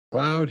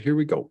Cloud, here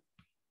we go.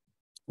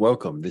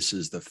 Welcome. This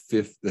is the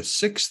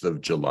 6th of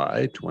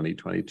July,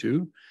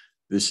 2022.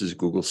 This is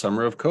Google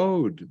Summer of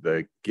Code,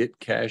 the Git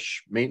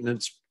Cache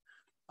Maintenance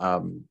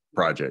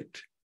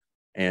project.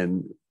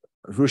 And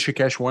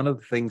Rishikesh, one of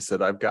the things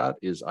that I've got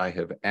is I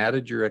have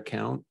added your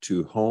account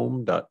to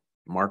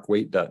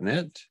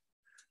home.markwait.net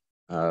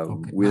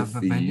Okay. with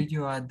When did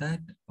you add that?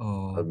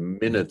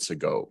 minutes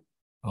ago.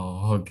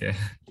 Oh, okay.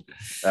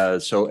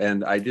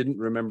 And I didn't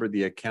remember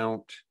the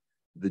account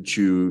that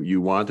you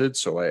wanted,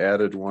 so I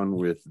added one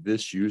with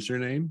this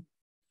username.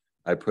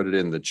 I put it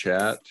in the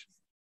chat.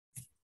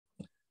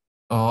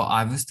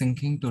 I was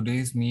thinking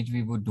today's meet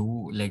we would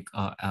do like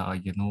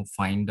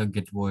find the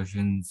Git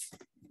versions,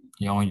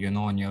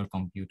 on your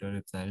computer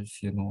itself,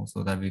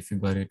 so that we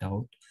figure it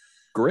out.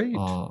 Great.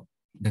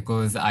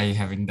 Because I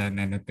haven't done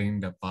anything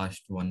the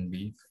past 1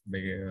 week.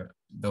 The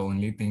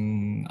only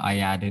thing I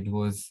added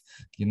was,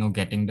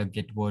 getting the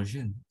Git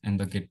version and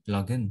the Git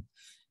plugin.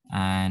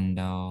 And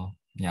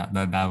yeah,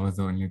 that was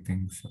the only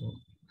thing. So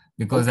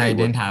because I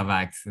didn't have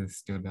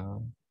access to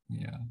the,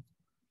 yeah.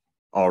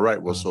 All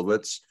right. Well, so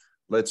let's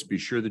be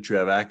sure that you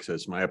have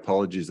access. My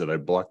apologies that I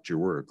blocked your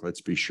work. Let's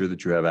be sure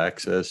that you have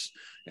access,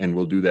 and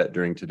we'll do that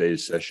during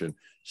today's session.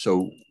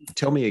 So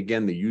tell me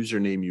again the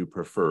username you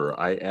prefer.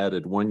 I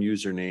added one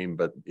username,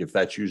 but if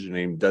that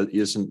username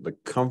isn't the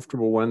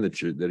comfortable one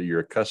that you're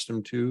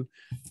accustomed to,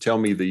 tell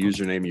me the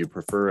username you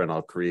prefer, and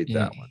I'll create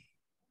that one.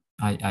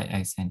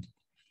 I sent it.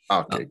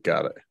 Okay,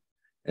 got it.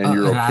 And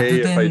you're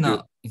okay if I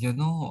do?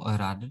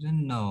 Rather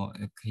than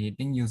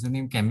creating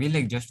username, can we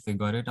like just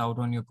figure it out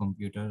on your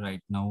computer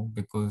right now?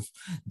 Because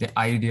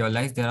I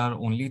realized there are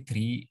only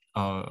 3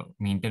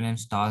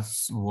 maintenance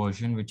tasks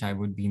version which I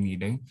would be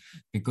needing,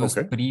 because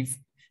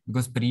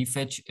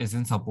prefetch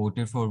isn't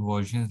supported for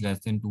versions less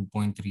than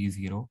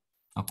 2.30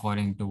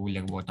 according to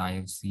like what I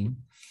have seen,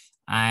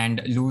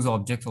 and lose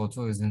objects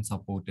also isn't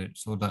supported.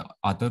 So the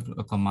other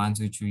commands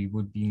which we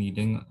would be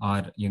needing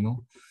are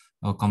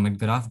commit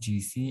graph,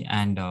 GC,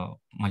 and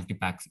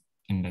multipack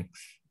index.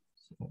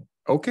 So.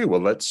 Okay, well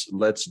let's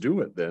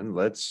do it then.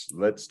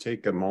 Let's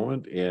take a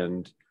moment,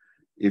 and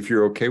if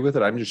you're okay with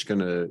it, I'm just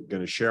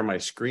gonna share my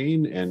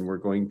screen, and we're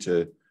going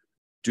to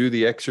do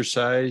the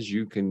exercise.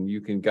 You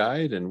can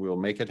guide, and we'll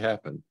make it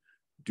happen.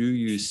 Do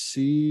you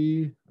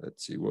see?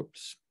 Let's see.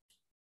 Whoops.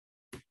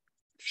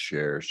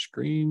 Share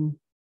screen.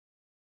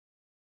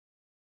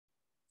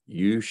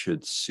 You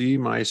should see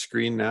my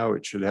screen now.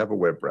 It should have a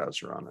web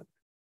browser on it.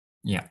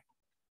 Yeah.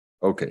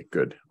 Okay,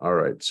 good. All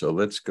right. So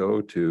let's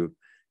go to,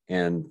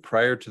 and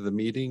prior to the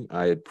meeting,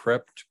 I had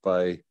prepped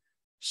by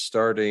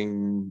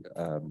starting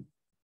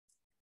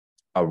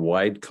a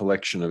wide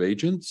collection of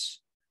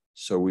agents.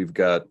 So we've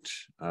got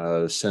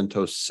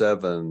CentOS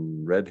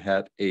 7, Red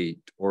Hat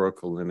 8,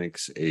 Oracle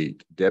Linux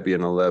 8,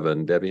 Debian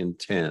 11, Debian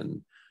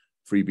 10,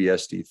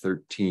 FreeBSD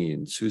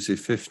 13, SUSE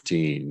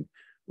 15,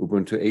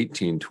 Ubuntu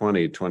 18,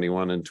 20,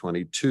 21, and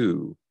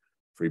 22,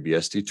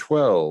 FreeBSD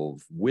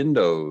 12,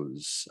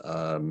 Windows,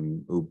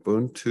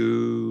 Ubuntu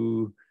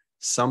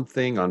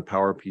something on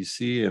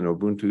PowerPC, and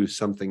Ubuntu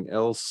something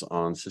else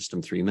on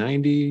System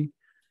 390,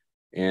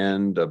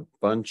 and a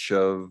bunch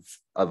of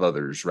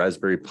others,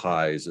 Raspberry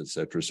Pis,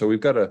 etc. So we've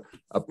got a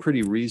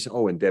pretty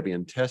and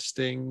Debian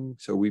testing.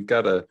 So we've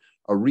got a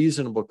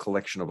reasonable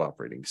collection of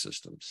operating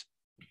systems.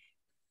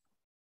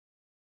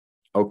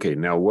 Okay,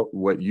 now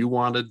what you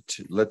wanted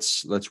to,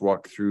 let's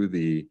walk through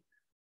the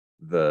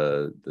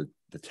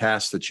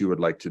task that you would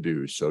like to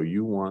do. So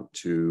you want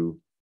to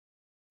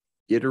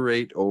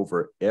iterate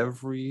over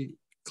every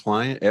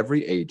client,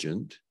 every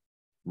agent,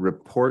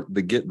 report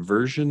the Git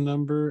version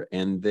number,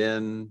 and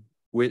then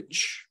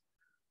which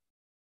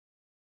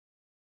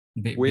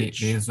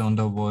based on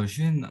the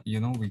version,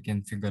 we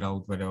can figure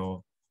out whether,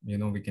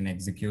 we can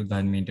execute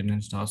that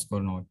maintenance task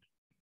or not.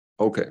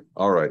 Okay.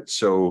 All right.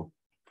 So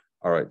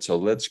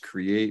let's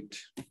create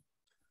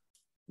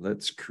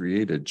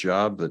a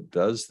job that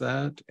does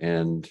that.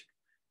 And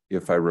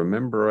if I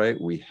remember right,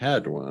 we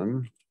had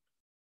one.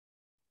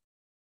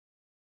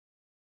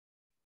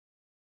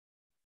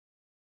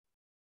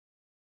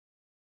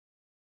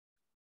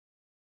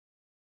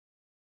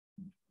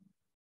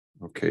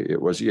 Okay,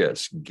 it was,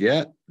 yes,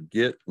 Git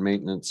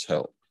maintenance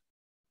help.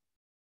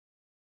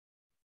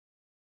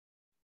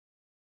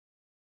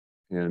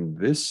 And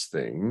this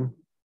thing,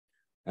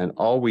 and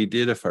all we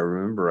did, if I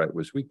remember right,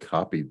 was we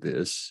copied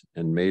this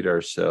and made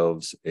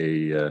ourselves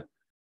a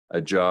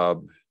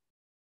job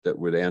that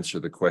would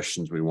answer the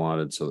questions we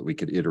wanted so that we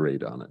could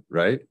iterate on it,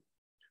 right?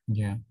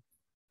 Yeah.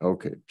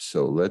 Okay,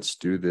 so let's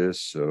do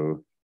this.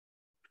 So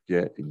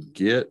Git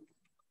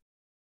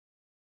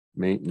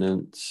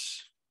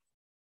maintenance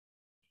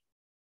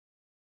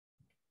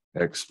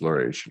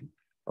exploration.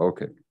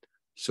 Okay,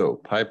 so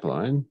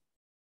pipeline.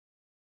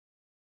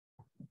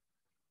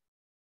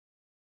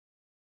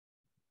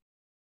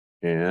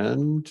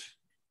 And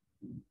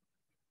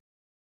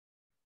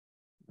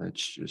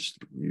let's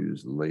just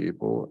use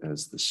label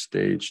as the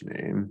stage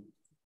name.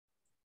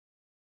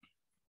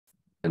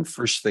 And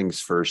first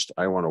things first,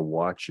 I want to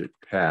watch it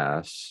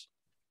pass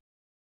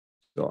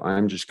So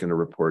I'm just going to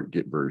report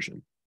Git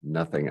version,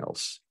 nothing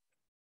else.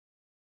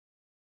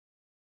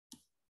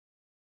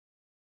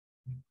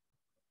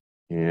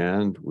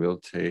 And we'll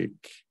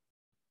take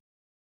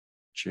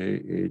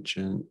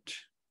JAgent.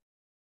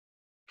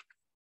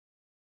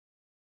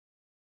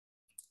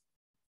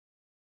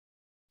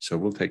 So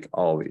we'll take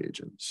all the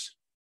agents.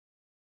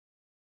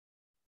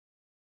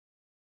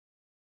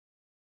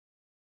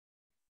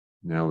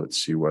 Now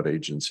let's see what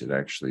agents it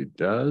actually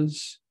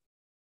does.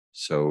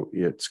 So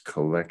it's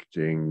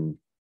collecting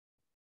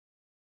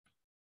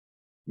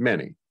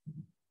many.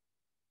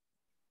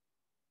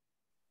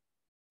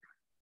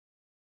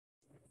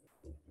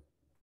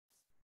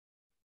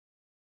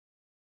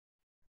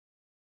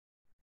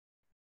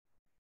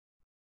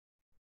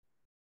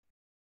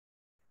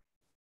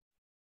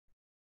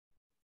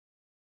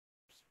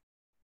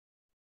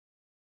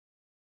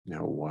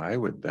 Now, why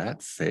would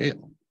that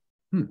fail?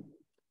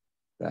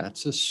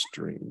 That's a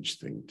strange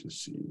thing to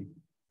see.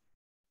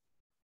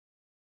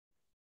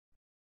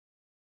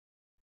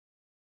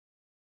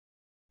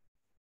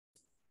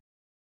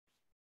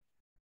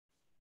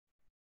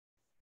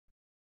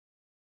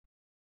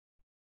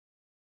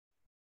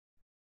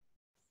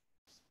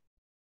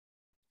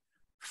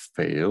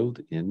 Failed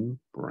in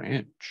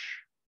branch.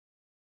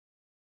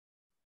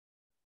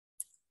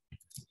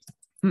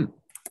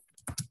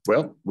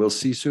 Well, we'll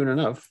see soon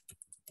enough.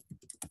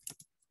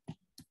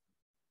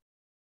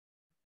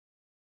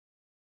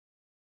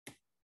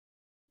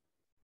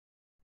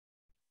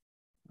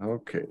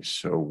 Okay,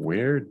 so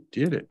where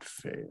did it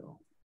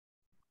fail?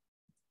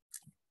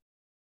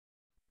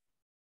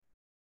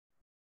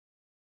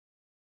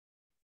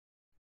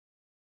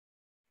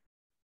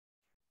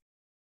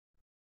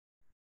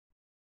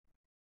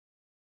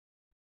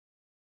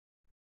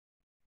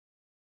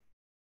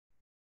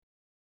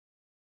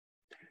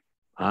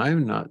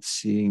 I'm not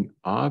seeing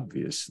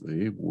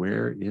obviously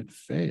where it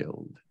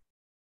failed.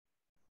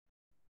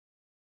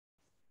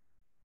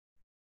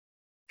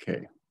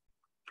 Okay,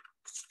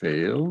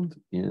 failed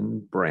in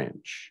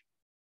branch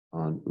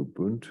on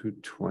Ubuntu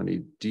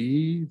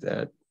 20D.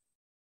 That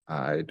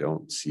I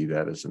don't see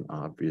that as an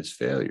obvious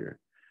failure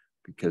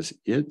because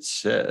it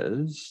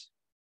says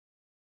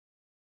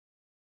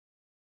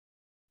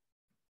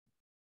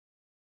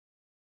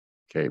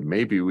okay,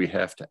 maybe we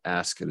have to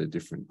ask it a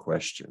different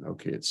question.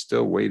 Okay, it's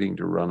still waiting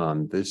to run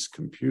on this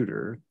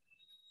computer,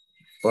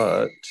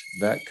 but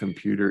that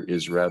computer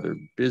is rather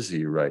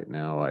busy right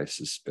now, I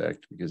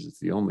suspect, because it's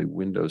the only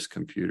Windows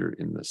computer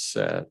in the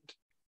set.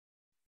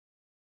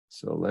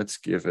 So let's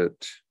give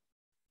it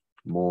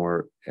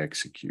more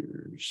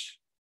executors.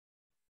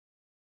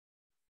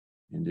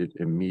 And it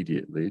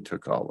immediately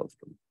took all of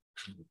them.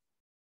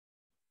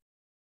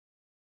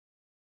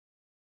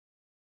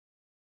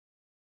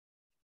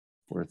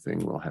 Poor thing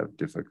will have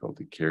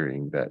difficulty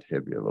carrying that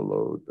heavy of a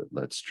load, but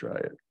let's try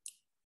it.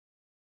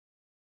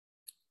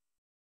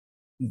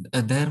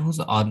 There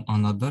was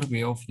another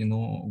way of,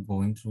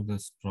 going through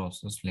this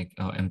process, like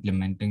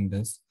implementing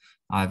this.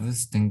 I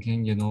was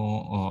thinking,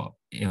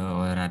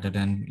 rather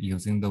than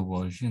using the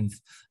versions,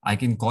 I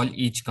can call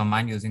each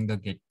command using the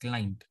Git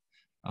client,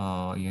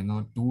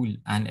 tool.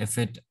 And if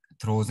it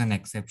throws an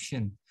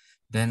exception,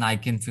 then I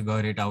can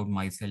figure it out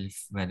myself,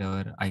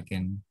 whether I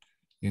can,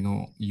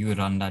 you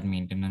run that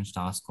maintenance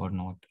task or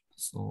not.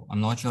 So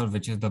I'm not sure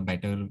which is the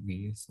better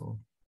way. So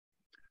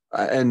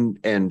and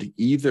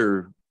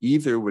either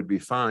would be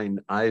fine.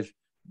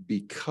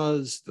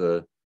 Because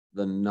the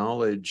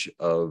knowledge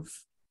of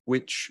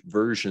which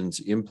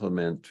versions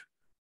implement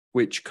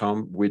which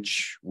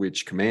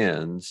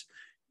commands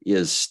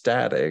is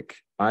static.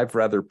 I've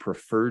rather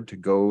preferred to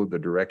go the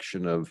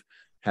direction of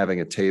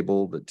having a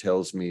table that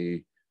tells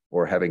me,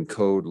 or having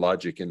code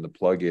logic in the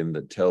plugin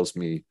that tells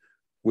me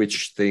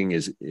which thing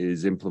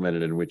is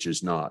implemented and which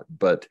is not.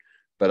 But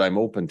I'm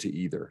open to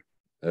either.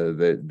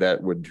 That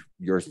would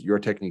your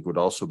technique would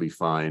also be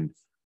fine.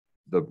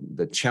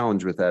 The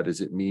challenge with that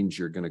is it means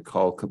you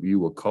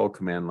will call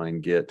command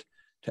line Git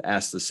to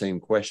ask the same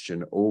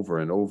question over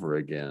and over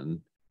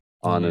again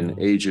on an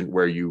agent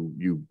where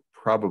you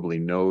probably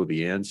know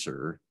the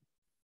answer.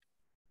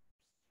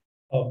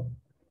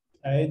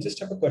 I just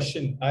have a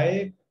question.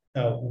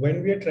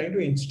 When we are trying to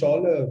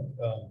install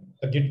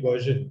a Git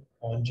version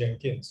on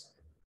Jenkins,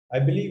 I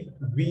believe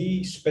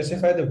we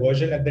specify the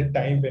version at the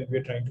time when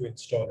we're trying to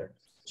install it.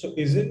 So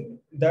isn't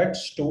that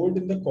stored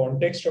in the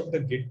context of the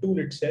Git tool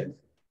itself?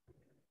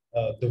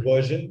 The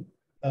version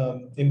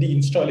in the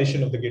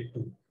installation of the Git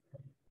tool?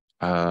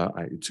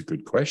 It's a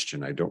good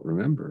question. I don't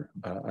remember.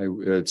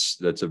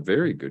 That's a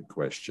very good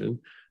question,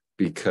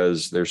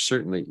 because there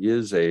certainly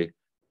is a,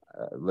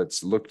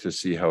 let's look to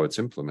see how it's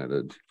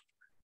implemented.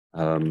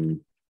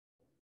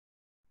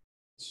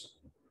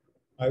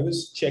 I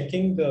was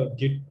checking the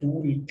Git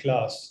tool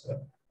class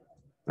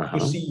to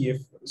see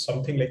if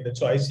something like that.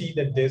 So I see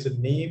that there's a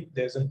name,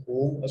 there's an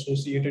home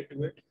associated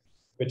to it,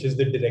 which is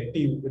the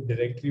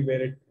directory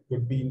where it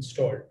would be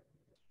installed.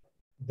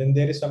 Then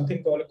there is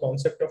something called a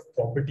concept of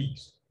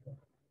properties.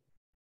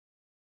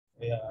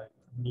 Yeah, I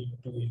need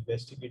to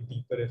investigate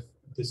deeper if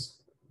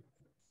this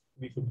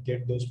we could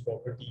get those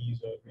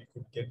properties or we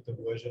could get the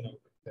version out of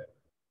them?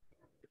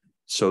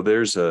 So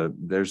there's a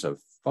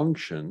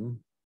function,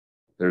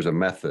 there's a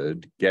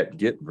method,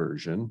 get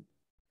version,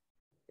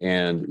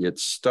 and it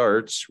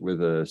starts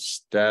with a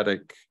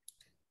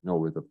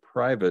with a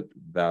private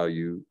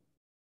value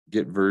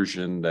get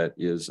version that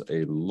is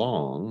a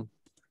long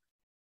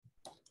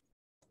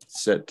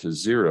set to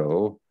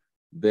 0.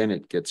 Then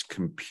it gets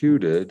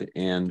computed,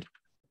 and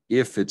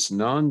if it's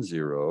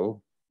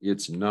non-zero,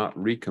 it's not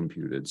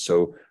recomputed.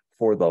 So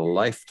for the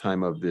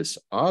lifetime of this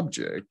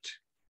object,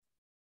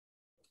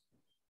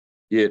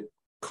 it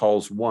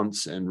calls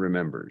once and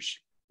remembers.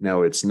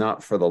 Now, it's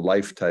not for the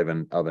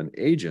lifetime of an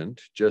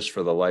agent, just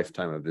for the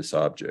lifetime of this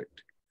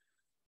object.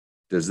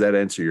 Does that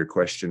answer your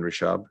question,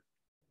 Rishab?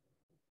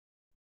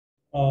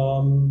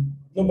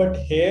 No, but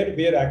here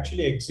we are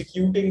actually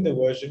executing the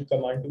version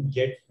command to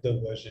get the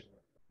version,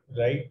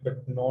 right?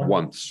 But not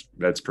once.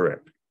 That's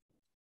correct.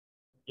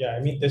 Yeah, I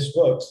mean, this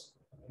works.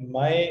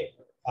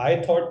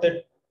 I thought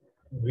that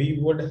we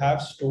would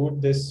have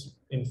stored this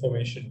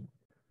information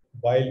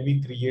while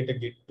we create a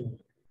Git tool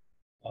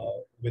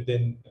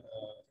within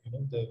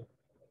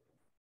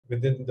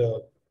within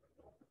the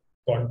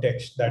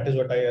context. That is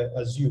what I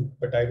assume,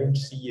 but I don't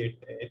see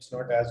it. It's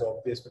not as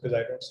obvious because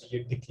I don't see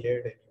it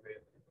declared anywhere.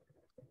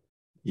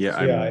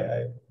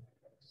 Yeah,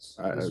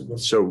 so,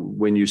 so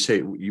when you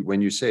say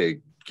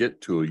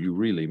Git tool, you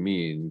really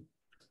mean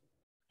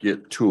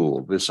Git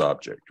tool, this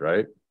object,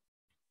 right?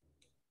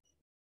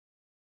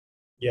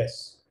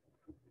 Yes.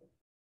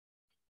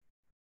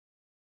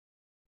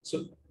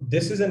 So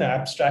this is an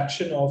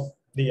abstraction of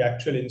the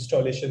actual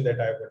installation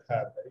that I would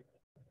have, right?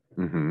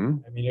 Mm-hmm.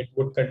 I mean, it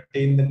would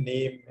contain the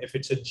name. If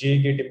it's a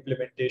JGit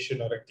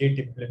implementation or a Git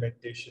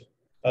implementation,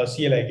 a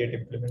CLI Git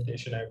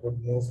implementation, I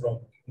would move from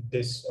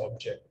this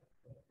object.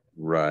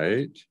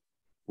 Right.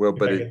 Well,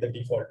 but get the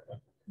default one.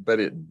 But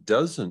it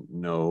doesn't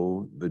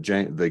know the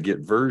Git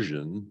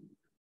version.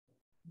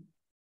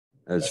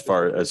 As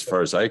far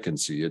as I can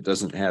see, it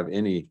doesn't have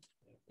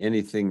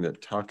anything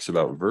that talks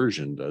about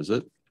version, does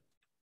it?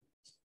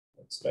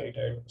 That's right.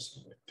 I don't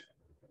see it.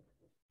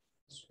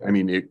 I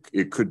mean,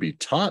 it could be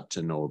taught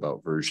to know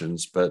about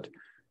versions, but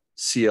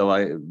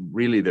CLI,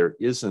 really, there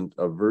isn't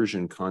a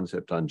version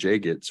concept on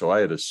JGit. So I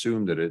had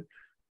assumed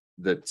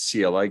that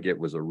CLI Git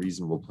was a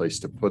reasonable place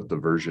to put the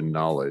version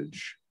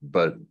knowledge,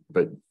 and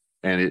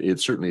it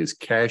certainly is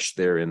cached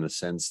there in the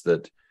sense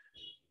that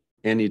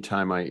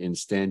anytime I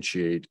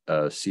instantiate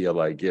a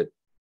CLI Git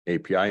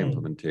API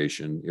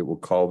implementation, it will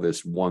call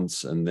this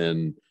once, and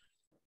then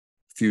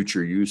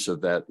future use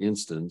of that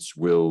instance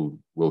will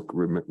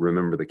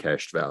remember the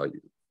cached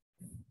value.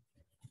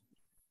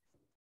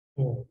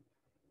 Oh.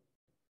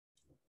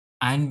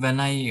 And when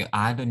I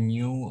add a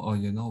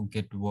new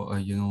Git tool,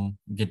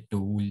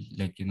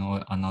 like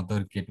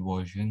another Git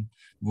version,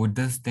 would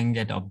this thing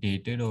get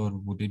updated or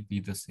would it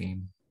be the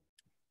same?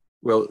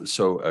 Well,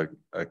 so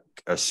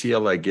a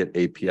CLI Git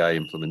API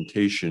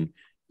implementation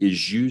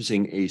is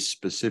using a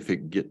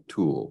specific Git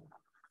tool,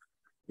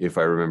 if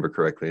I remember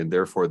correctly, and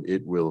therefore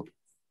it will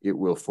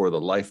for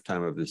the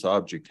lifetime of this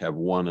object have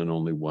one and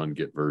only one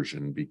Git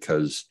version,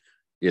 because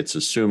it's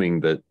assuming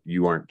that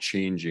you aren't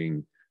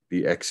changing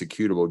the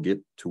executable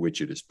Git to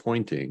which it is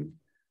pointing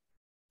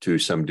to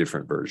some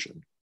different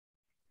version.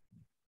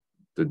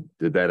 Did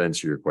that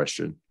answer your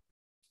question?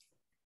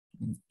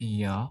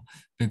 Yeah,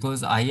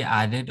 because I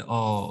added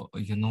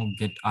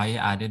I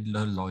added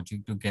the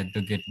logic to get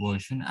the Git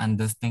version, and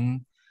this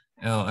thing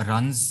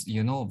runs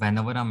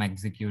whenever I'm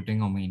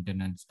executing a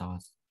maintenance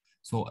task.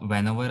 So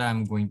whenever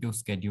I'm going to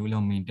schedule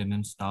a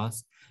maintenance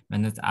task,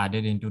 when it's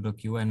added into the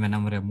queue, and when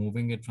I'm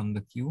removing it from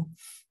the queue,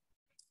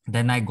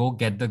 then I go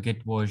get the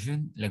Git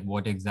version, like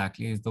what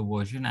exactly is the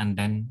version, and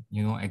then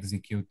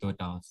execute the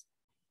task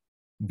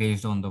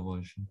based on the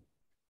version.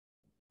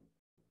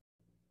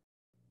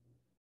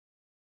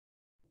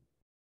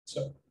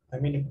 So, I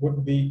mean, it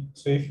would be,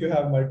 so if you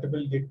have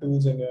multiple Git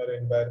tools in your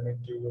environment,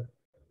 you would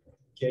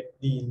get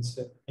the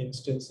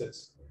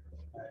instances.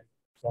 And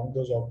from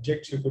those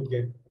objects, you could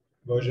get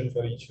version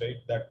for each, right?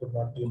 That would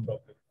not be a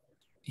problem.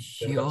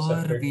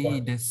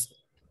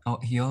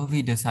 Here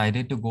we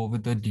decided to go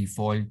with the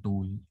default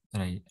tool,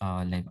 right?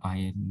 Like I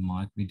and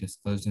Mark, we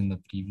discussed in the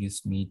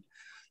previous meet.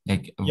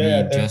 Like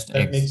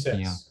that makes sense.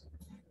 Yeah.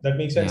 That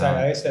makes sense.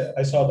 Yeah.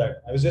 I saw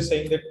that. I was just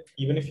saying that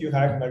even if you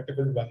had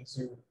multiple ones,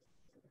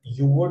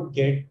 you would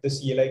get the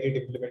CLI Git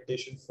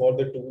implementation for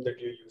the tool that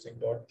you're using.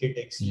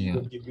 .git.exe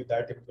would give you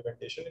that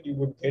implementation, and you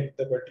would get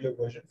the particular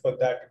version for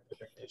that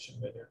implementation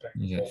when you're trying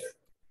to call it.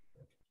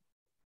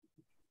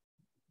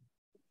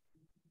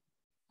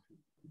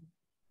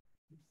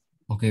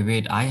 Okay,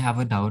 wait, I have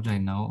a doubt right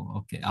now.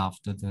 Okay,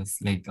 after this,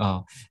 like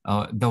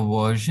the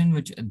version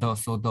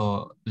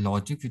the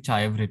logic which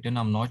I have written,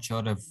 I'm not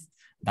sure if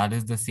that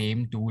is the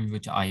same tool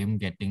which I am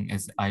getting.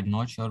 I'm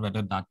not sure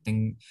whether that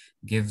thing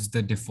gives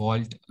the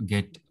default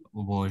Git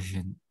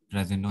version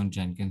present on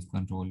Jenkins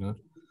controller.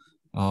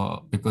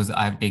 because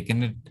I've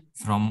taken it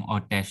from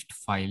a test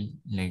file,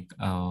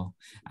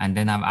 and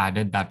then I've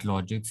added that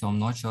logic. So I'm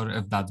not sure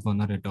if that's going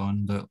to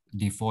return the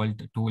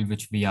default tool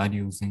which we are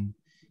using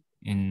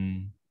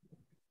in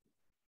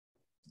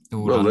to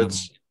Well, run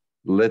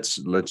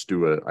let's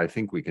do I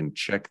think we can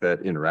check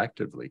that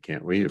interactively,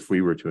 can't we? If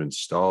we were to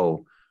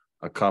install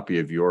a copy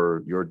of your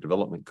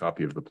development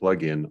copy of the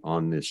plugin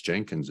on this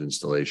Jenkins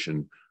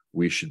installation,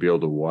 we should be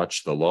able to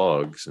watch the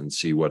logs and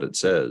see what it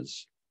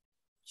says.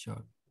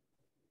 Sure.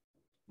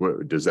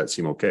 Does that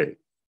seem okay?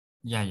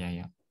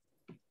 Yeah.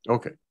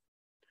 Okay.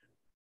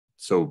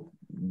 So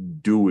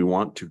do we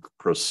want to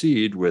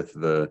proceed with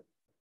the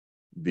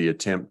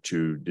attempt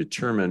to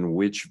determine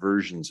which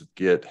versions of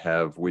Git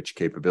have which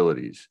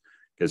capabilities?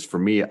 Because for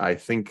me, I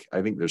think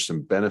there's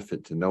some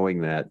benefit to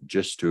knowing that,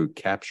 just to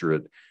capture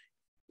it,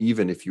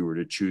 even if you were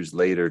to choose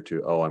later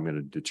to, I'm going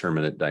to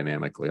determine it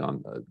dynamically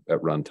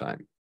at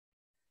runtime.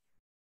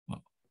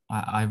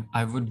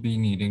 I would be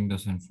needing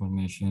this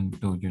information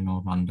to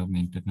run the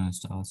maintenance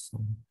tasks.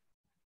 So.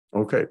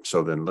 Okay,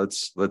 so then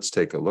let's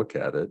take a look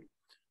at it.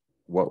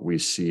 What we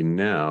see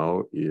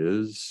now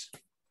is,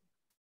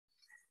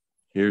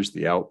 here's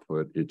the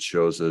output. It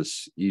shows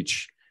us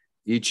each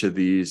of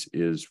these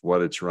is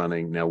what it's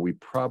running. Now we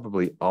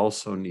probably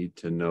also need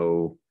to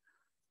know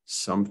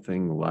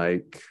something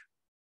like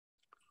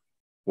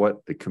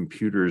what the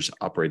computer's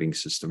operating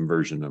system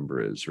version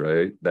number is,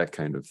 right? That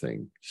kind of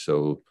thing.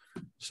 So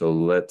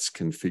let's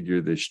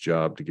configure this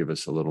job to give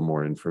us a little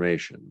more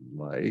information,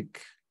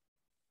 like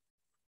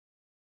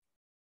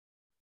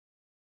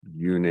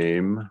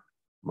uname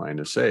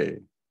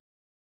 -a.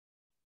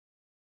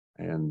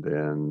 And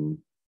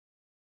then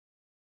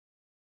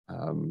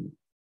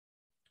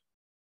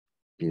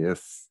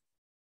if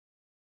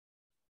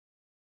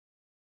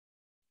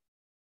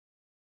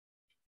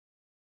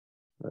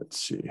let's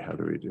see, how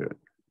do we do it?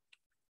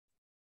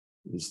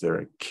 Is there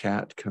a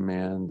cat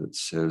command that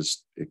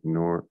says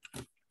ignore,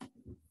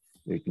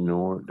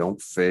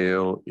 don't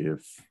fail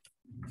if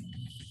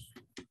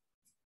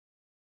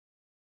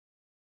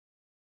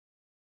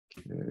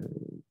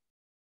is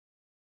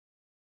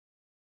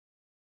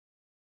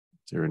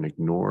there an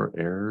ignore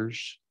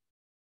errors?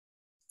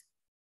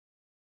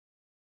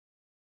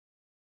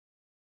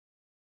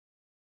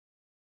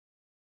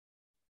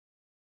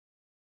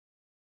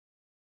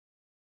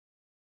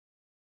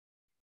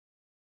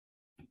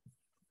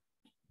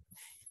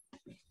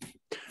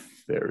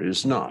 There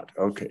is not.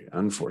 Okay,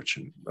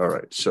 unfortunate. All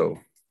right, so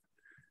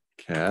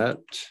cat.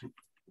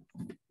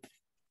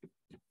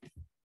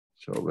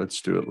 So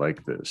let's do it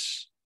like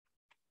this.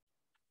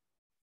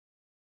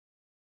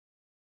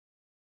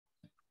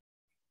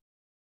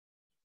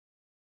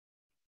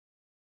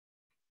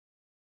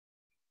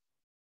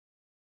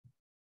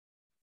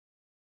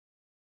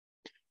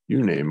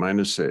 Uname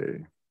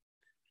 -a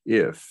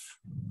if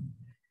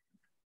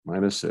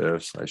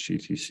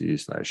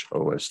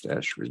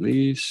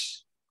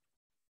 -f/etc/os-release,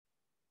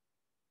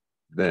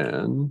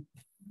 then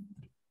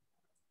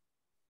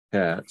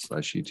cat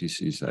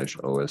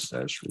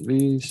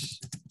 /etc/os-release.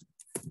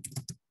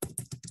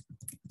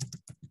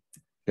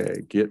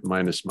 Okay, git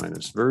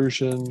 --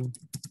 version.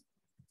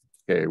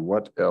 Okay,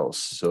 what else?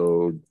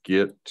 So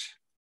git,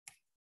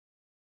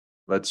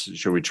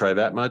 shall we try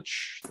that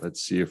much?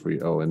 Let's see if we,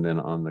 and then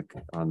on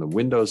the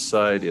Windows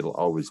side, it'll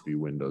always be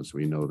Windows.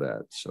 We know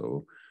that.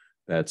 So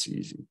that's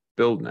easy.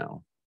 Build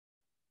now.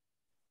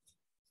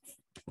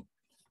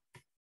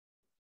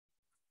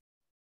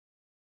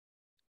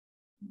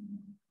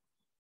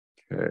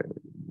 Okay,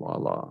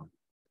 voila.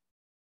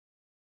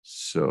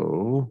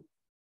 So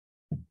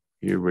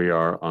here we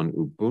are on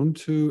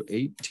Ubuntu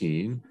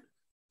 18.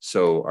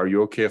 So are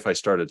you okay if I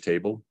start a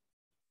table?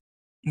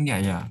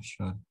 Yeah,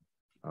 sure.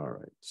 All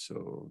right,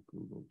 so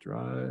Google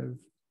Drive.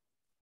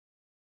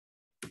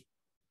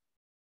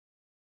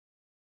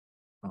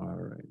 All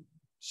right,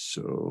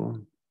 so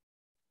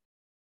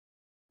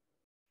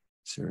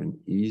is there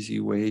an easy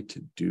way to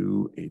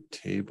do a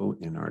table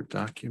in our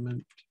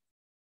document?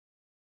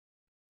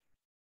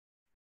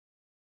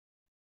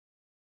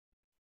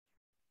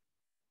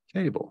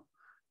 Table.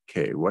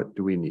 Okay, what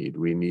do we need?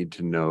 We need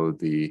to know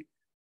the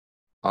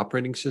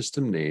operating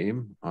system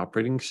name,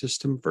 operating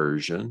system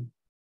version,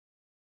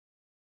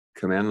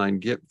 command line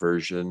git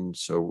version.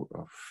 So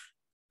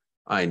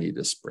I need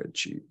a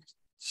spreadsheet.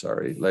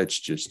 Sorry, let's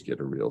just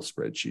get a real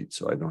spreadsheet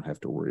so I don't have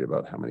to worry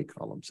about how many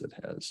columns it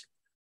has.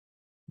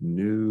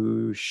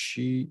 New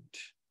sheet.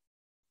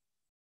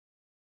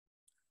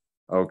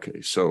 Okay,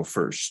 so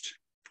first,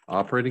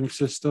 operating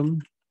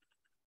system,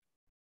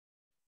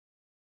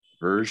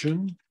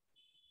 version,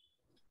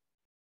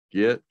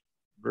 git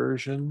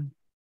version,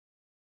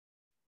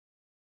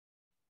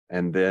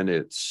 and then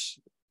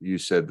you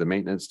said the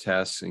maintenance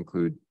tasks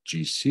include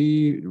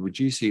GC.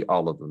 GC,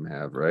 all of them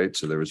have, right?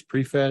 So there was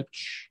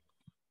prefetch,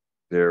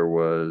 there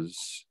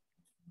was.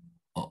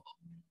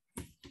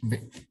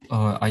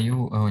 Are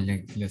you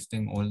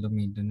listing all the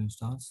maintenance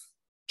tasks?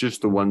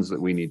 Just the ones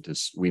that we need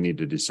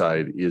to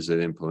decide, is it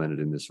implemented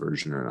in this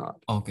version or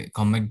not? Okay,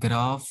 commit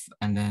graph,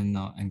 and then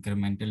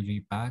incremental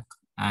repack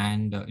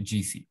and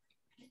GC.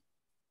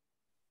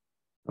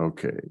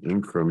 Okay,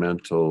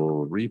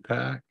 incremental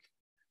repack.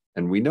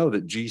 And we know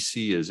that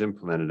GC is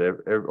implemented.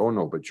 Oh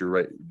no, but you're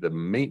right. The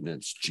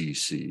maintenance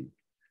GC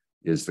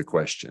is the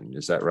question.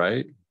 Is that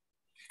right?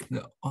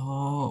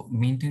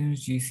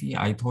 Maintenance GC,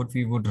 I thought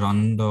we would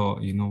run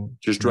the,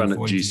 Just run it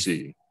default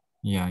GC.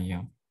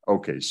 Yeah.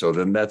 Okay, so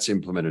then that's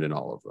implemented in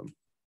all of them.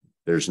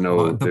 There's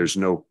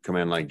no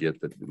command line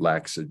Git that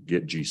lacks a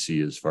Git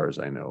GC as far as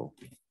I know.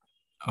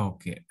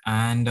 Okay,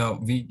 and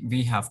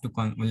we have to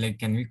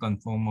can we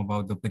confirm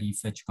about the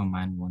prefetch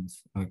command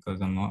once, because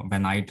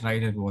when I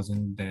tried it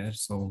wasn't there,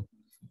 so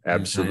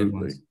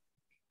Absolutely.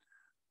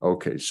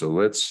 Okay, so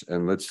let's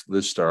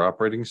list our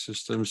operating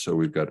system. So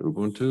we've got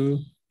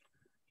Ubuntu,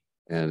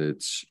 and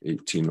it's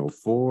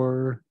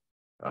 1804.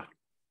 Ah.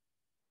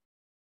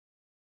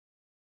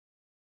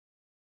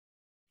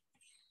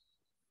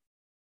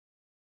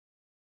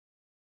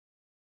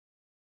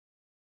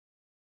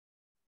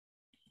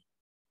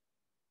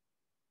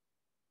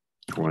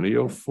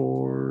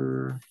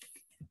 $20.04.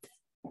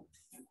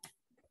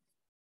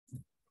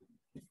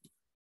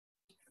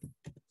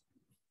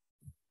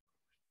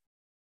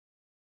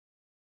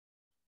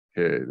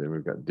 Okay, then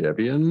we've got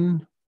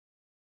Debian.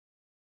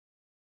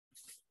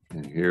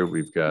 And here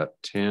we've got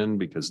 10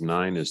 because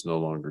 9 is no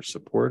longer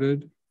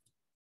supported.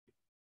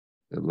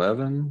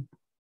 11,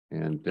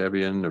 and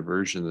Debian, a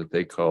version that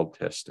they call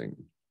testing.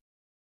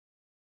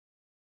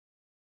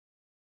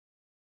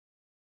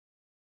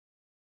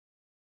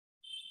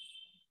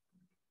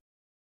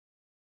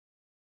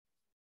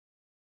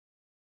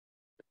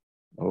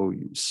 Oh,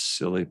 you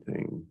silly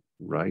thing.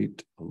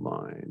 Right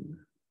align.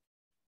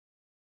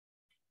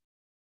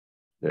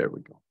 There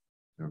we go.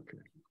 Okay.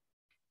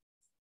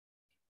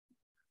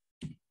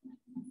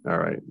 All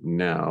right,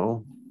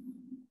 now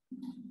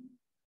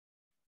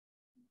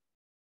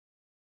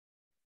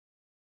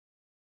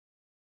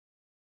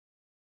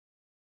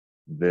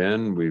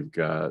then we've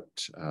got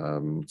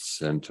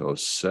CentOS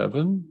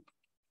 7.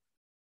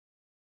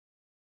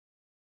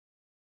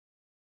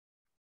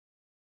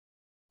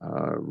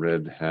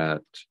 Red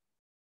Hat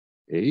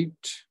 8.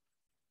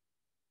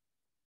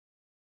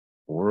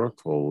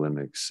 Oracle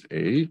Linux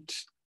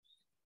 8.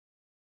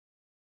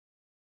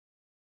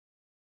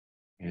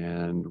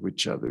 And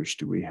which others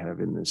do we have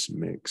in this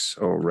mix?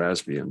 Oh,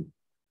 Raspbian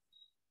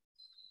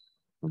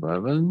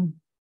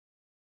 11.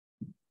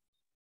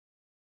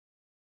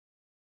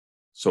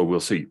 So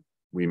we'll see.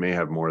 We may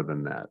have more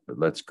than that, but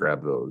let's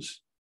grab those.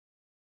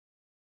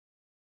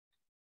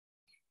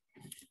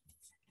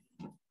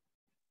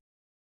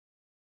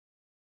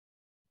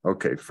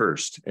 Okay,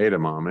 first,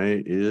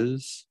 edamame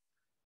is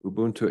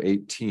Ubuntu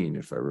 18,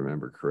 if I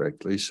remember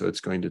correctly. So it's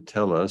going to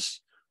tell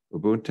us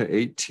Ubuntu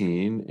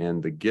 18,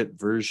 and the Git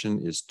version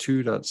is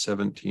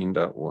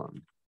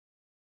 2.17.1.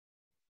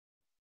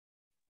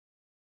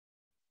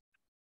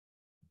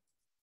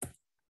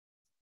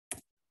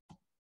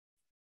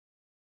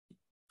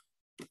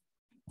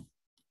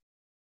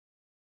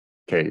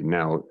 Okay,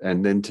 now,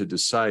 and then to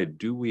decide,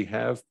 do we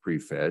have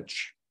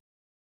prefetch?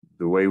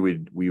 The way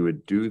we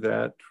would do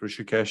that,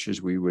 Rishikesh,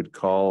 is we would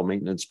call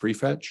maintenance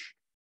prefetch.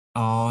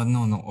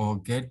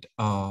 No. Get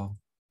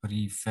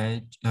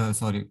prefetch.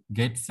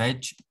 Get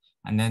fetch,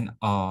 and then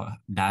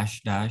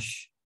dash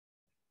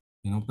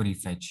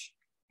prefetch.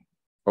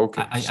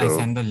 Okay, I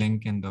send the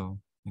link in the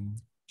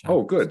chat.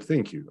 Oh, good,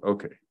 thank you.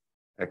 Okay,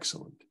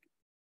 excellent.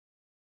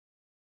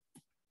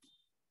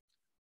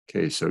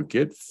 Okay, so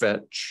get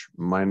fetch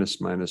minus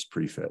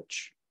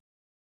prefetch.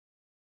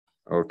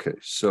 Okay,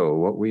 so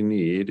what we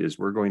need is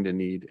we're going to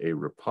need a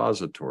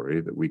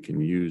repository that we can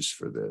use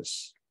for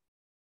this.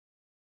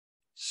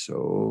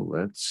 So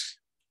let's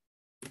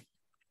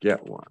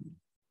get one.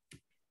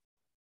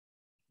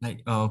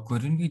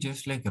 Couldn't we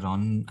just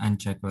run and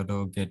check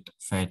whether get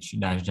fetch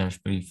dash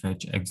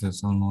prefetch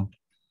exists or not?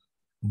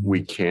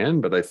 We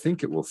can, but I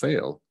think it will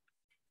fail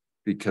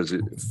because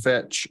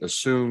fetch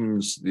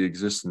assumes the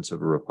existence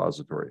of a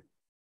repository.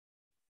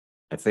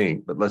 I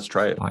think, but let's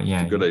try it.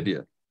 It's a good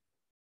idea.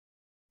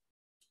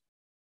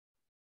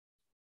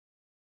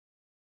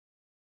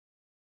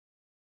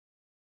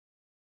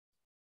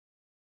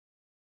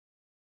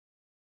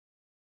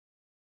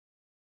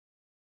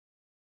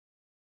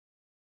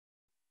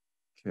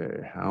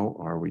 Okay, how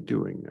are we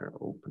doing there?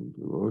 Open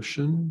Blue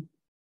Ocean.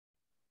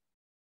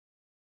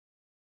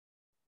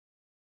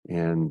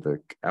 And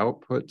the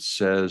output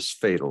says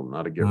fatal,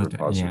 not a Git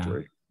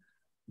repository.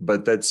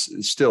 But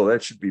that's still,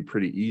 that should be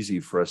pretty easy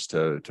for us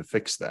to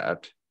fix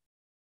that.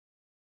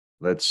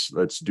 Let's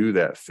do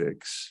that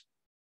fix.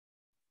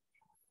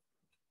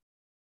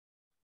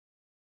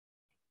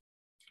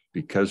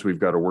 Because we've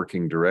got a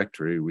working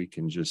directory, we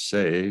can just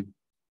say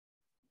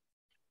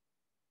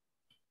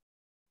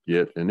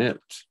git init.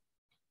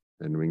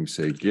 And we can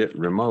say git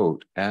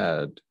remote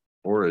add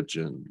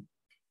origin.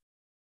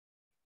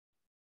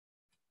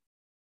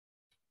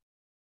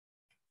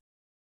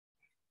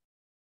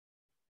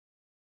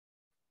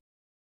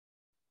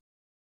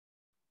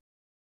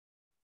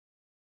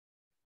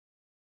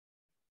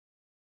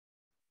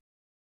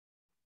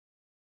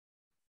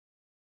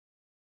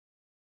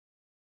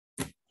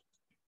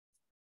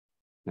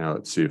 Now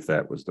let's see if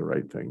that was the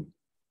right thing.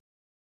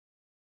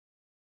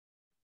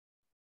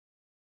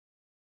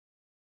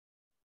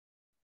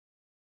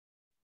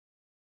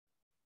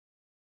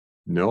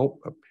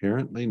 Nope,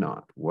 apparently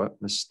not.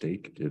 What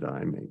mistake did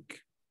I make?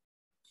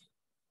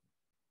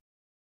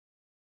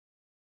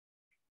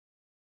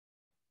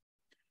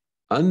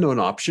 Unknown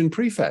option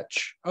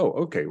prefetch. Oh,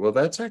 okay. Well,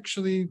 that's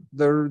actually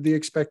the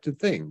expected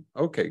thing.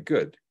 Okay,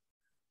 good.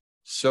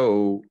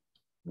 So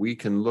we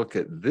can look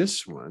at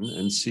this one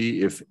and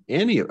see if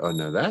any, oh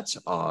no, that's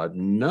odd.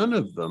 None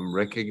of them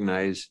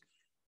recognize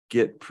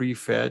Git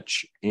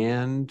prefetch,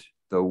 and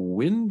the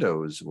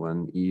Windows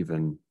one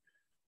even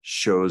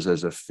shows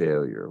as a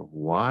failure.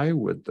 Why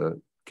would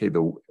the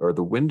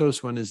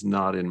Windows one is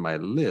not in my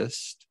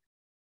list.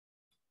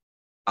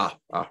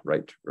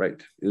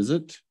 Right. Is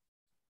it?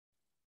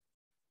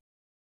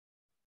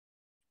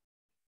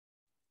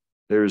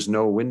 There's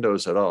no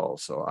Windows at all.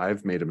 So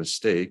I've made a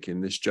mistake in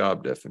this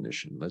job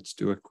definition. Let's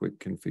do a quick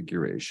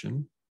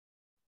configuration.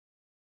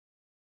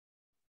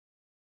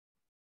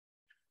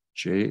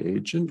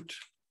 JAgent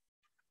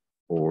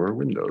or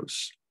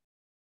Windows.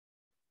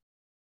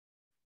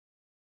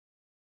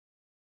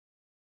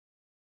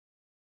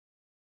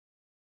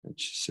 It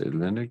should say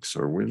Linux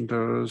or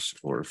Windows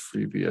or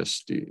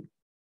FreeBSD.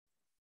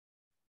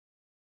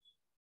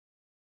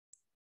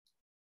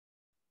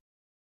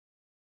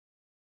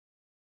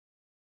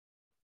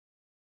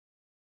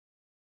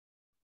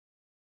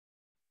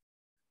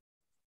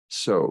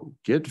 So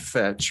git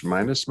fetch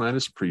minus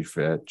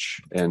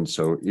prefetch. And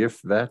so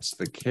if that's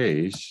the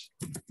case,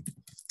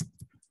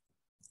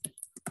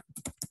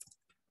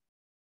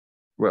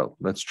 well,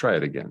 let's try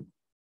it again.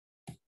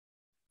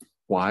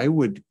 Why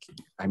would,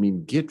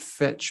 git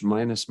fetch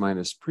minus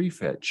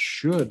prefetch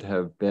should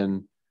have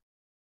been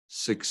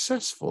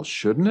successful,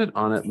 shouldn't it,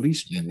 on at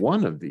least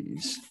one of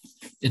these?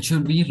 It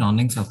should be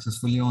running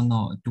successfully on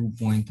the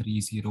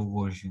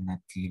 2.30 version at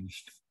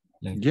least.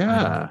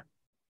 Yeah.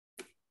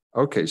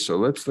 Okay, so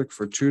let's look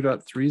for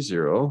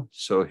 2.30.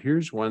 So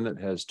here's one that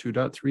has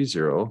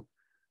 2.30.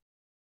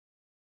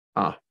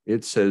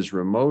 It says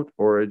remote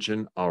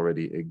origin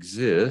already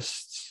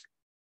exists.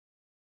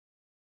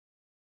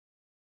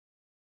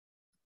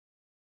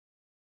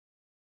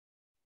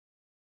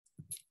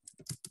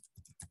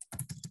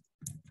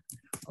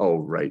 Oh,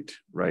 right,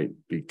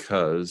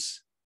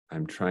 because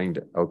I'm trying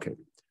to, okay,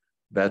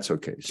 that's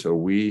okay. So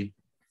we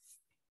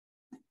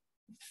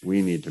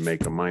need to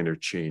make a minor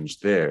change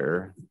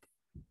there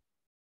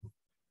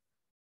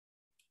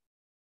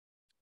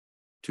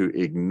to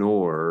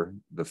ignore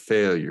the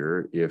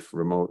failure if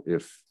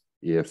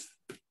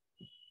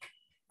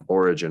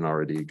origin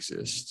already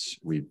exists.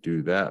 We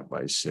do that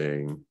by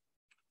saying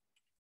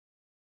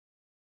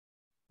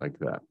like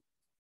that.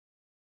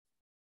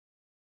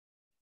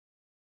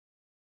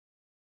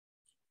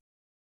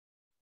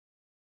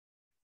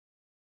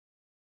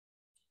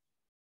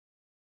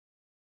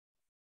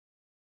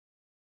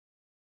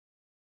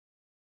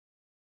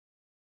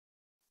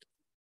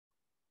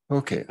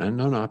 Okay,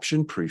 unknown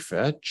option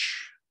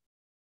prefetch.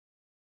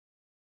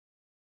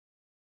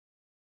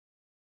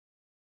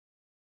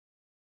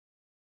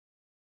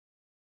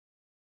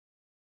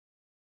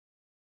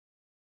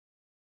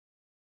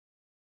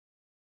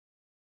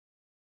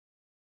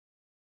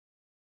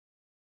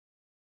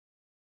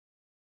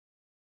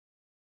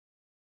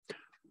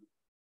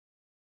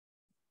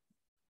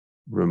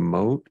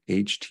 Remote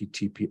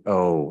HTTP.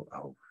 Oh,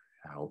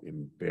 how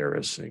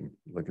embarrassing.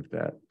 Look at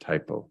that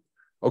typo.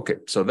 Okay,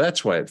 so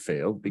that's why it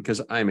failed, because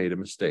I made a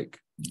mistake.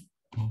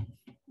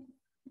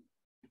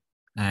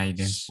 I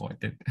didn't spot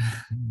it.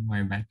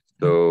 My bad.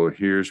 So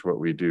here's what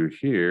we do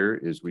here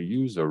is we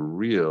use a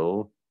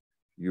real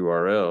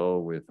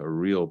URL with a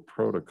real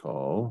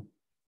protocol,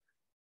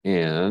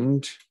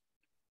 and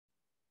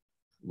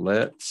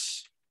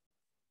let's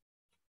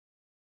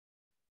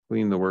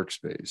clean the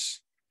workspace.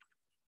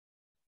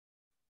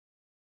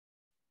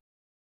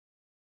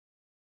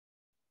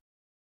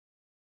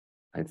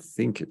 I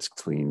think it's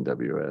clean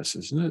WS,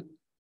 isn't it?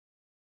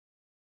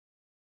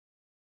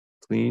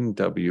 Clean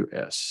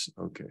WS.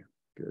 Okay,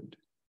 good.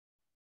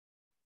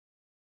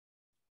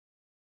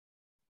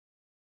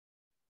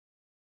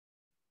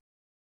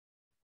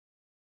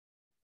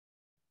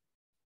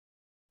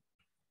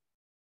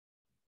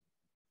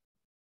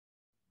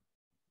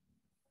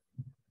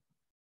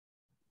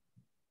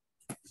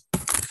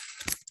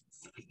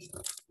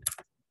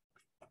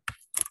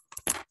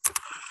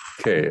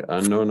 Okay,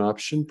 unknown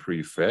option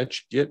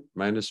prefetch, git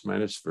minus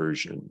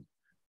version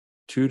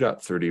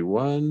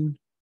 2.31,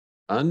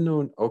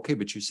 unknown. Okay,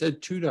 but you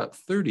said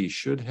 2.30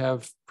 should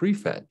have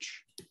prefetch.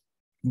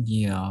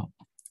 Yeah.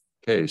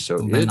 Okay, so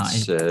it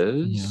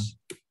says,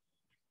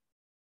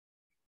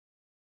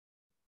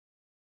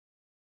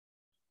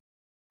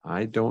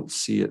 I don't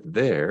see it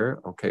there.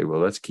 Okay,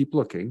 well, let's keep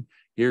looking.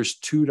 Here's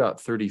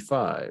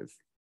 2.35,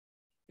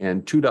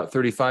 and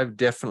 2.35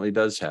 definitely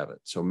does have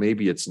it. So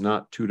maybe it's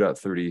not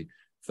 2.30,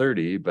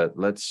 but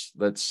let's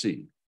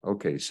see.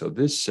 Okay, so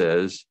this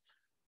says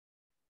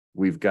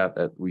we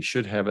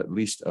should have at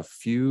least a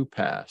few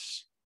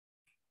pass.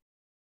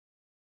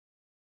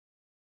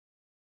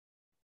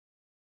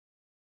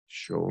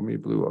 Show me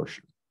Blue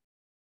Ocean.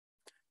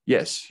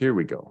 Yes, here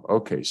we go.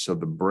 Okay, so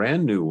the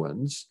brand new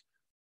ones,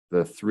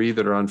 the three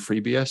that are on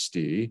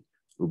FreeBSD,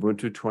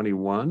 Ubuntu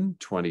 21,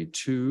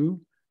 22,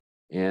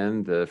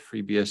 and the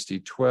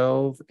FreeBSD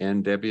 12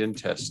 and Debian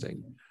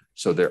testing.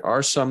 So there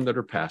are some that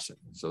are passing.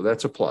 So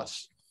that's a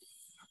plus.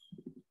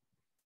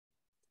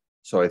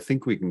 So I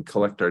think we can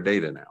collect our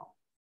data now,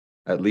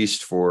 at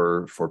least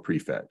for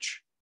prefetch.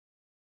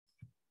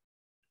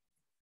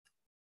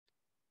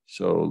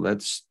 So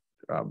let's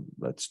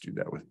do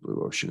that with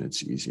Blue Ocean.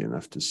 It's easy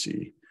enough to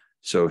see.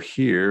 So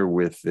here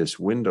with this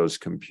Windows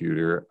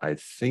computer, I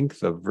think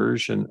the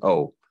version,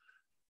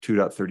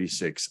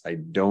 2.36, I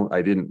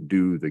didn't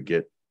do the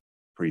Git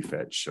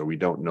prefetch, so we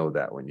don't know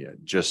that one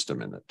yet. Just a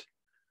minute.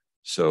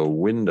 So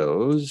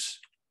Windows,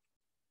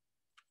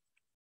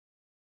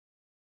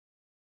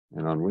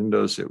 and on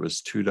Windows it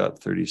was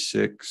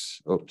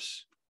 2.36.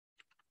 Oops.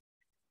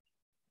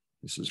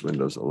 This is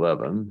Windows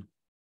 11.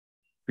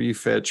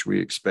 Prefetch, we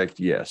expect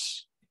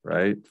yes,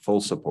 right?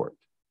 Full support.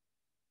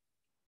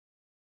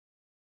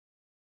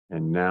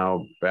 And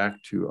now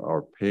back to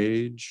our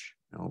page.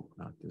 No,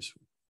 not this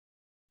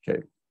one.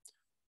 Okay.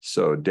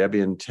 So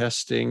Debian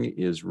testing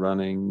is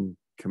running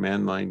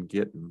command line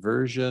git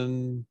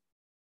version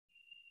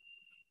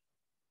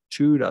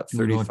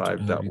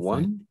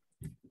 2.35.1.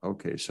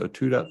 Okay, so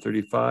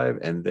 2.35,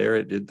 and there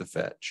it did the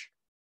fetch.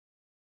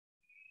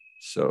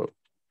 So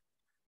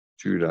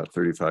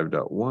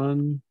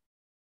 2.35.1,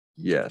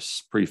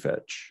 yes,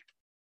 prefetch.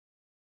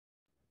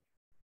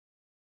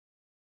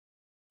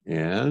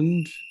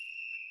 And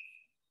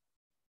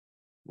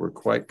we're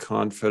quite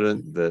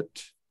confident that,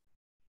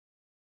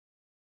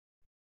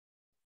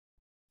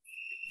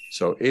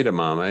 so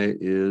edamame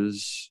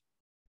is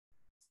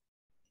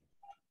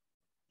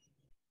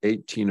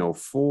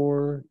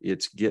 1804,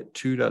 it's Git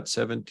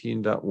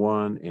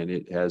 2.17.1, and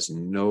it has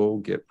no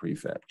Git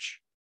prefetch.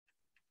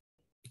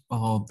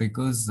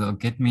 Because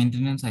Git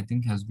maintenance, I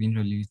think, has been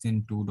released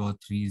in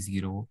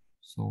 2.30.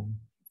 So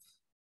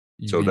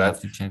So we'll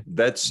have to check.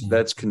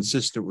 That's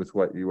consistent with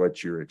what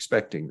you're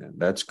expecting then.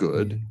 That's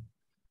good. Yeah.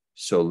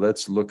 So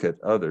let's look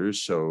at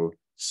others. So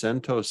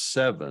CentOS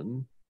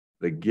 7,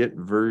 the Git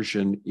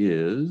version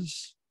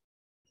is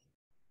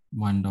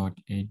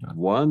 1.8.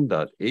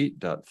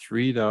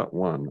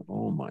 1.8.3.1.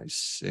 Oh my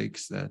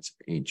sakes, that's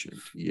ancient.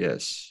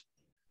 Yes.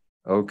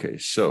 Okay,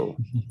 so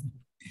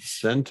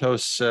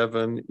CentOS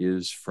 7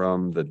 is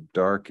from the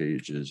dark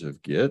ages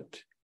of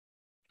Git.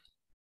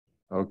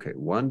 Okay,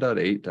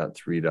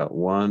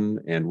 1.8.3.1,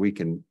 and we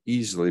can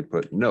easily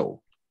put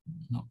no,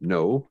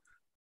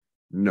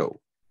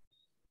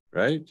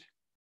 right?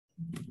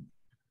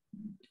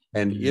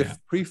 And if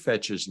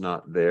prefetch is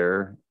not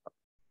there,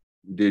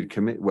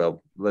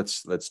 well,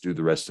 let's do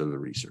the rest of the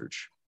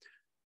research.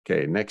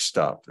 Okay, next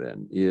stop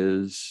then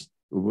is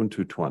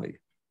Ubuntu 20.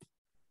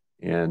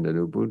 And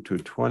an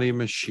Ubuntu 20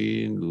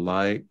 machine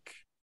like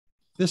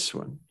this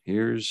one.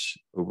 Here's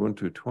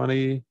Ubuntu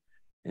 20,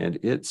 and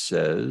it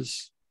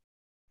says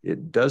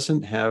it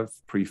doesn't have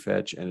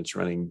prefetch, and it's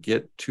running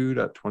Git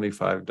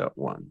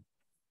 2.25.1.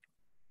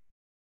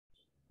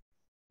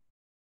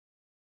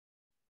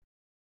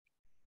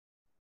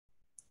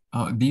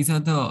 These are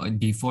the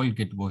default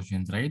Git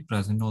versions, right?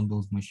 Present on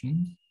those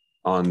machines?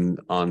 On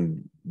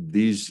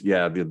these,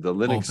 yeah, the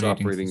Linux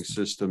operating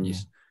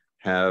systems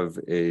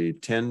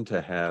tend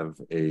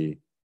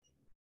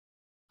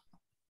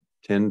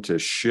to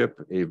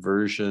ship a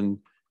version,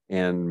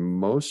 and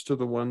most of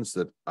the ones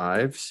that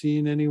I've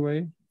seen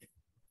anyway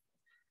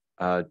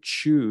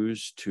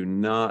choose to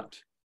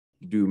not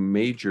do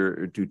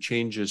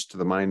changes to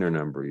the minor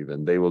number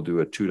even. They will do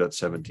a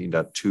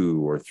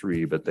 2.17.2 or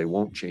 3, but they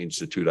won't change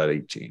to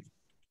 2.18.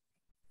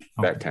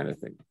 That kind of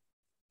thing.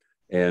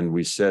 And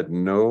we said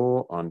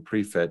no on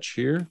prefetch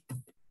here.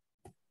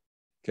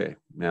 Okay,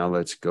 now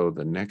let's go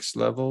the next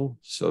level.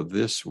 So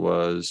this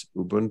was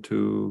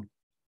Ubuntu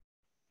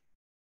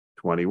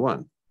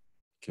 21.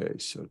 Okay,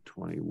 so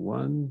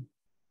 21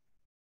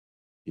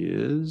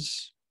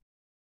 is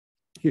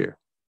here.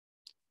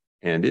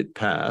 And it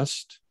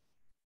passed.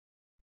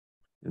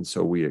 And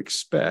so we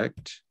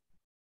expect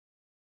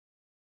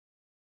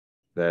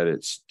that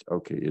it's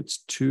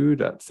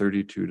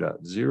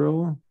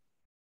 2.32.0.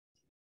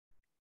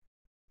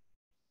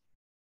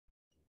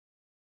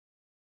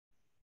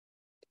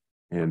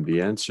 And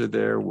the answer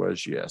there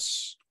was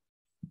yes.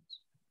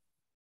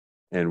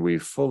 And we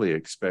fully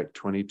expect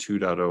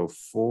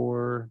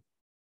 22.04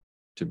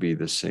 to be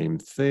the same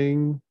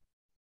thing.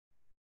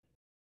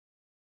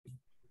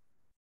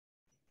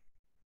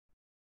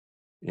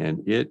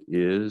 And it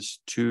is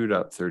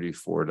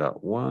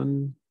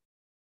 2.34.1.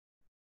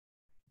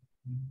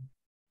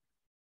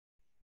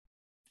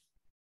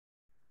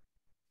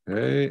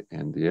 Okay,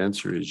 and the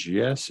answer is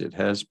yes, it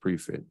has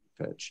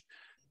prefetch.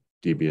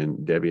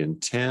 Debian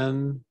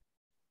 10.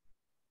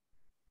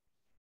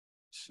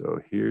 So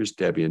here's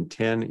Debian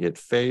 10, it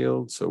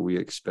failed. So we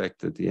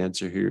expect that the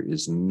answer here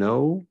is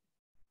no.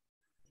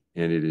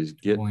 And it is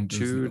Git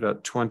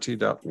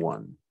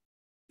 2.20.1.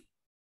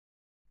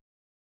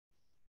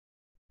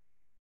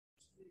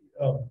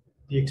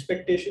 the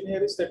expectation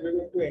here is that we're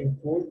going to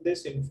encode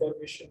this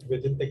information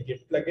within the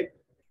Git plugin.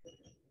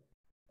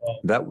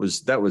 That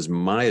was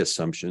my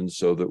assumption,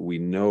 so that we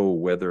know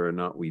whether or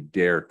not we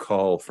dare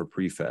call for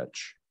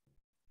prefetch.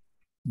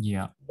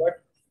 Yeah.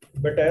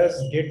 But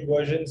as Git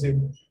versions,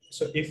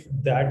 so if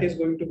that is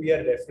going to be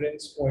a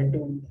reference point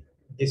to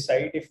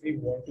decide if we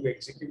want to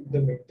execute the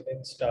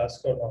maintenance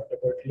task or not, a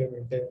particular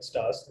maintenance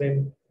task,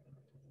 then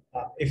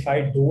if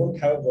I don't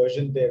have a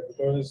version there,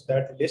 because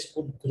that list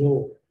would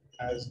grow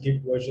as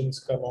Git versions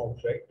come out,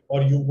 right?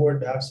 Or you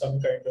would have some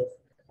kind of,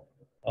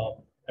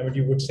 I mean,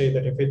 you would say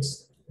that if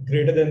it's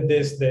greater than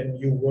this, then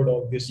you would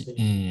obviously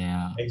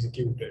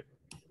execute it.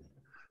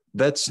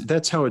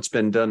 That's how it's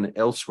been done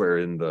elsewhere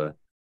in the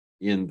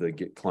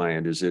Git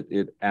client. Is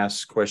it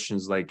asks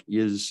questions like,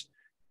 is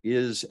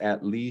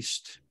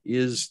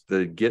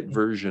the Git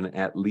version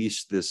at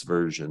least this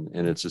version?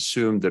 And it's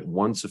assumed that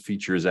once a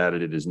feature is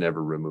added, it is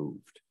never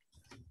removed.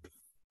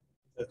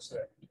 That's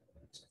right.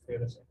 It's a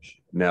fair assumption.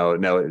 Now,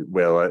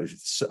 well,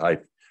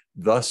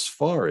 thus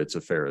far, it's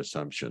a fair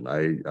assumption.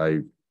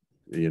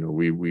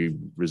 We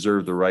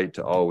reserve the right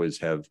to always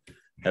have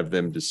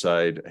them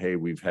decide, hey,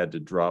 we've had to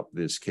drop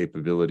this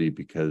capability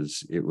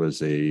because it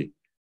was a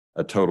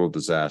total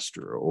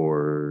disaster,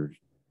 or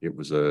it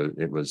was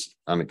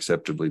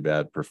unacceptably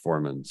bad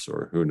performance,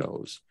 or who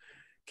knows.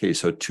 Okay,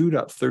 so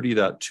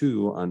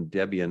 2.30.2 on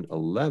Debian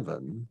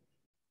 11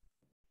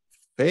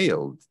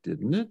 failed,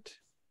 didn't it?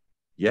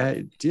 Yeah,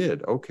 it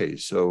did. Okay,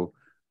 so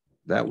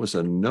that was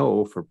a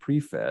no for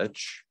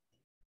prefetch.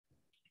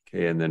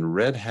 Okay, and then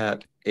Red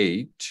Hat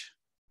 8.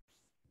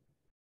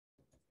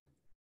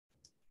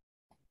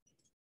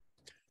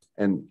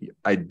 And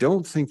I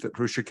don't think that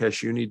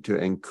Hrishikesh, you need to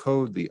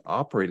encode the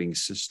operating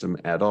system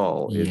at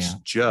all. Yeah, it's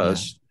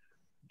just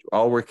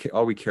all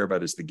we care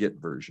about is the Git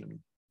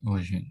version.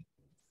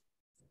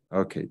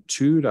 Okay,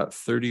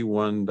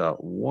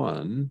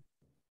 2.31.1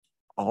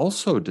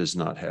 also does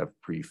not have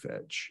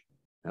prefetch.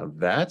 Now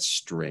that's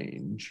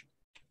strange.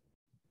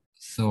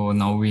 So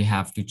now we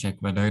have to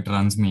check whether it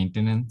runs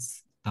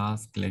maintenance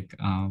task, like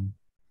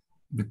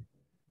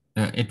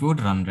it would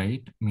run,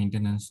 right?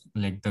 Maintenance,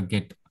 like the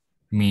Git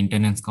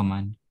maintenance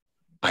command.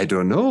 I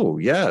don't know.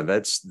 Yeah,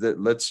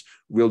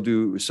 we'll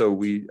do.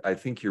 So I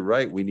think you're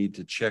right. We need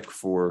to check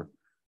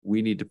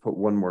we need to put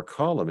one more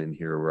column in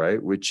here, right?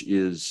 Which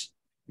is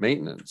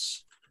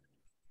maintenance.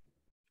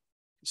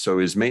 So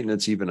is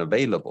maintenance even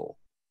available?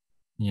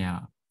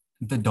 Yeah.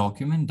 The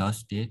document does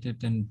state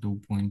it in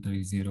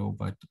 2.30,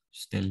 but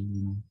still,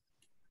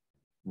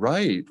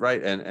 Right.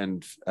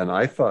 And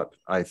I thought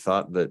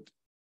that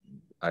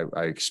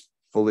I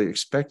fully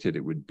expected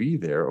it would be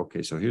there.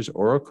 Okay, so here's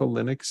Oracle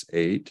Linux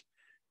 8,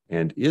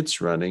 and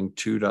it's running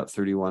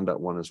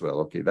 2.31.1 as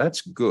well. Okay,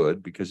 that's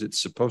good because it's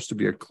supposed to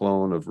be a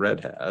clone of Red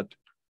Hat.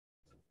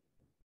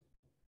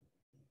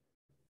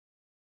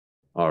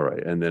 All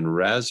right, and then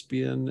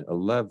Raspbian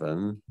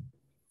 11.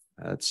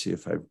 Let's see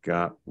if I've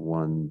got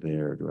one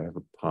there. Do I have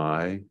a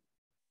Pi?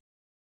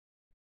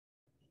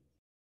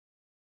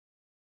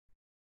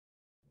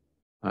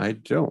 I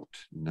don't.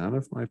 None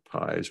of my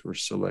Pis were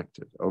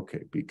selected.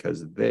 Okay,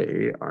 because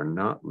they are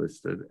not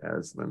listed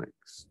as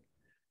Linux.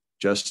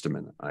 Just a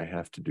minute. I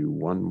have to do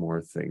one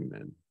more thing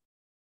then.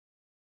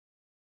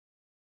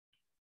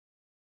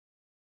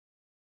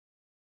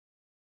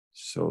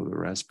 So the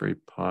Raspberry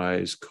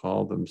Pis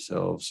call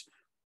themselves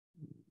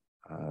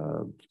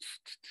ARM.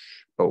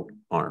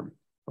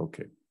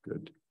 Okay,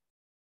 good.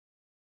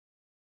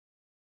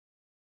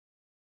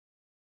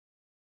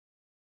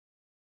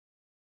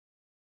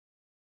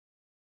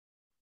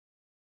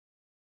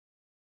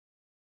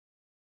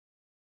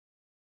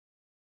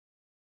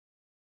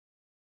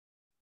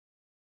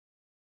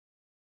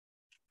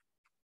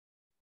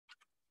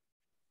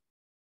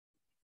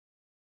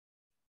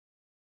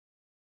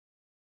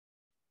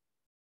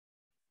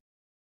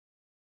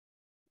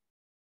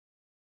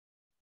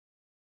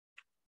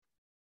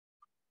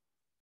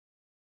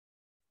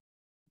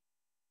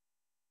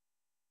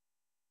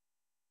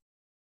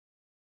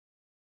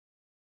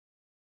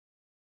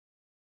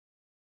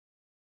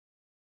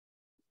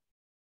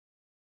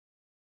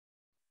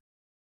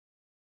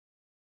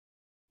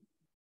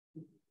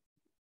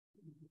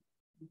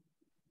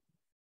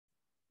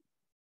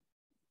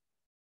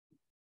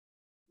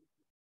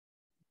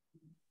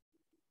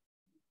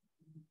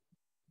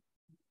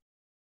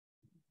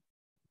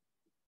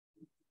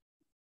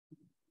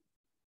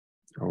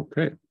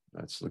 Okay,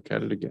 let's look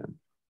at it again.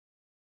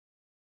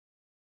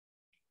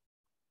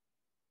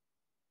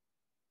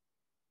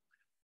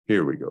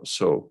 Here we go.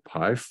 So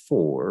Pi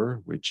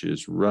 4, which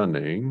is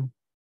running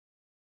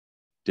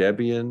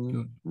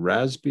Debian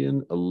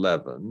Raspbian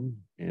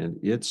 11, and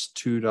it's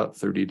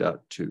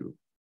 2.30.2.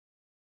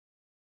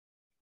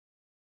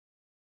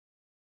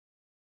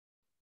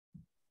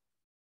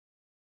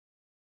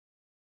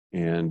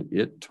 And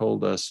it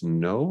told us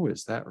no,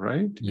 is that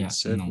right? Yeah, it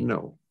said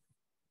no.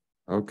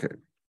 Okay.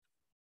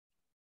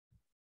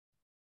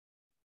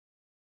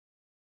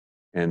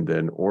 And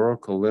then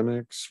Oracle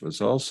Linux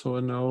was also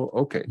a no.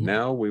 Okay,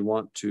 now we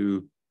want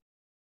to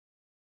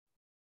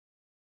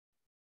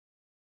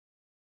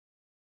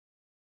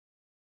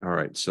All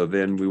right. So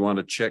then we want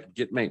to check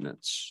Git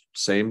maintenance.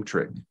 Same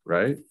trick,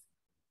 right?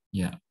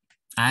 Yeah.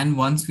 And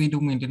once we do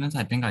maintenance,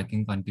 I think I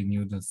can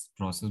continue this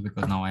process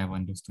because now I have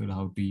understood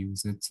how to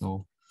use it.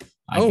 So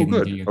I can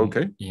good. really,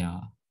 Okay. yeah.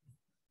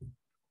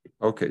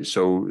 Okay.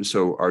 So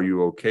are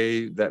you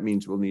okay? That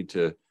means we'll need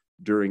to,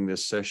 during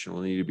this session,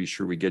 we'll need to be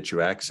sure we get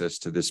you access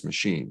to this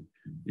machine.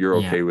 You're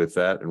okay with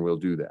that, and we'll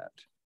do that.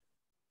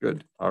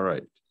 Good. All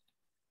right.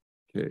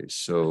 Okay.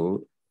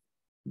 So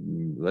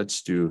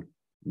let's do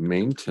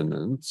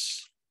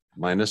maintenance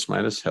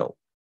minus help.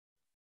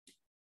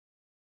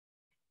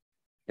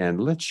 And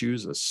let's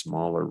use a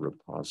smaller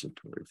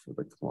repository for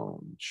the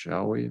clone,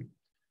 shall we?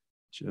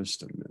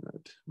 Just a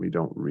minute. We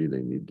don't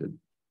really need to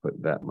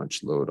put that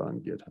much load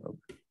on GitHub.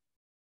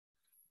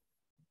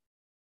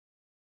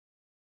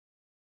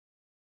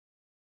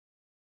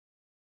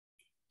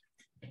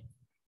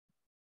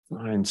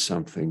 Find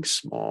something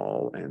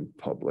small and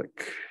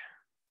public.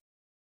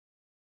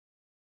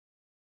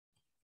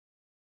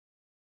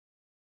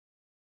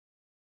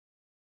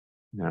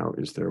 Now,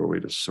 is there a way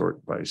to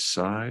sort by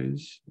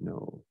size?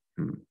 No.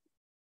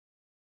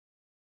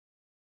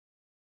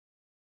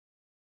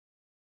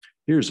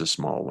 Here's a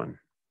small one.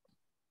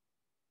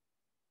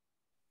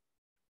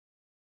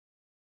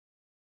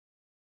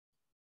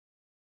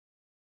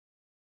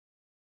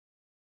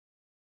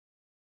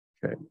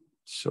 Okay,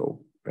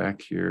 so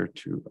back here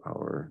to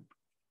our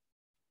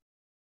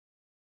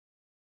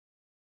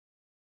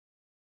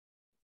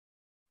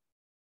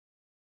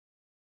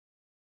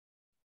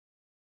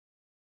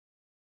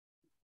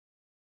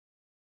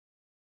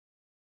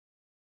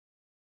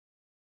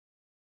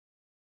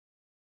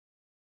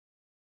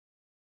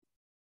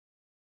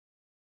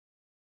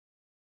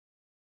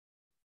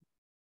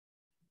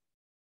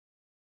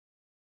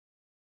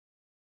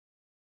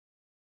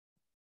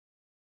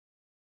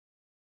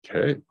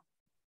okay.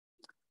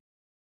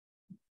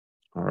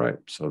 All right,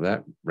 so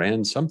that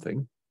ran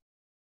something.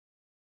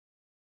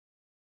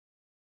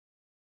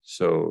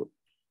 So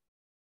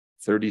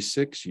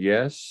 36,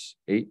 yes.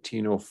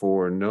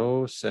 1804,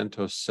 no.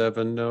 CentOS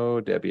 7, no.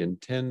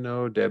 Debian 10,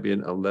 no.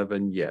 Debian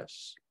 11,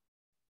 yes.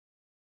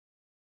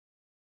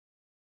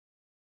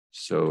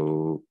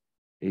 So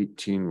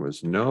 18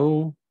 was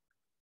no.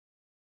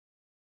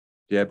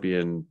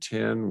 Debian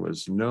 10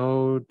 was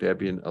no.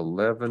 Debian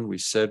 11 we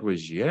said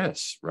was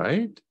yes,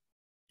 right?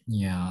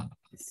 Yeah.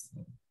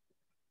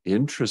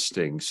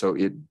 Interesting. So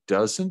it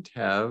doesn't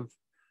have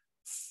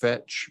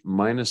fetch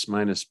minus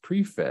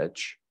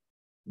prefetch,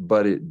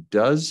 but it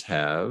does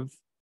have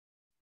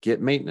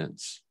Git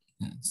maintenance.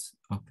 Yes.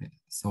 Okay.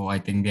 So I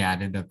think they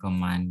added a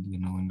command,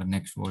 in the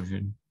next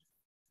version.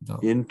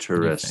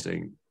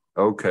 Interesting.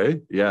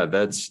 Okay. Yeah,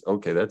 that's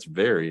okay. That's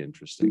very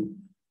interesting.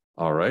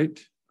 All right.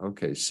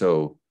 Okay.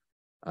 So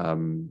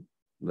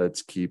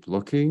let's keep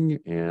looking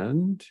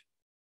and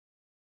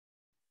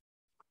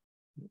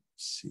let's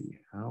see.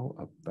 How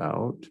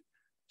about,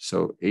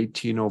 so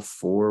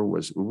 1804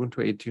 was Ubuntu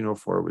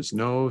 1804 was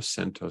no.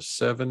 CentOS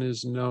 7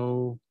 is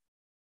no.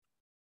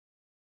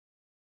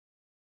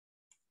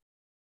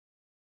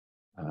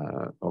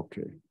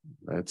 Okay,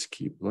 let's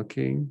keep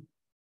looking.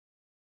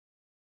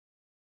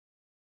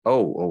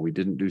 Oh, we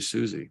didn't do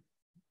Susie.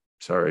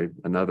 Sorry,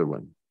 another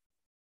one.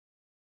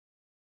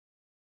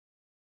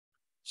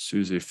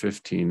 Susie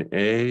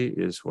 15A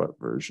is what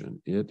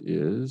version? It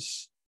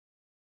is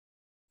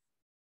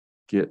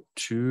Git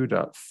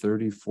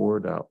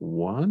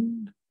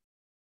 2.34.1.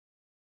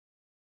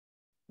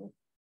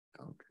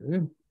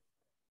 Okay.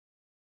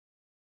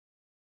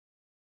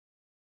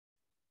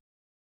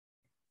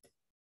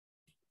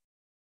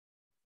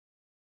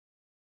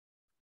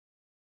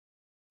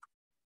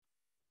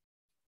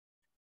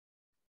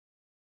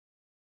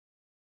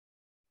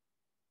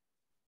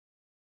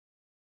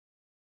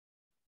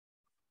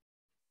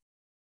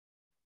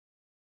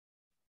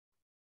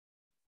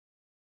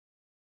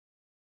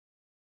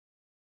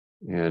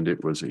 And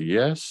it was a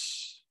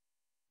yes.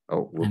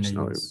 Oh, whoops,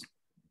 no.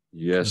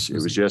 Yes, it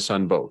was yes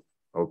on both.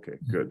 Okay,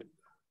 good.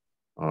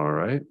 All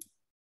right.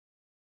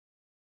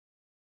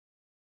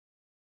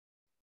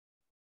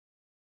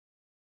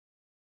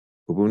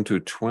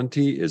 Ubuntu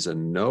 20 is a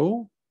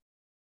no.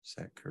 Is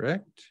that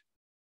correct?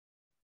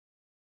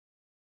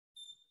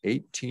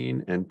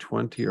 18 and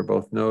 20 are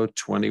both no.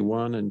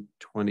 21 and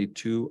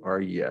 22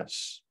 are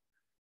yes.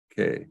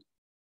 Okay.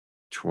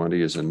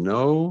 20 is a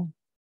no.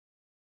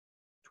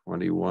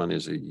 21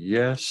 is a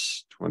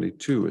yes.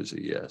 22 is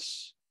a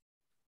yes.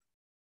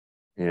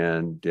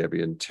 And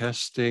Debian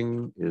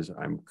testing is,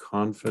 I'm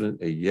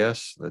confident, a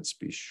yes. Let's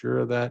be sure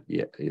of that.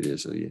 Yeah, it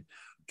is a yes.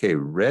 Okay,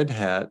 Red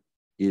Hat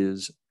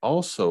is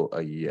also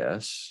a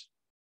yes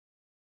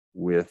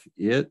with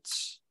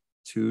its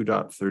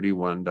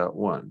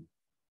 2.31.1.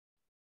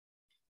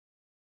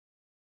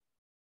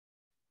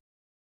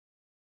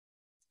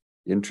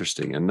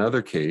 Interesting.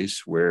 Another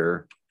case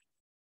where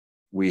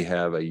we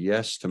have a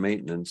yes to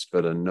maintenance,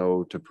 but a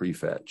no to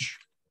prefetch.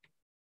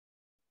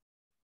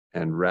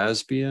 And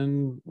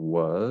Raspbian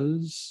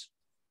was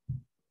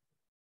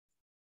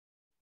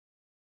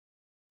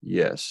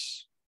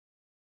yes.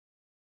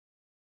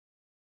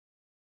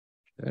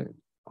 Okay,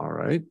 all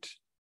right.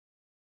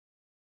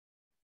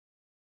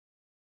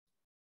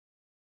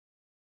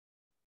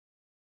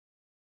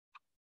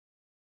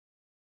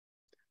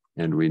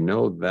 And we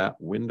know that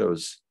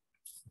Windows,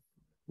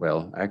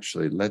 well,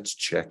 actually, let's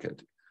check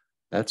it.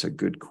 That's a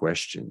good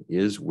question.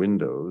 Is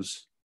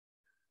Windows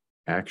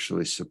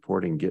actually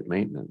supporting Git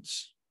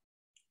maintenance?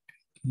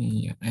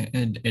 Yeah,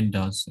 it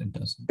does. It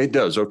does. It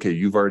does. Okay,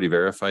 you've already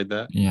verified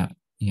that? Yeah.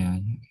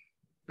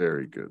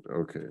 Very good.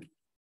 Okay.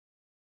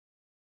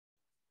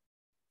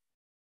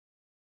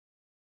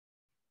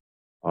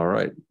 All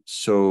right.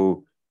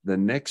 So the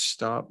next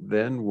stop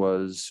then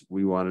was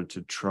we wanted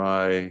to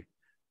try,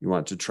 you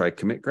want to try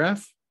commit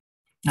graph?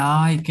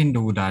 I can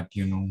do that,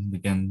 we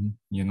can,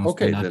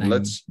 Okay, spend our then time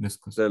let's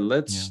discussing.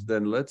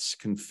 let's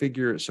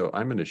configure. So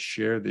I'm going to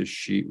share this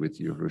sheet with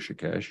you,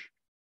 Hrishikesh.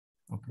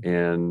 Okay.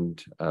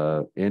 And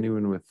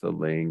anyone with the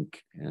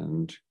link,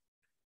 and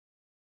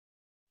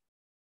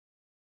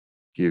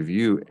give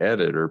you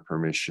editor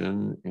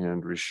permission,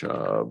 and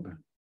Rishab.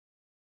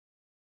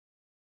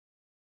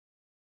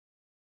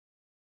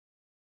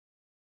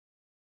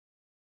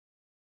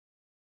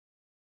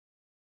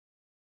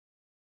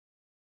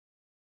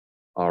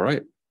 All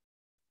right.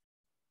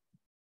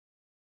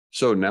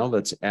 So now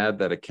let's add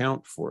that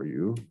account for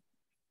you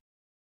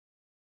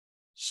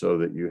so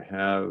that you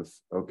have,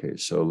 okay,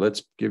 so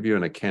let's give you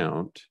an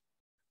account.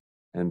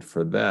 And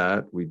for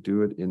that, we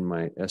do it in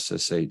my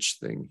SSH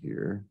thing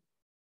here.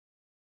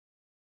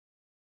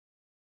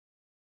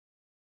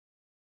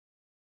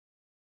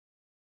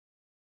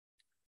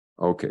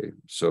 Okay,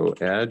 so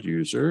add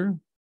user.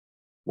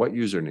 What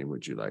username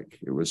would you like?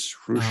 It was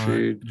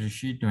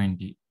Rishi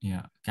 20.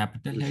 Yeah,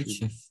 capital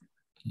Rishi. H.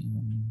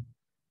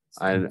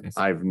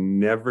 I've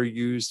never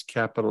used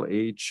capital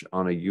H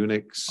on a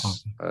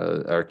Unix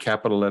or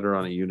capital letter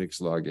on a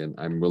Unix login.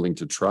 I'm willing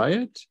to try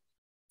it.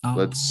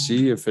 Let's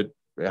see if it,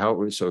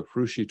 how, so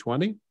Hrushi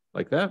 20,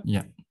 like that?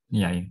 Yeah.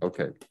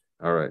 Okay,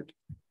 all right.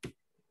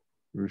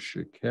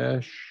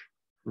 Hrishikesh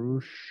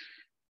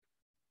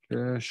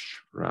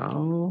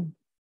Rao.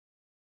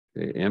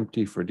 Okay,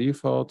 empty for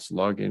defaults,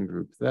 login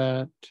group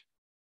that.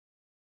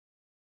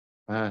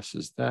 Class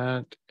is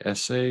that,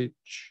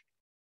 SH,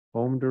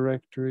 home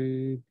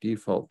directory,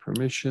 default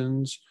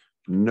permissions,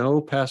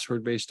 no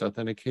password-based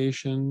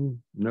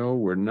authentication. No,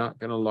 we're not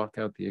going to lock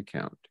out the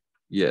account.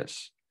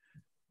 Yes.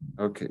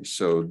 Okay,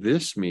 so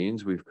this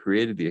means we've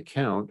created the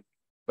account,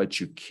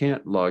 but you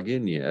can't log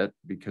in yet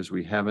because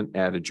we haven't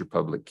added your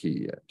public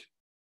key yet.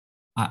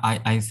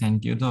 I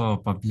sent you the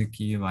public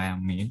key via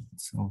mail.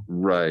 So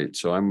right.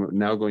 So I'm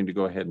now going to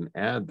go ahead and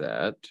add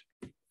that.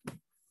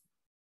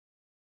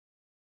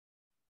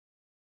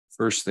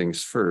 First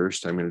things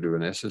first, I'm going to do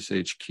an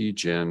SSH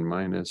keygen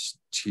minus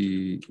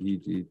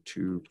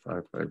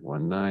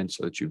TED25519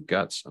 so that you've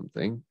got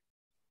something.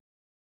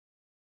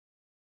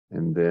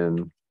 And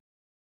then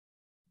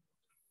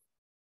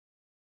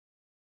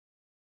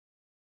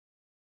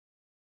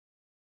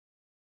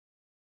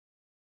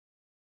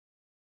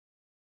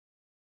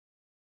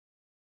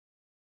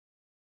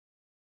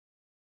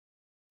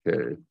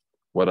okay,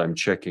 what I'm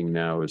checking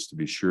now is to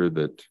be sure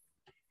that,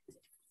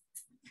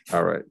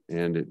 all right,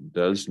 and it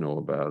does know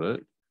about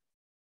it.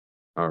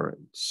 All right,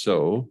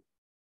 so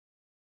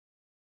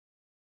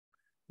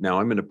now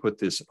I'm going to put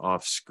this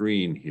off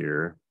screen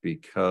here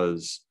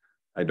because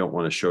I don't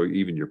want to show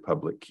even your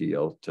public key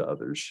to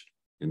others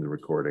in the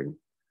recording.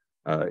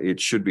 It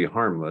should be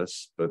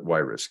harmless, but why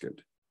risk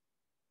it?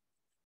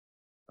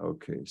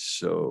 Okay,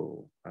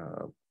 so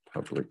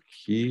public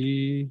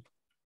key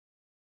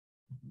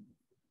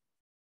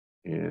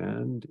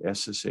and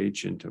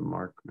SSH into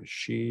mark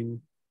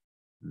machine.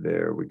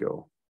 There we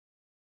go.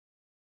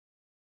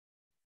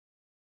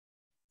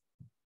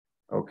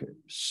 Okay,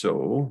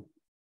 so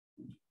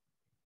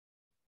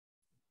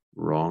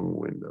wrong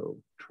window.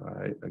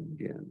 Try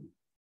again.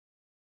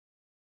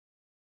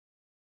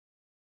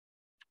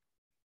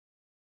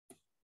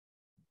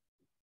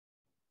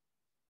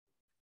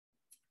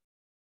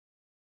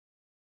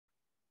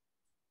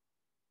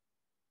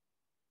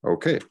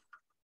 Okay.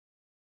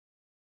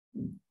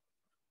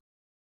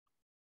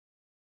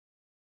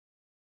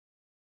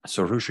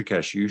 So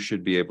Hrishikesh, you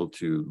should be able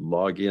to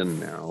log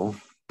in now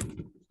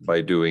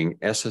by doing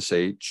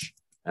SSH,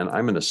 and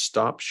I'm going to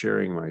stop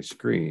sharing my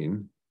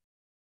screen.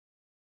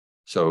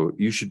 So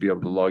you should be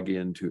able to log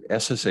in to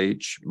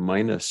SSH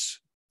minus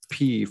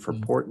P for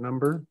port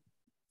number.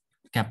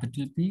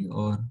 Capital P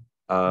or?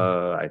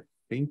 I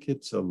think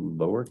it's a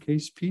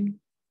lowercase p.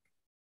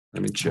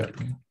 Let me check.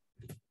 Okay.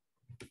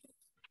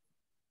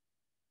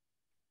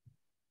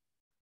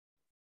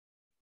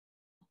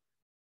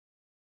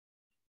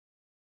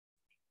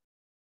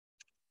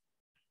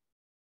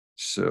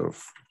 So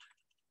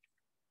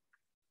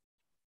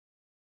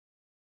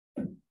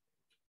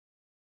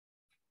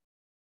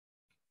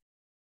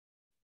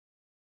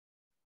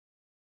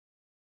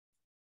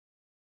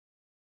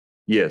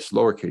yes,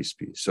 lowercase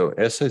p. So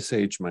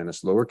SSH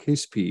minus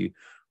lowercase p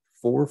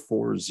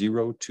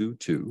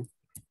 44022.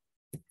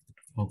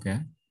 Okay.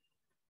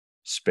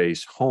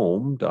 Space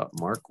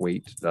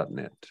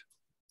home.markwait.net.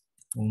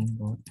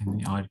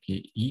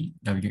 home.markewait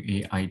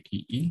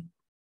MARKWAITE,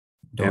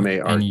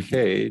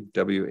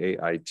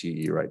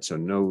 right? So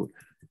no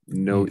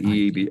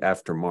E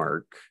after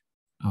mark.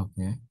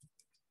 Okay.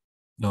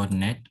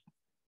 .net.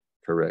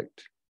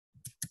 Correct.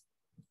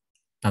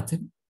 That's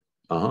it.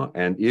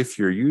 And if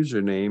your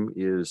username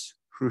is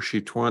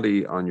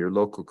Hrushi20 on your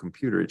local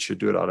computer, it should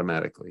do it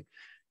automatically.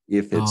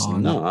 If it's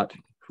not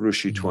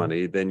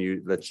Hrushi20,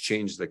 then let's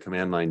change the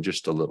command line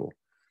just a little.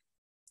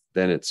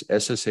 Then it's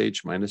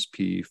SSH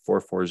 -P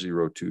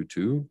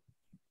 44022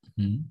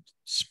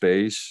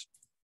 space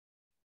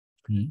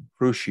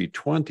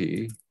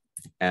Hrushi20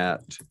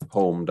 at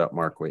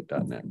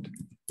home.markwait.net.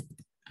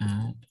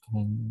 At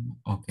home.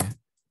 Okay.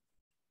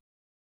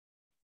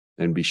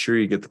 And be sure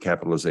you get the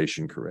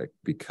capitalization correct,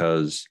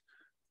 because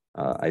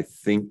I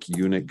think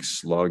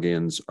Unix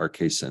logins are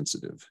case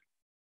sensitive.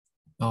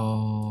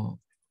 I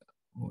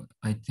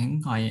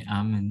think I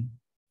am in.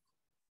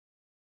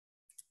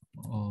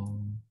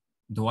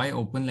 Do I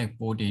open like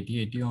port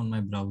 8080 on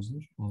my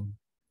browser? Or?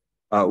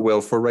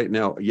 Well, for right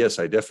now, yes,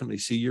 I definitely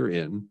see you're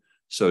in.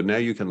 So now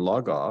you can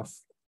log off,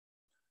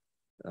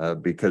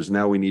 because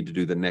now we need to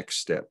do the next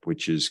step,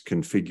 which is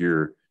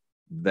configure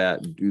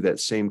that, do that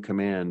same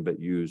command, but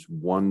use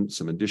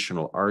some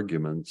additional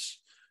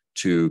arguments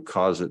to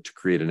cause it to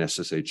create an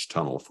SSH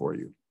tunnel for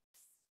you.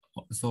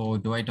 So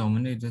do I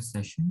terminate this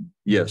session?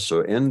 Yes, so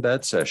end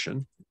that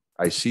session.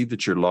 I see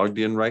that you're logged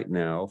in right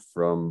now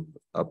from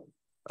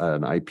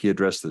an IP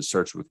address that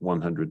starts with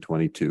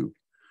 122.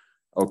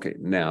 Okay,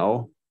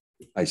 now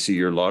I see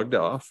you're logged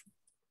off.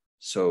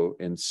 So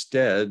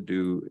instead,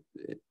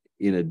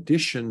 in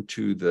addition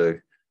to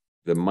the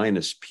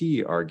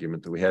 -P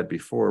argument that we had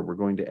before, we're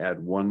going to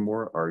add one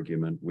more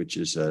argument, which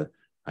is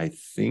I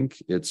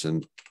think it's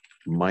an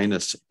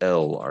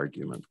 -L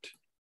argument.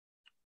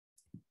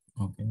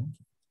 Okay.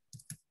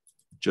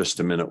 Just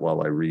a minute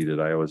while I read it.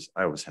 I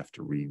always have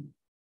to read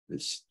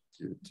this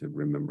to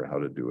remember how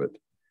to do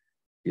it.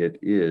 It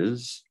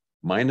is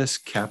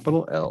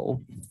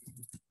 -L.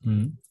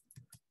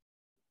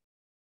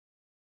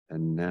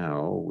 And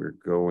now we're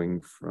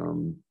going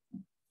from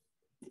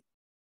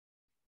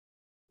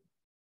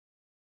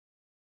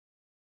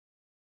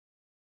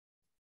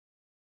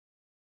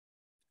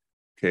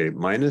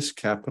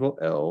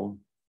 -L.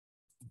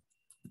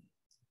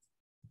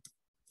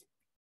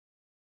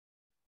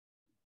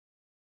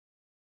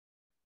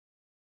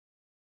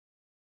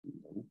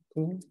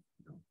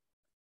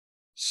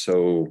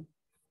 So,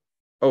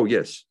 oh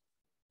yes,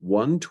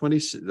 120.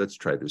 Let's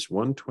try this.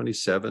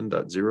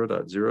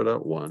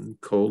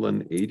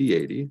 127.0.0.1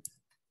 :8080.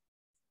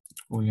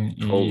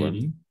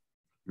 Colon.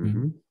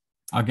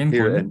 Again,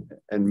 here, colon.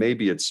 and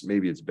maybe it's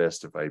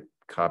best if I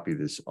copy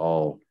this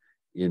all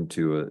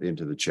into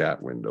the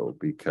chat window,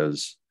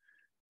 because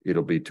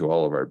it'll be to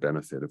all of our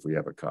benefit if we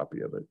have a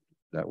copy of it.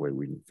 That way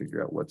we can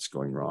figure out what's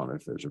going wrong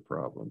if there's a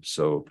problem.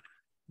 So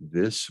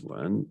this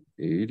one,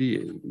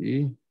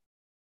 8080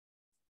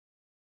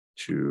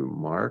 to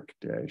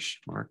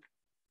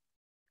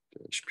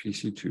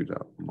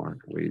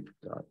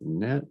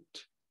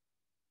mark-pc2.markwait.net,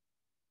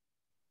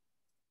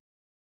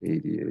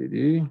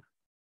 8080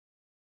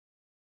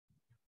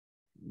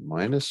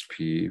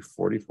 -P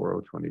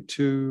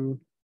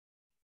 44022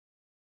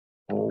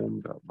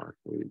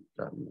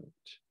 home.markwait.net.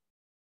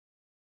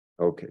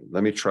 Okay,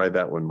 let me try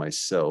that one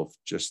myself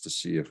just to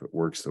see if it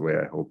works the way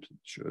I hoped it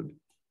should.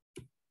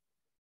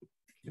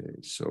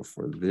 Okay, so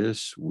for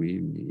this we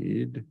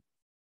need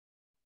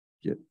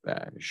git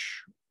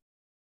bash.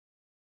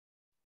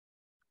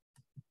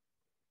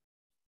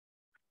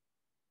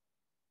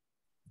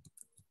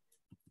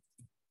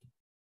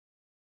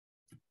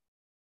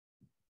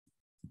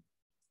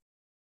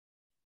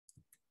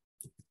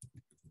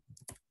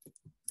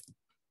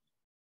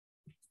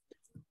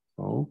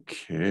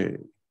 Okay.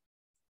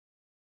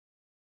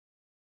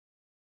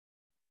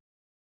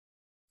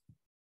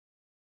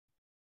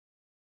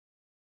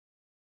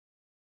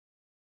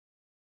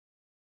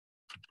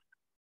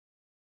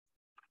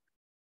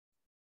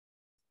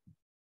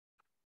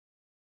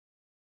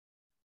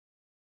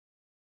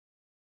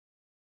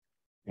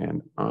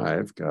 And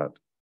I've got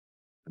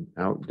an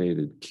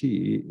outdated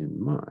key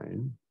in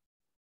mine.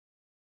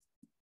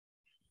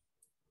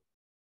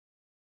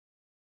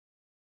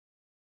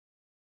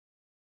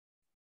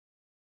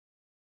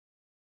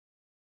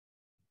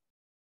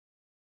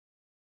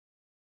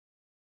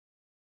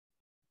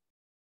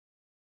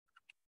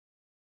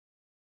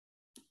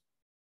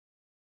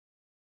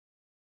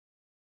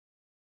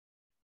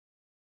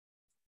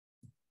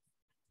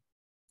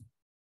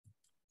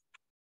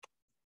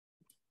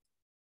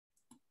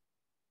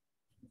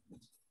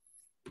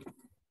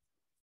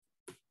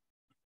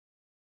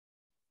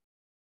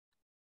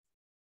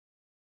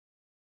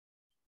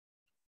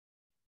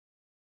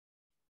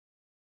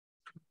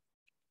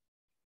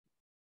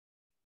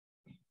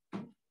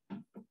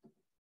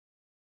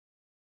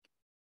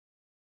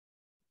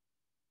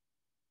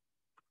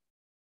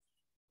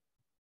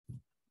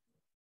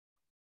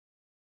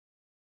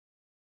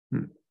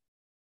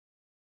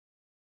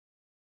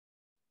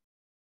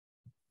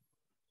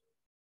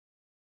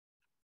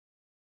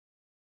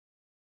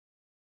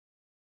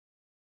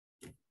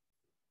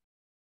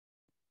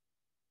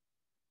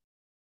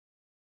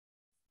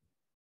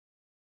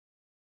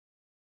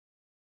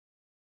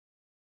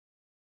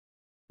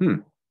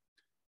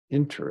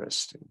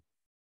 Interesting.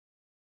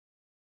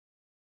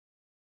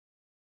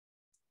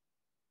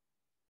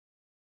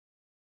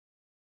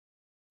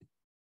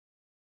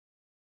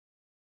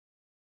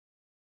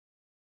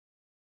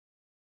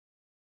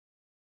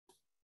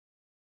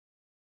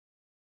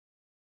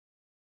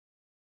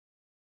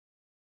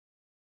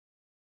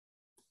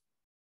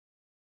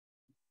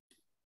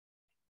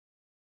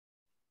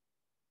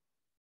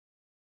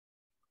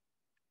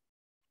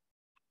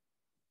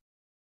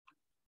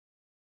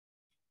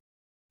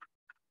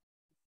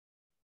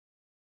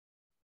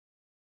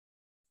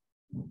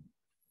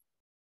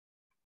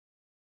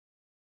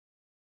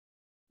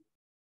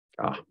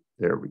 Ah,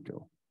 there we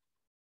go.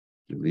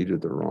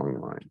 Deleted the wrong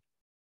line.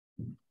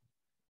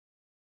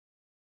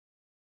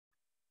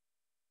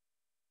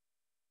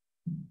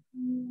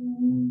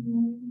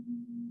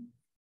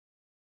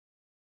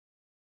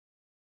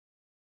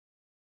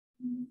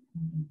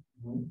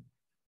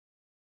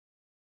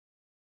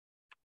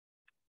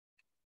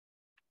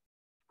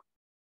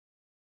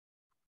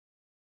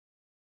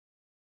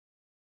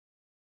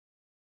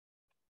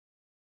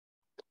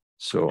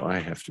 So I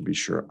have to be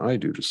sure I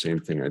do the same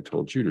thing I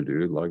told you to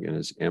do. Log in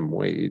as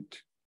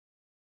mwait.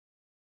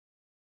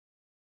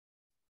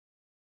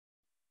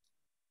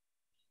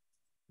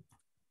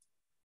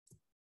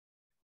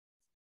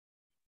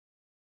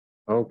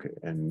 Okay,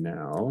 and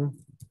now.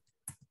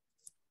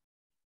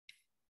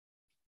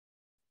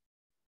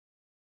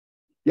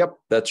 Yep,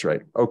 that's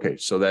right. Okay,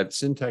 so that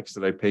syntax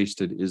that I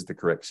pasted is the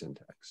correct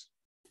syntax.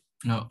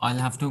 No, I'll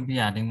have to be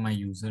adding my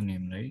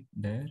username right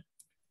there.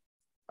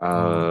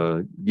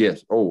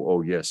 Yes.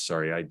 Oh, yes.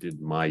 Sorry, I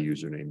did my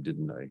username,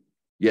 didn't I?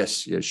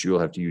 Yes, you'll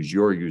have to use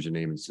your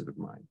username instead of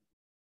mine.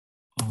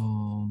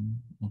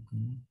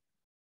 Okay.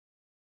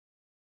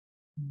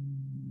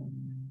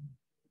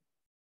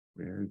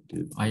 Where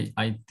did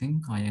I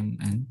think I am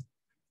in.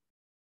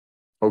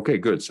 Okay,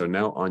 good. So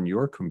now on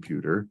your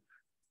computer,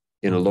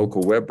 in a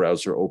local web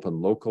browser, open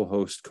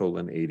localhost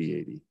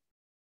 :8080.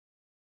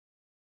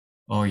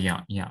 Oh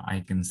yeah,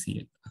 I can see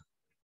it.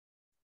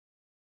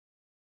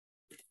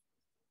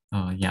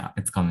 Yeah,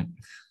 it's coming.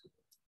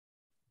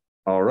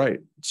 All right.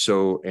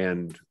 So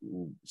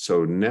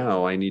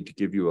now I need to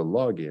give you a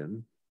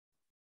login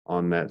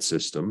on that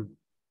system.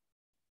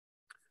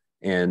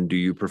 And do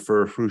you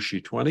prefer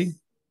Frushi 20?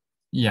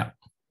 Yeah.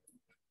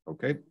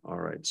 Okay. All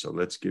right. So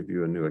let's give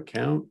you a new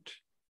account.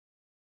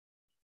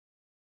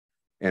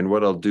 And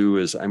what I'll do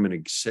is I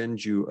will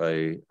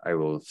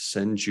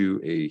send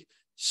you a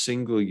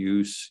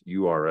single-use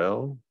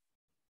URL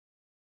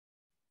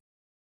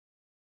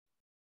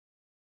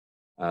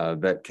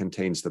that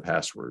contains the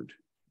password.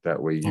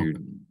 That way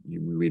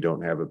we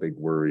don't have a big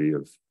worry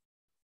of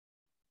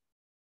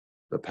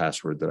the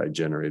password that I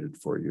generated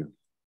for you.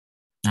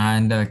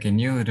 And can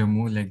you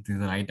remove like the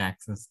right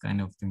access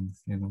kind of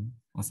things,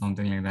 or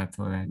something like that,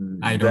 so that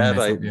I don't mess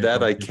up your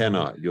that I computer?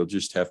 cannot. You'll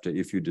just have to,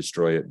 if you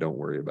destroy it, don't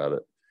worry about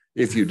it.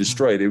 If you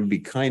destroy it, it would be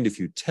kind if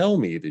you tell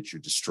me that you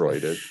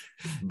destroyed it,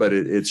 but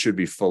it should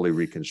be fully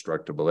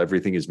reconstructible.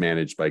 Everything is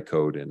managed by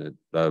code in it.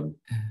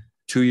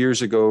 2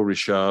 years ago,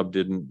 Rishabh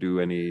didn't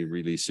do any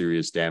really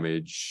serious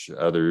damage.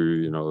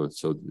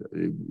 So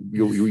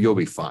you'll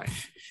be fine.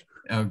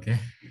 Okay.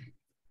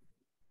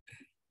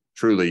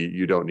 Truly,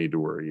 you don't need to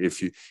worry.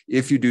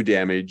 If you do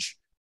damage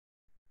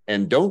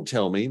and don't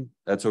tell me,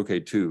 that's okay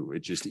too.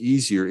 It's just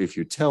easier if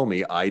you tell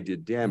me I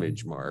did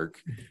damage,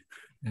 Mark.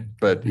 Okay.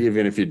 But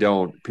even if you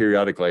don't,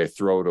 periodically I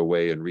throw it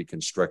away and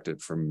reconstruct it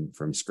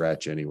from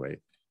scratch anyway.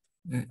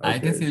 I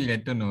guess you'll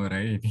get to know,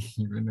 right?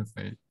 Even if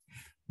I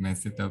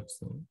mess it up.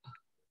 So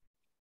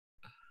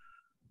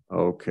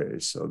okay,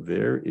 so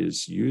there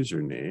is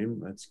username.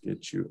 Let's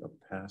get you a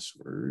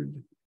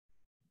password.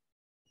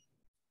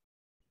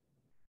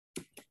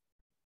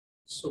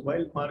 So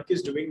while Mark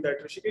is doing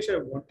that, Rishikesh, I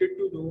wanted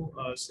to know,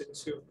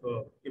 since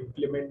you've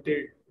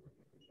implemented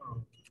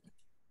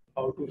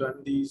how to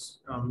run these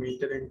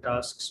maintenance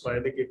tasks via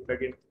the Git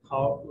plugin,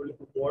 how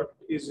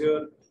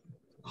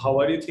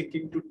are you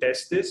thinking to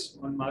test this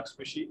on Mark's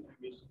machine? I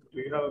mean,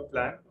 do you have a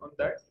plan on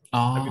that?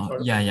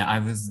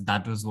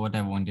 That was what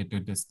I wanted to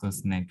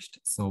discuss next.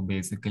 So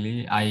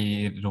basically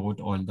I wrote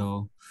all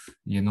the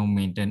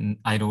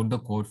I wrote the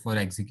code for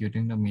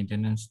executing the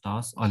maintenance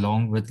tasks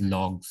along with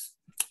logs.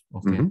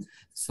 Okay.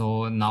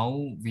 So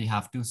now we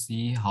have to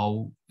see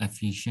how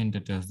efficient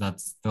it is.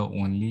 That's the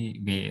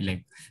only way.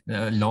 Like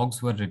the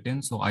logs were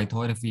written, so I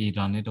thought if we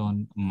run it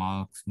on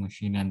Mark's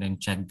machine and then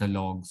check the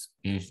logs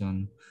based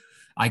on,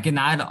 I can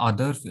add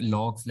other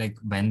logs like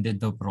when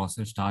did the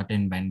process start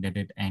and when did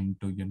it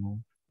end to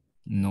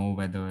know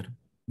whether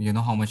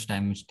how much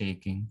time it's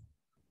taking.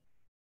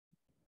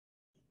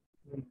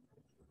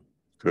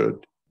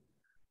 Good.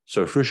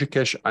 So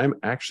Hrishikesh, I'm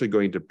actually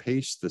going to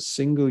paste the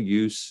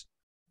single-use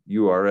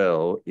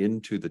URL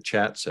into the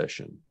chat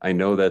session. I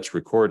know that's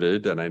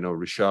recorded and I know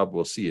Rishabh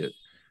will see it,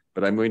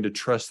 but I'm going to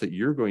trust that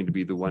you're going to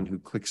be the one who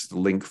clicks the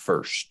link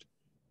first.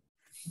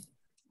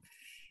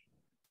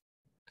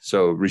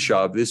 So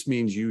Rishabh, this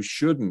means you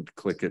shouldn't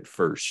click it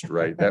first,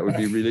 right? That would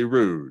be really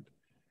rude.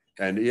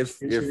 And if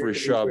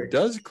Rishabh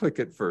does click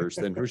it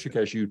first, then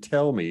Hrishikesh, you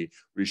tell me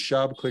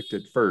Rishabh clicked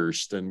it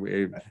first, and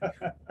we.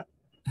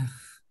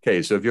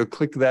 Okay, so if you'll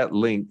click that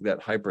link,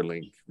 that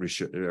hyperlink,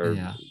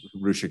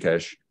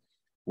 Hrishikesh,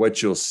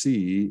 what you'll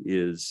see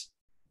is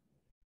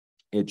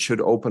it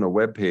should open a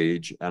web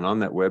page, and on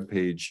that web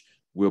page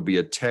will be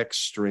a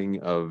text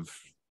string of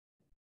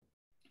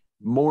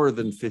more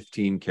than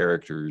 15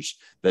 characters.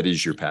 That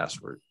is your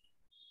password.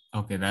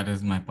 Okay, that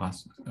is my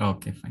password.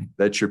 Okay, fine.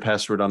 That's your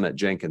password on that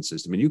Jenkins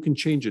system, and you can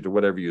change it to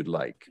whatever you'd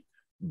like.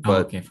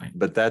 But, okay, fine.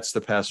 But that's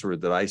the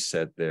password that I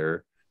set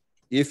there.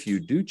 If you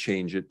do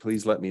change it,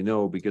 please let me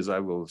know, because I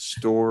will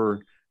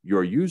store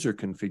your user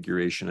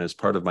configuration as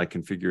part of my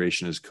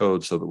configuration as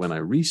code, so that when I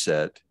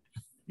reset,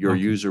 your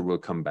user will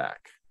come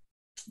back.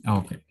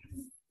 Okay.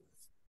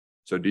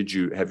 So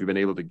have you been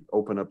able to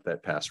open up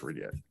that password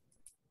yet?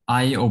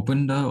 I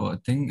opened the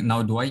thing.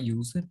 Now, do I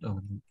use it?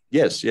 Or...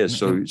 Yes.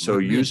 So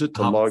use it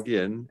to log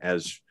in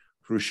as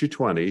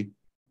Hrushi20.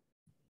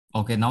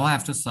 Okay, now I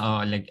have to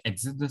like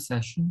exit the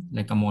session.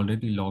 Like I'm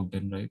already logged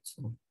in, right?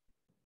 So.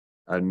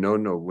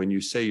 No. When you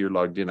say you're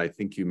logged in, I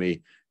think you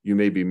may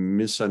be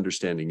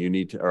misunderstanding. You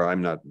need to, or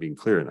I'm not being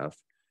clear enough.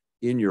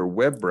 In your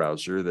web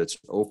browser, that's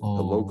open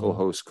the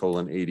localhost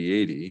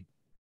 :8080.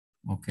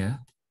 Okay.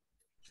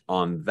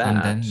 On that,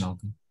 and then log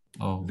in.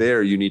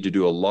 There you need to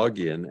do a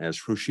login as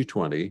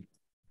Hrushi20.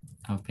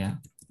 Okay.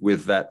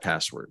 With that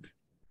password.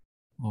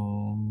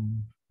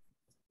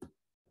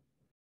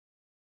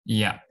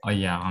 Yeah. Oh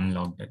yeah, I'm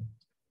logged in.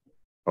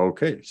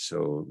 Okay,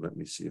 so let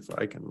me see if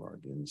I can log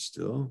in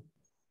still.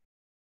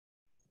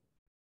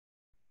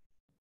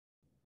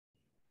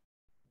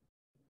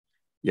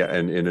 Yeah,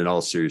 and in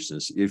all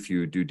seriousness, if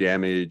you do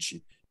damage,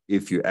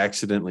 if you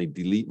accidentally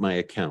delete my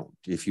account,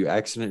 if you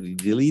accidentally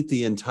delete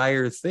the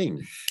entire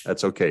thing,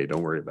 that's okay.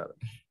 Don't worry about it.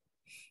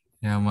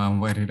 Yeah, I'm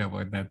worried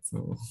about that.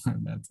 So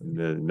that's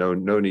okay.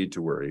 No need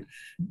to worry.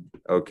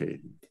 Okay.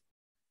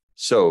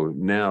 So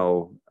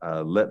now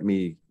let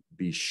me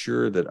be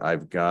sure that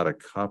I've got a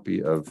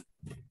copy of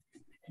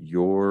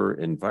your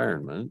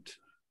environment.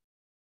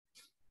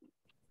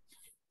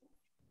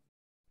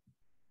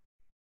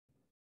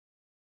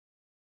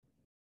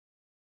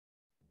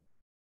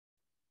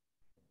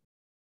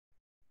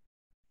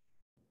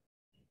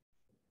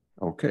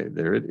 Okay,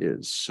 there it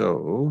is.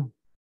 So,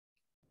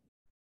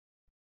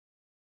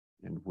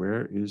 and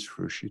where is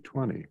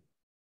Hrushi20?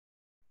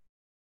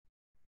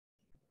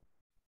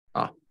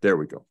 Ah, there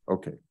we go.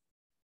 Okay.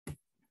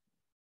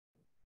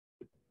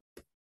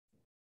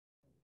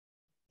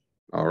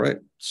 All right,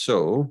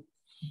 so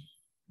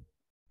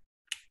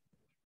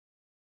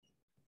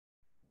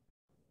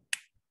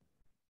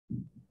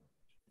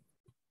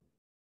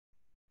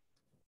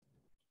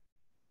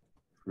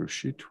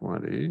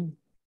Hrushi20.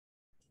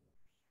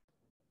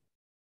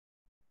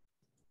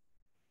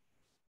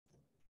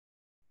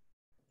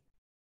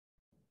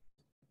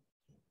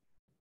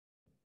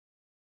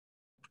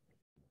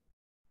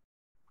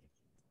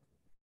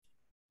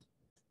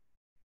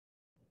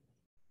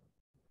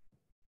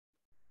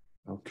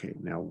 Okay,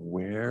 now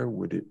where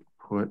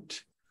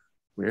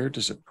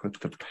does it put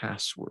the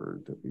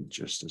password that we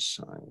just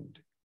assigned?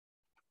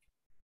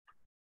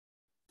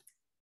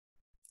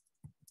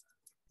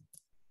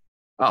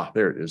 Ah,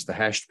 there it is. The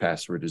hashed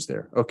password is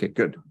there. Okay,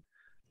 good.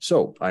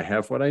 So I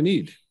have what I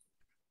need.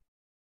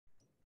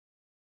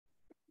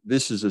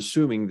 This is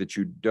assuming that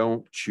you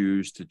don't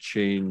choose to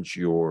change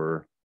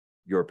your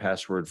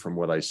password from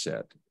what I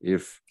said.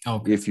 If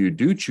you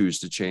do choose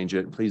to change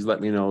it, please let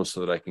me know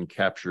so that I can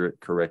capture it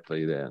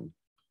correctly then.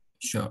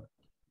 Sure.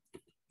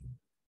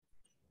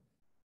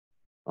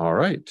 All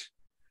right.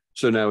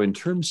 So now in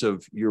terms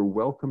of, you're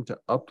welcome to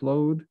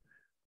upload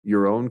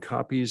your own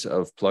copies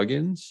of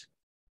plugins.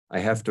 I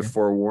have to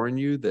forewarn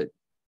you that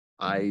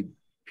I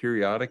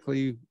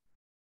periodically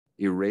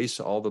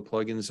erase all the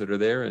plugins that are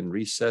there and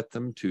reset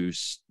them to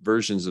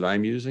versions that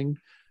I'm using.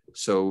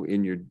 So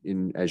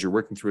as you're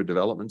working through a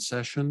development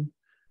session,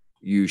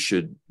 you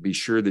should be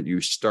sure that you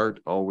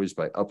start always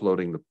by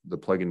uploading the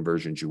plugin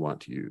versions you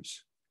want to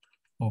use.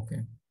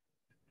 Okay.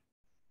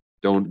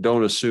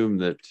 Don't assume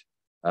that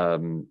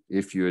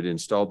if you had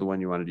installed the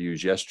one you wanted to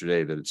use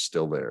yesterday that it's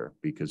still there,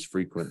 because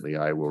frequently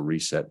I will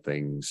reset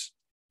things.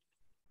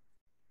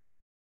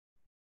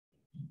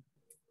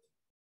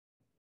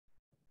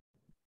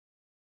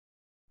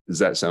 Does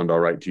that sound all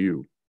right to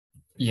you?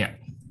 Yeah.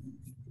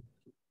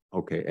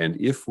 Okay, and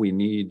if you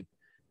need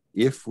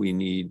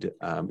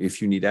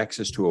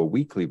access to a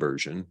weekly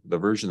version, the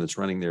version that's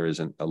running there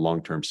isn't a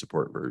long-term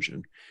support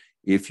version.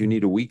 If you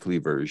need a weekly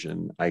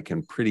version, I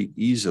can pretty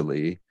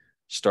easily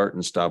start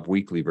and stop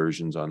weekly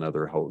versions on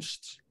other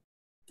hosts.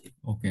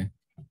 Okay.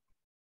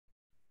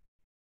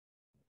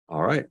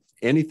 All right.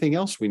 Anything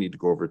else we need to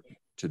go over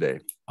today?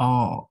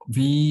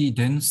 We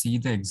didn't see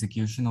the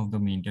execution of the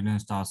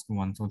maintenance task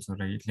once also,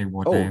 right? Like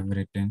what I have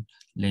written.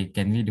 Like,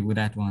 can we do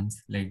that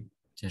once? Like,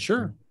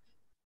 sure.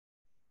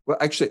 Well,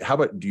 actually, how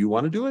about, do you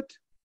want to do it?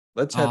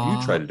 Let's have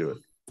you try to do it.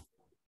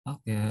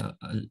 Okay.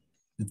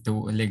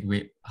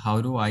 Wait,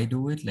 how do I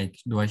do it? Like,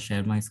 do I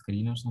share my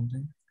screen or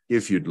something?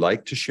 If you'd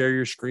like to share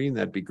your screen,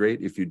 that'd be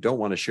great. If you don't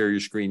want to share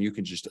your screen, you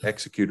can just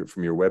execute it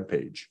from your web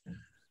page.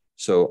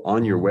 So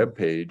on your web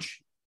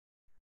page,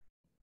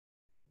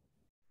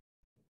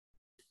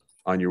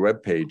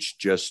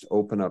 just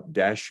open up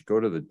go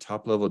to the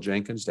top level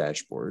Jenkins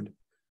dashboard.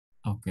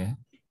 Okay.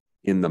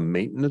 In the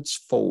maintenance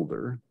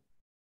folder,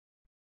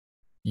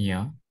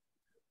 Yeah.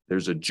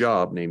 there's a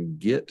job named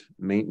Git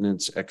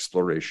Maintenance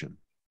Exploration.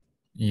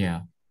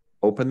 Yeah.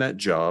 Open that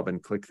job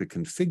and click the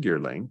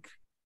configure link.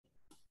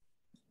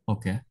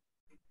 Okay.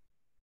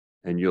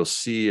 And you'll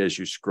see as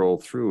you scroll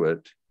through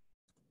it,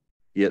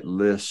 it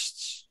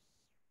lists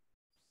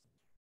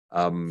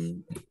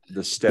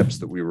the steps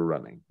that we were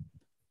running.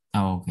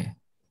 Oh, okay.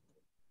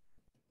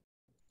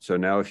 So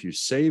now if you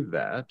save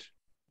that,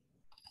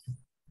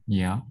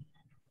 Yeah.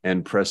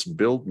 and press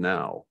build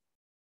now.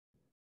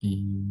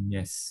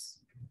 Yes.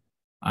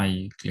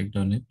 I clicked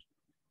on it.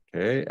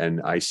 Okay,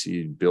 and I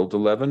see build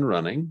 11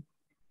 running.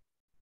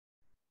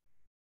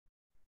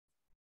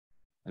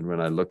 And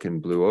when I look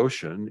in Blue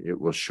Ocean, it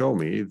will show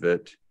me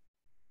that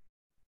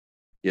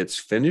it's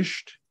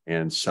finished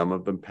and some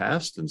of them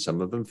passed and some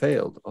of them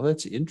failed. Oh,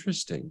 that's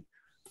interesting.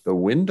 The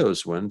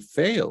Windows one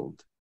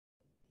failed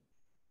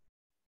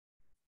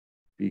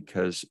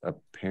because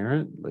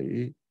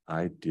apparently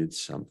I did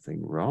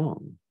something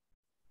wrong.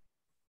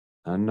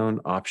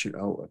 Unknown option.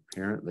 Oh,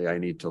 apparently I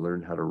need to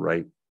learn how to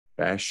write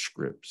bash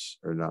scripts,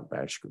 or not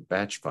bash script,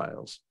 batch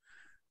files.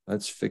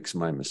 Let's fix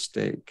my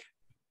mistake.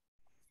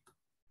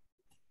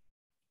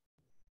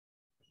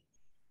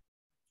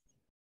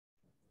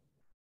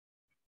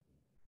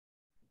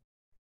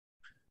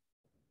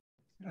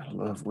 I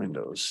love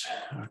Windows.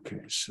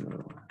 Okay,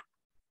 so.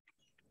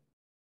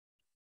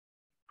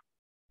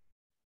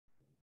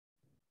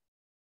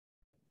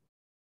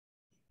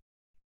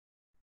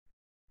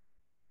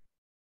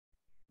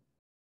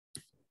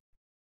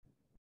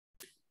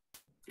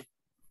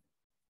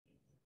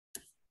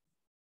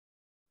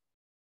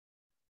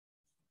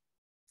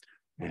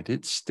 And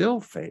it still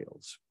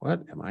fails.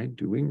 What am I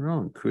doing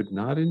wrong? Could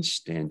not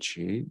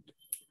instantiate.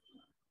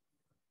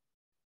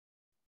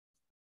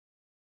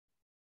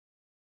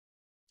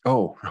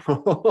 Oh.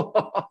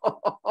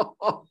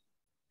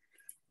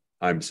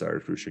 I'm sorry,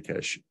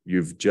 Fushikesh.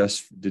 You've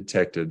just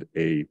detected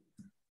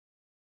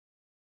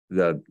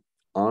that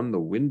on the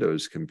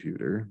Windows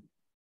computer,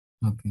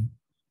 Okay.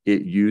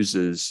 it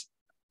uses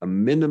a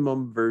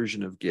minimum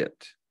version of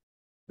Git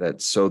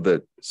so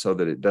that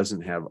it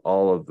doesn't have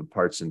all of the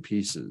parts and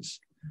pieces.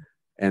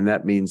 And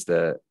that means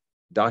that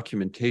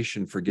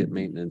documentation for Git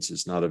maintenance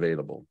is not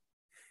available.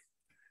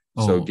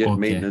 So Git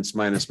maintenance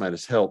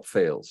minus help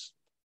fails.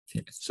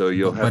 Yes. So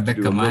you'll have to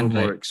do a little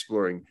more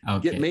exploring.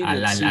 Okay. Git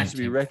maintenance seems to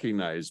be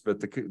recognized,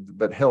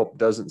 but help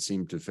doesn't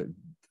seem to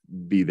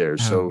be there.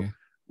 So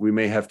we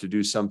may have to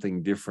do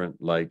something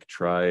different, like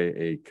try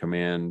a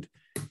command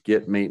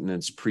Git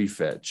maintenance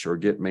prefetch or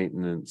Git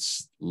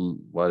maintenance.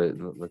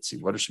 Let's see,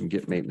 what are some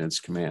Git maintenance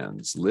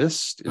commands?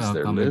 List, is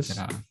there list?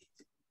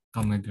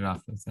 Commit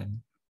graph.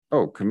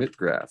 Oh, commit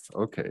graph.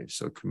 Okay,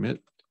 so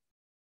commit.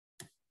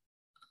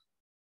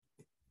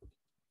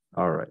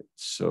 All right,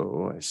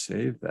 so I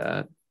save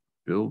that.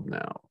 Build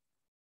now.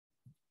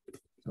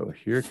 So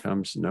here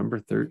comes number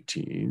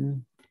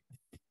 13.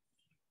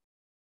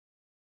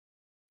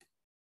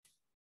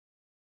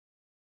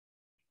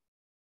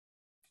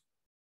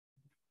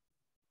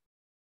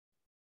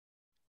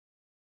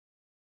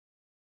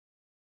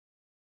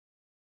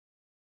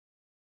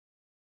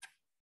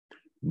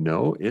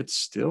 No, it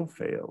still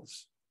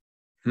fails.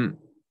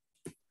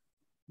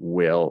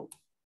 Well,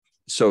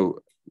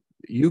 so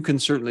you can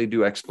certainly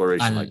do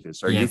exploration like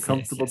this. Are you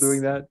comfortable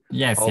doing that?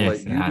 Yes. I'll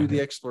let you do the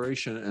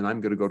exploration and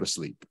I'm going to go to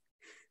sleep.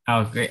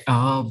 Okay.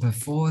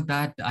 Before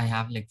that, I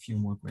have like few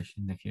more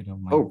questions if you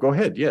don't mind. Oh, go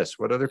ahead. Yes.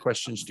 What other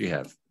questions do you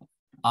have?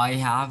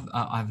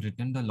 I've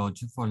written the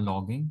logic for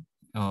logging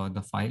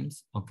the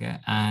files. Okay.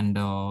 And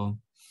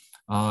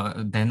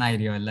then I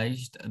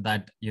realized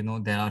that,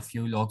 there are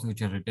few logs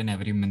which are written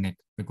every minute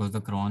because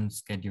the cron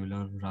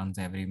scheduler runs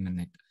every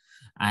minute.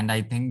 And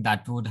I think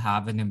that would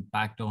have an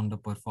impact on the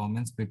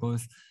performance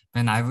because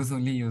when I was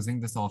only using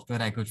the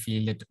software, I could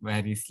feel it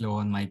very slow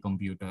on my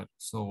computer.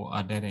 So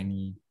are there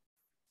any,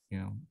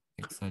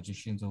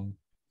 suggestions on?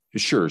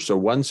 Sure. So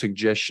one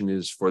suggestion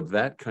is for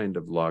that kind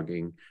of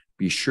logging,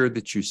 be sure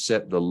that you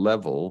set the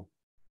level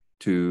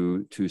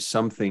to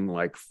something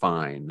like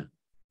fine,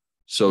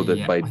 so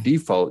that by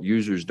default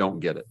users don't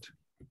get it.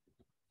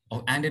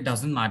 Oh, and it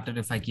doesn't matter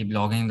if I keep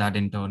logging that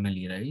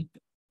internally, right?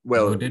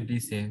 Well, would it be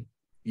saved?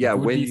 Yeah,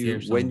 when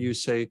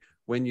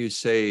you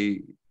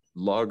say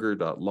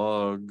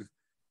logger.log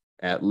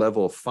at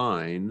level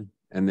fine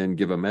and then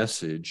give a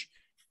message,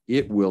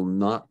 it will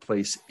not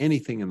place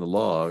anything in the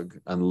log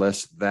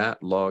unless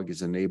that log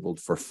is enabled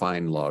for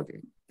fine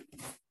logging.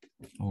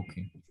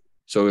 Okay.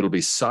 So it'll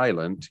be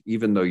silent,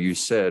 even though you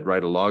said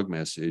write a log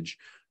message,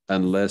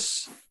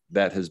 unless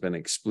that has been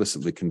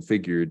explicitly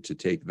configured to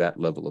take that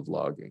level of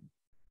logging.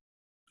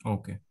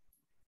 Okay.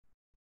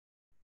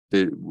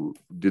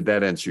 Did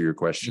that answer your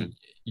question?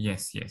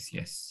 Yes.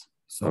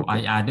 So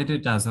I added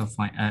it as a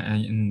fine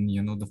in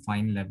the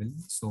fine level.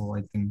 So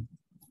I think.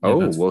 Yeah,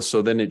 Oh, well,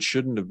 so then it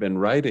shouldn't have been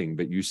writing,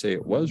 but you say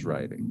it was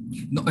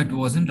writing. No, it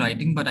wasn't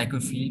writing, but I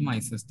could feel my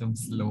system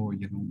slow,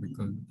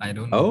 because I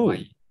don't know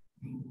why.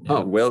 Yeah.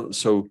 Well,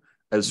 so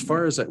as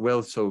far as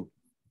so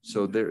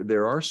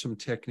there are some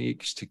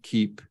techniques to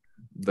keep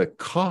the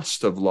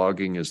cost of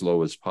logging as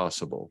low as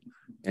possible.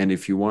 And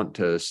if you want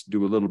to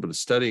do a little bit of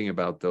studying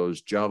about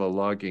those, Java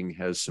logging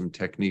has some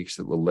techniques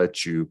that will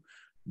let you,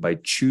 by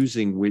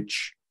choosing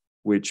which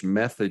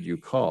method you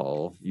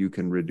call, you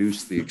can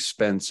reduce the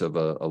expense of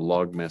a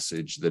log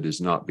message that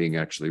is not being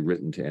actually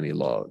written to any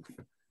log.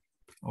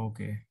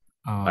 Okay.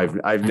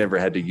 I've never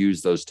had to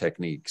use those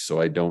techniques,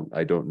 so I don't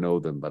know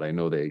them, but I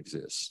know they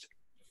exist.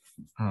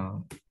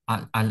 I'll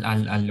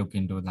look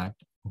into that.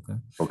 Okay.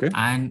 Okay.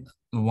 And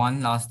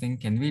one last thing,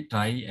 can we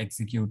try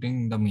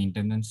executing the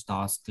maintenance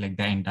task, like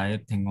the entire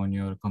thing on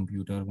your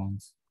computer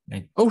once?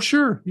 Oh,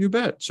 sure, you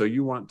bet. So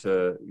you want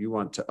to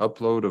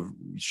upload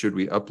should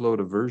we upload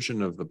a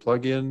version of the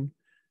plugin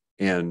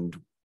and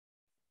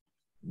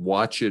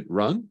watch it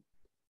run?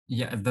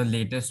 Yeah, the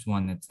latest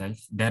one itself.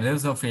 There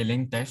is a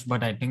failing test,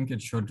 but I think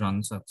it should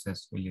run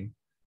successfully.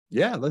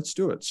 Yeah, let's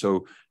do it.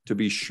 So to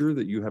be sure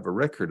that you have a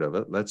record of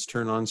it, let's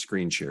turn on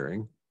screen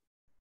sharing.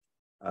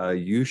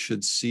 You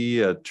should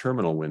see a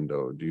terminal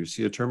window. Do you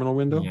see a terminal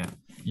window? Yeah.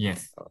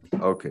 Yes.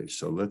 Okay,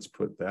 so let's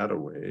put that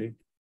away.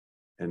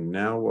 And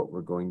now what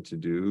we're going to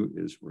do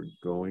is we're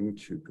going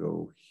to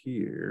go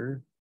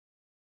here,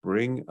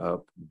 bring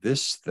up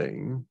this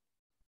thing.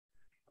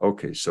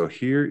 Okay, so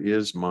here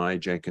is my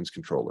Jenkins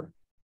controller.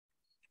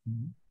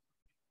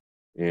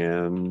 Mm-hmm.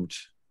 And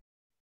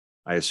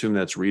I assume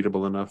that's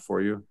readable enough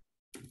for you?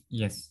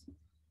 Yes.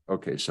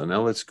 Okay, so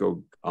now let's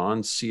go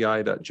on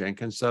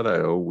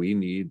ci.jenkins.io. We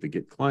need the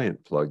Git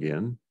client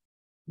plugin,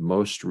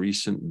 most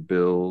recent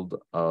build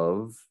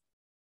of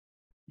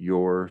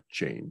your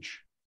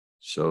change.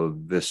 So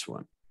this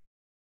one.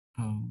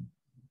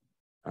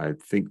 I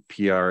think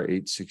PR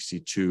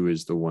 862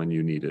 is the one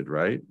you needed,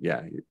 right?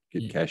 Yeah,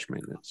 Git Cache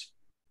Maintenance.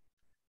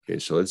 Okay,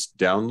 so let's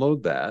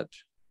download that.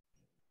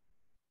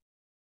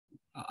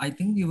 I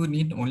think you would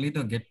need only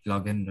the Git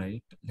plugin,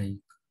 right?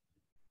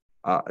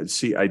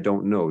 See, I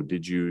don't know.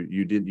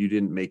 You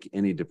didn't make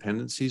any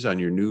dependencies on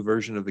your new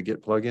version of the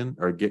Git plugin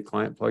or Git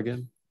client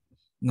plugin?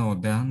 No,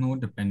 there are no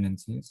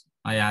dependencies.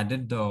 I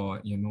added the,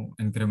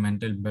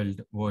 incremental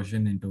build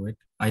version into it.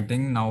 I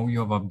think now you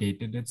have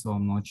updated it, so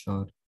I'm not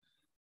sure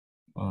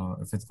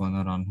if it's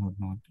gonna run or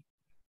not.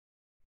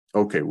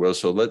 Okay, well,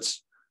 so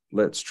let's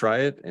try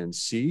it and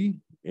see.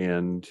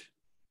 And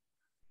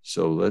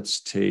so let's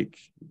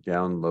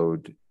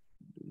download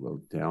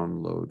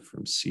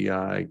from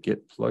CI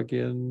Git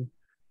plugin,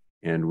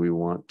 and we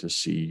want to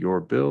see your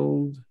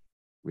build,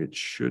 which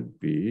should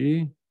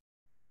be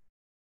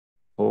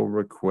pull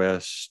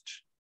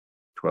request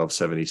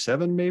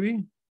 1277,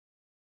 maybe?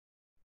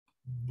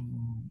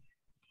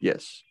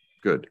 Yes,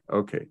 good.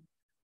 Okay.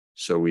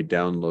 So we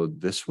download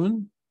this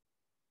one.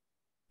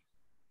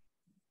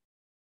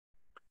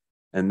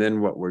 And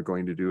then what we're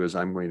going to do is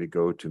I'm going to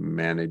go to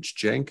Manage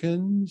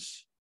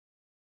Jenkins.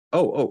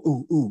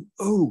 Oh,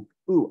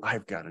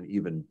 I've got an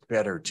even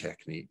better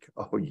technique.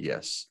 Oh,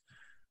 yes.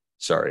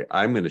 Sorry,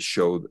 I'm going to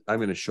show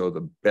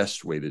the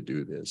best way to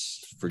do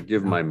this.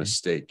 Forgive my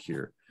mistake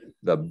here.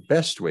 The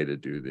best way to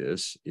do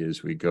this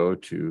is we go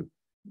to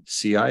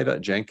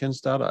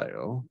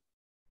ci.jenkins.io,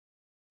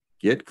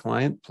 Git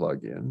client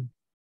plugin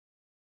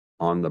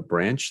on the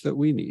branch that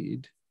we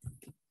need.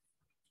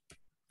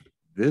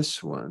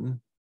 This one,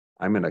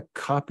 I'm going to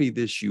copy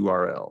this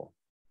URL.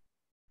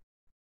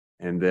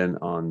 And then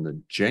on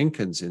the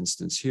Jenkins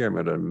instance here, I'm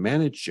going to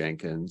manage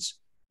Jenkins,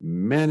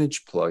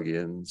 manage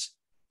plugins,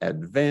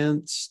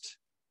 advanced,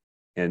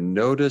 and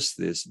notice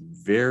this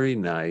very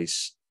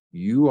nice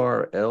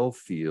URL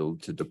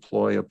field to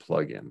deploy a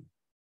plugin.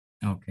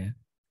 Okay.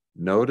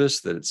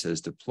 Notice that it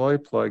says deploy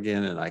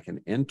plugin, and I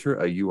can enter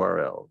a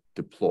URL,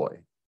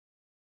 deploy.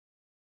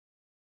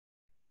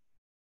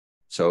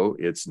 So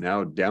it's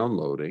now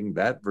downloading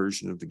that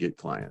version of the Git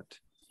client.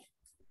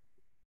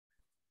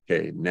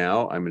 Okay,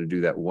 now I'm going to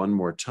do that one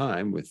more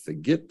time with the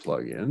Git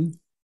plugin.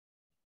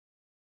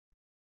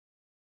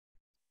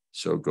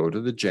 So go to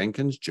the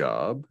Jenkins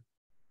job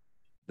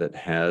that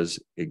has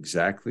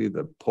exactly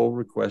the pull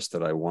request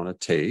that I want to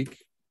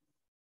take.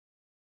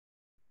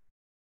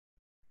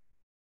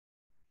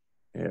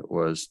 It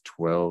was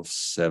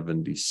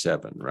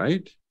 1277,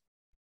 right?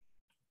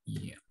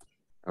 Yeah.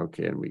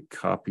 Okay, and we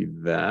copy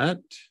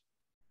that,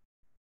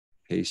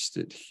 paste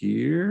it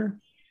here.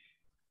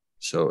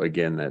 So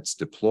again, that's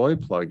deploy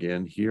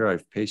plugin. Here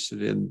I've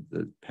pasted in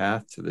the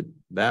path to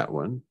that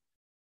one.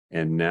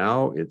 And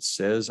now it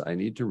says I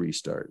need to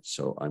restart.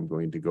 So I'm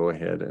going to go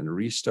ahead and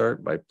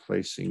restart by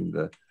placing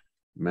the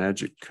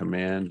magic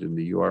command in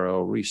the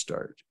URL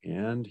restart.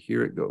 And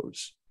here it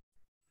goes.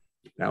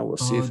 Now we'll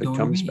see if it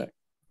comes back.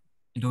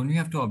 Don't we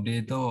have to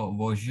update the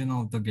version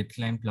of the Git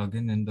client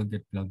plugin in the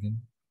Git plugin,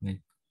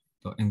 like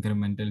the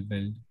incremental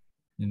build?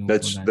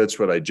 That's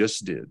what I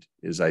just did.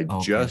 Is I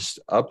just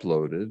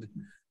uploaded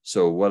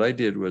So what I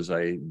did was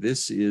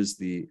this is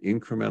the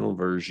incremental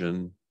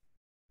version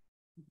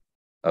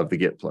of the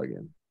Git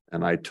plugin.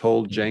 And I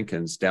told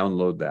Jenkins,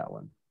 download that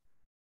one.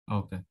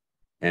 Okay.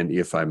 And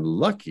if I'm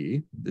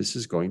lucky, this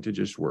is going to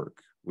just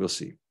work. We'll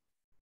see.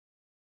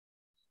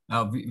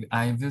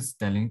 I was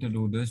telling to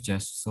do this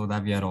just so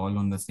that we are all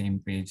on the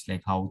same page,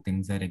 like how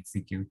things are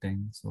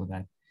executing, so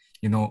that,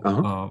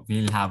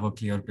 we'll have a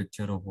clear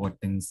picture of what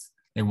things,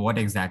 like what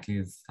exactly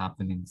is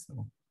happening.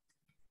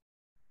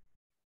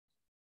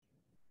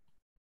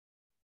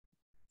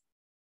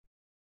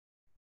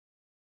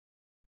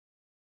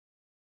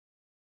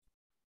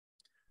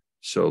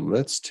 So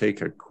let's take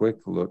a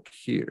quick look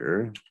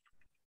here.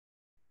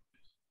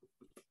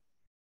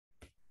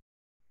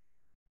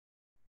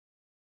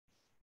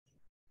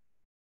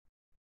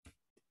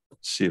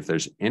 See if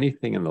there's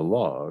anything in the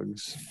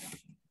logs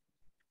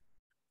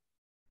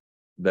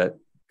that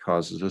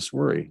causes us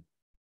worry.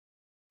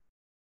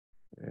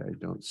 I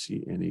don't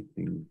see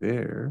anything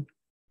there.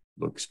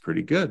 Looks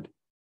pretty good.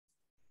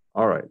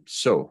 All right,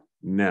 so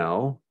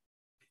now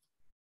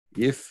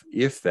if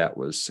that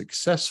was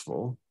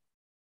successful,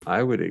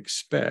 I would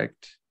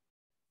expect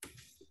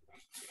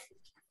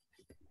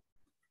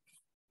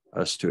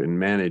us to, in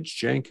manage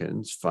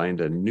Jenkins,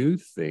 find a new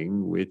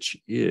thing, which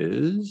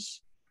is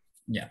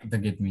the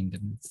Git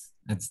maintenance.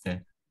 It's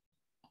there.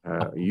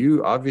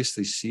 You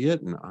obviously see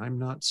it, and I'm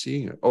not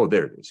seeing it. Oh,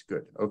 there it is.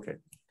 Good. Okay.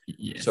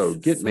 Yes. So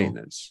Git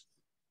maintenance.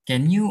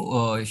 Can you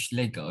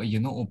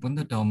open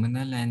the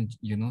terminal and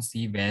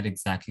see where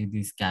exactly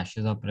these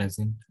caches are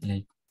present,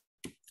 like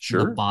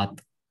Sure. the path,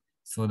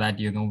 so that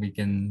we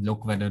can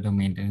look whether the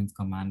maintenance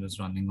command is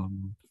running or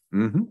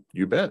not.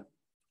 You bet.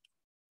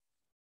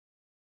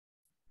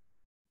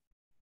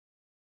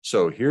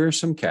 So here are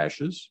some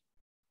caches.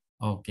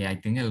 Okay, I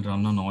think I'll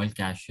run on all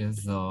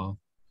caches.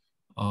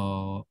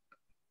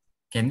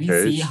 Can we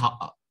see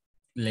how,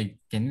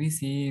 can we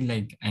see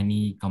like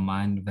any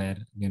command where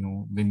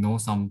we know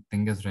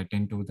something is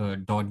written to the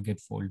 .git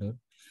folder?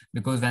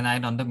 Because when I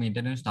run the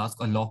maintenance task,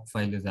 a log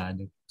file is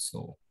added.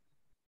 So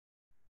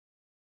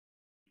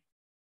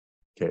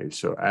okay,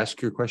 so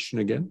ask your question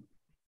again.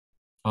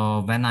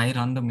 When I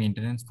run the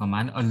maintenance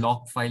command, a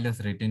log file is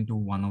written to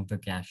one of the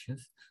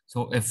caches.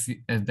 So is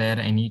there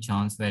any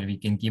chance where we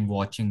can keep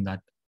watching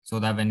that, so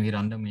that when we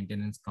run the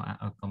maintenance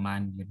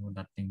command,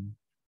 that thing?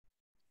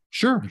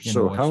 Sure.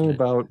 So how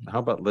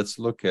about let's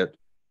look at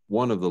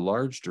one of the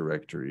large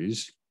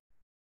directories.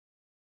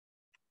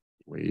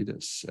 Wait a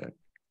sec.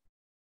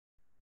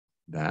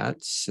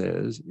 That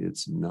says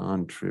it's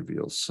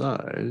non-trivial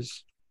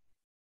size.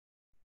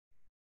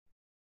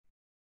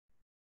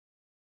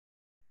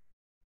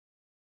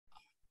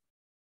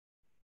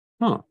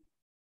 Huh.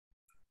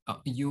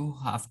 You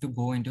have to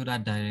go into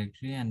that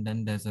directory, and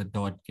then there's a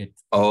 .git.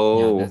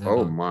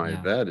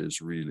 That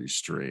is really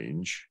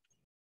strange.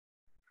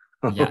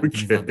 Yeah, okay.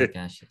 These are the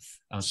caches.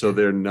 Okay. So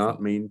they're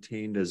not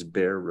maintained as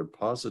bare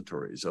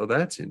repositories. Oh,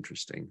 that's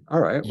interesting. All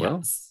right.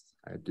 Well,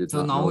 I did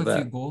not know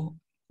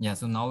that.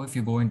 So now if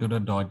you go into the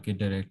 .git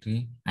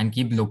directory and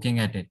keep looking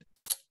at it,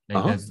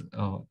 like there's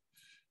the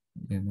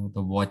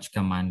watch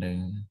command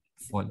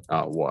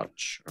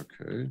watch.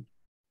 Okay.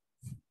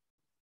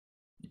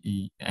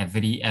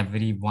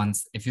 Every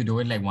once, if you do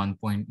it like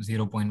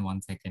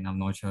 0.1 second, I'm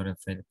not sure if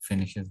it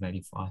finishes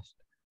very fast,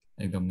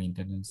 like the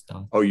maintenance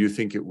stuff. Oh, you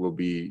think it will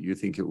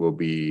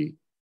be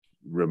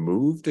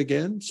removed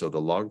again? So the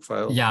log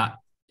file? Yeah.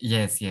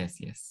 Yes.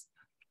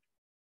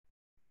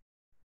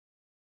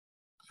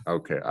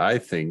 Okay. I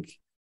think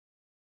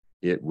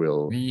it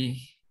will,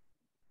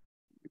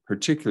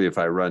 particularly if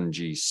I run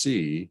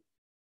GC,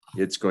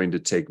 it's going to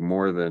take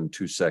more than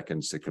 2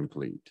 seconds to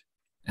complete.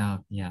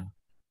 Yeah.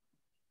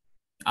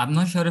 I'm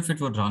not sure if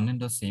it would run in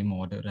the same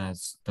order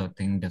as the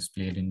thing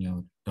displayed in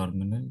your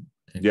terminal.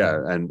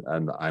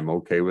 And I'm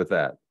okay with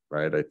that,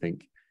 right? I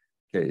think,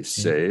 okay,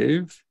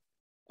 save.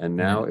 And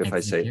now if I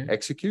say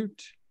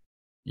execute.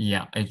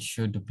 Yeah, it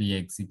should be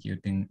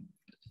executing.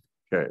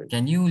 Okay.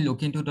 Can you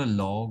look into the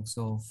logs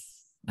of,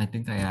 I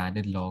think I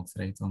added logs,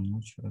 right? So I'm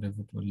not sure if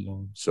it will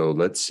log. So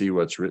let's see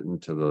what's written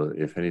to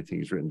if anything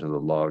is written to the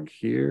log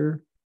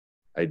here.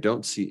 I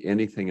don't see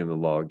anything in the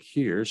log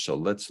here. So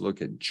let's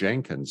look at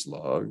Jenkins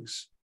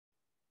logs.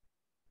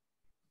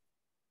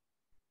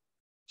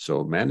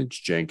 So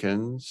manage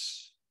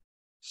Jenkins,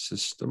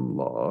 system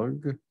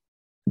log.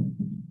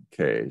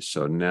 Okay,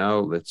 so now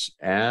let's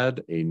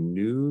add a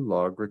new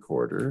log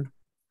recorder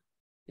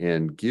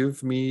and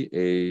give me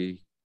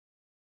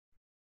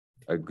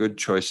a good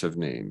choice of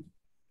name.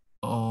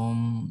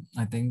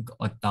 I think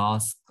a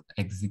task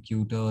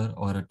executor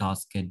or a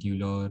task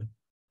scheduler,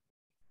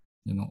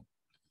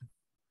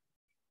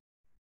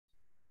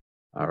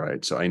 All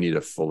right, so I need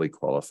a fully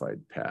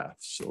qualified path.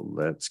 So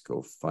let's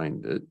go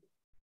find it.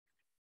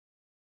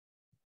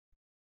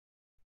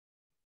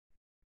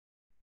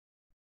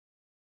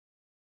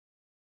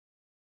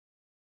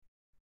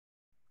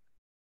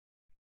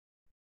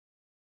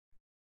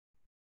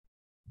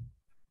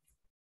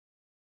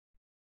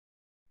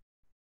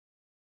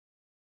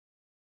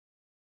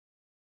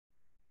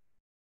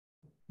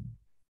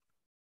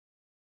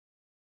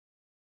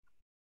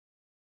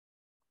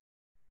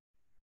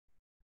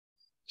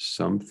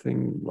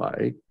 something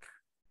like,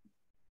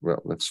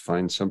 well, let's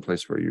find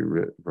someplace where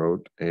you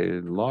wrote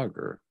a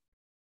logger.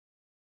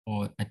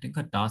 Or I think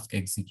a task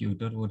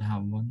executor would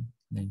have one.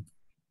 Like,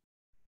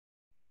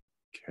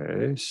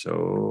 okay,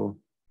 so,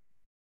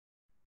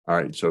 all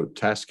right, so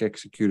task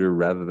executor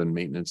rather than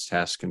maintenance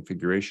task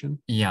configuration.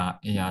 yeah,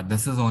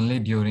 this is only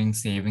during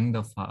saving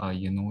the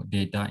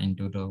data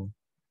into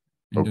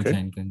Okay.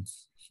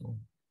 Jenkins.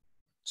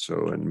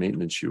 So in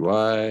maintenance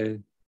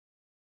UI,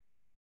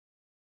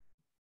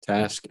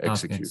 task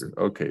executor.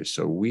 Okay,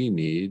 so we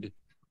need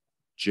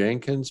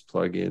Jenkins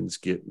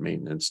plugins Git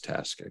maintenance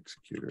task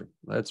executor.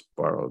 Let's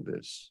borrow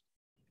this.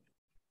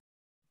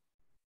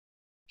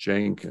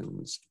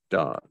 Jenkins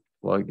dot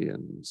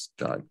plugins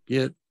dot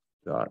git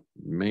dot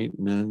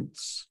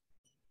maintenance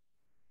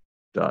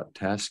dot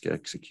task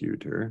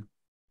executor.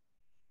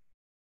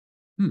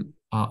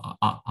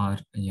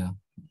 Yeah.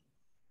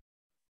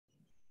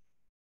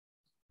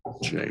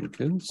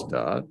 Jenkins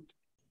dot,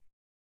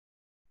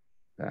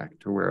 back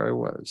to where I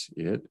was.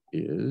 It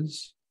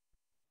is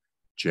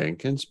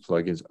Jenkins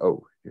plugins.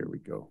 Oh, here we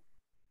go.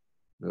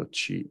 We'll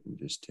cheat and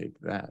just take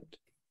that.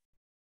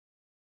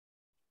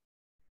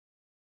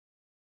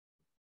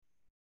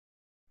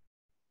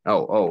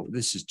 Oh,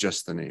 this is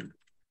just the name.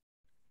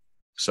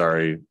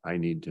 Sorry, I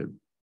need to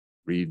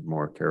read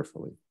more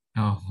carefully.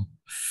 Oh.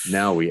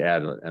 Now we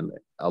add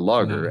a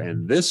logger,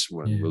 and this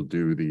one will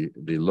do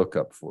the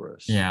lookup for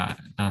us. Yeah,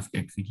 task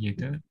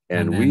executor.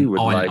 And we would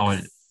all.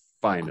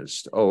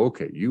 Finest. Oh,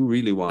 okay. You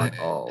really want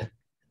all.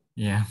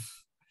 Yeah.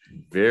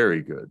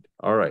 Very good.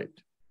 All right.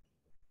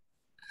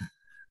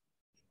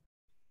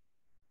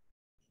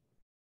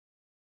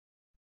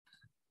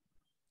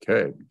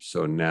 Okay,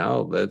 so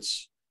now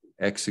let's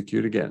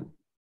execute again.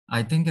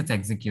 I think it's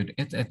execute.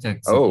 It's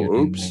executing. Oh,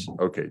 oops.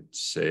 Okay,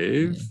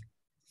 save. Yeah.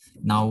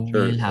 Now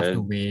we'll have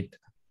to wait.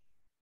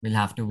 We'll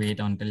have to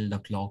wait until the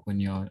clock on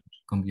your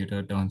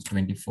computer turns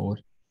 24.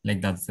 Like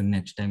that's the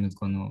next time it's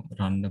going to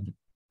run the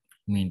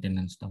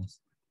maintenance task.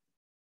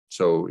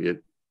 So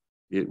it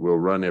will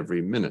run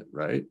every minute,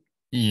 right?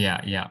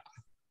 Yeah.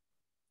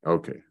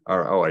 Okay.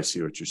 Oh, I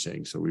see what you're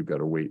saying. So we've got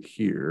to wait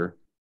here.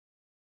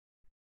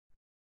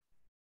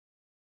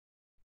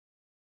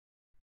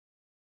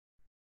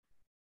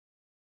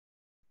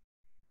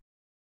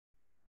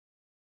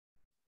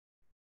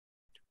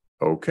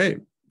 Okay,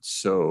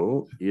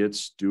 so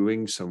it's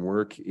doing some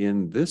work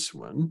in this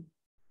one,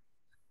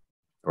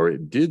 or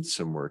it did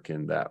some work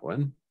in that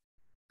one.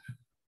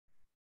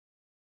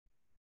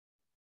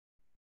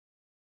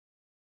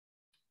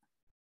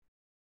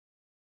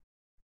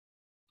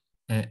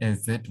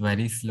 Is it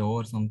very slow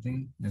or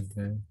something? Is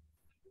there,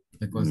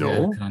 because no.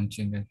 you are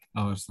crunching it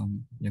or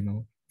some,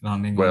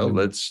 running? Well,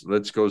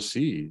 let's go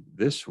see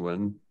this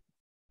one.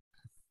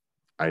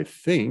 I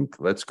think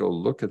let's go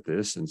look at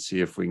this and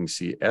see if we can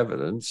see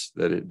evidence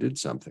that it did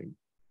something.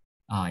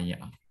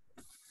 Yeah.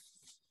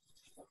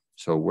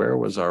 So where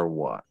was our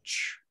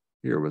watch?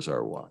 Here was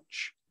our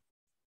watch.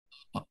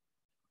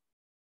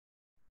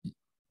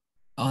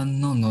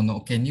 No.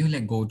 Can you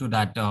go to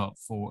that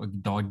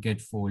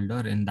 .git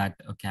folder in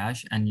that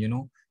cache and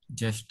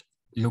just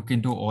look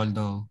into all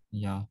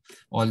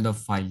the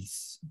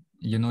files.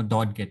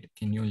 .git.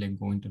 Can you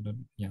go into the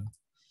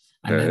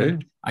and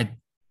then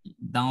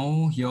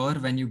now here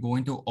when you go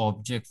into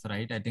objects,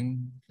 right? I think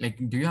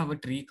do you have a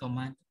tree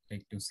command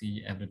to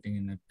see everything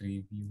in a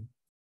tree view?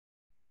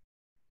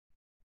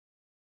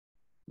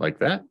 Like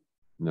that?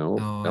 No,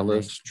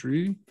 ls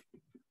tree.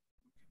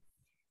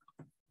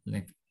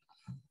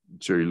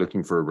 So you're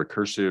looking for a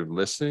recursive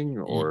listing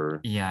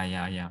or?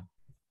 Yeah.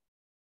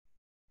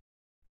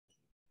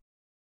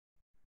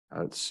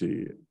 Let's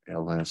see,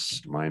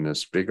 ls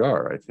minus big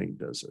R, I think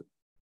does it.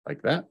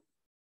 Like that?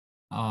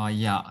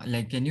 Yeah,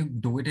 can you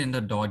do it in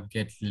the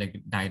 .git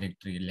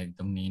directory,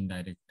 the main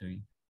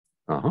directory?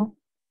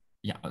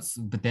 Yeah,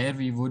 so there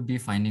we would be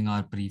finding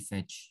our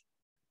prefetch.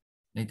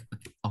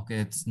 Okay,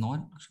 it's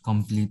not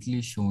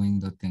completely showing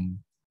the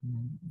thing.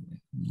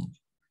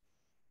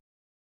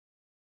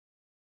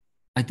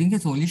 I think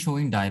it's only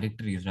showing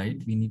directories, right?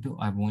 We need to,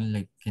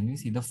 can we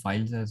see the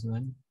files as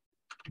well?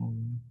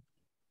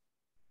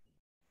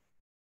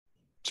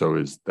 So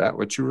is that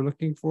what you were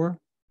looking for?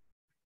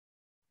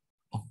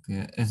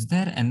 Okay. Is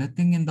there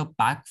anything in the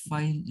pack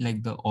file,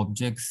 the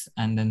objects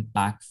and then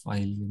pack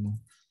file,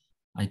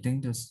 I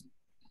think this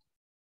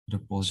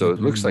repository. So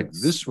it looks like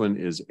this one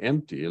is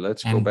empty.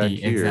 Let's go back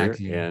here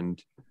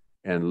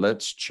and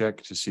let's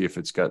check to see if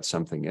it's got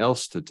something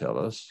else to tell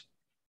us.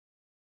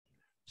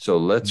 So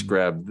let's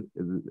grab,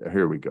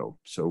 here we go.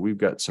 So we've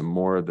got some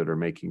more that are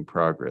making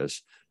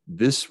progress.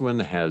 This one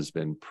has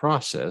been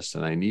processed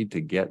and I need to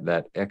get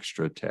that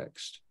extra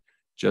text.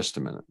 Just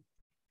a minute.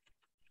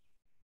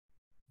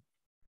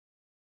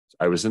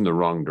 I was in the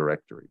wrong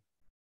directory.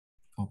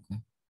 Okay.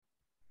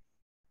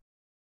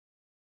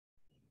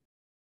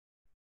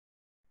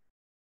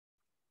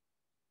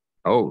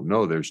 Oh,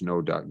 no, there's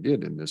no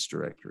 .git in this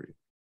directory.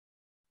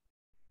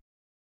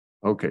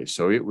 Okay,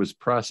 so it was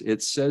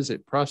it says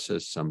it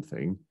processed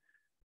something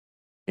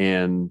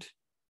and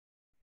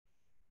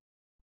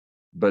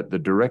but the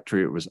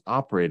directory it was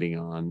operating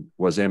on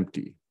was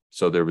empty.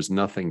 So there was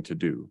nothing to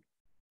do.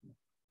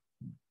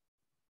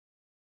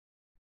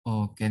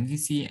 Oh, can we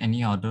see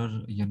any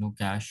other,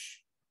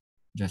 cache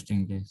just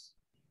in case?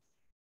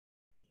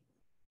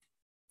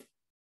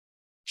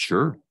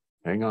 Sure,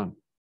 hang on.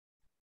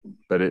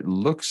 But it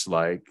looks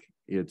like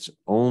it's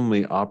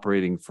only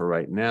operating for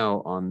right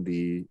now on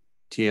the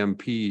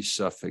TMP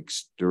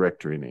suffix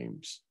directory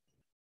names.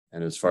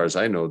 And as far as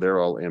I know, they're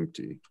all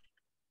empty.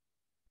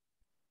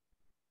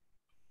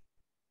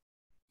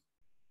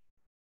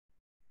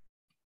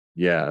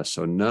 Yeah,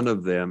 so none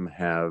of them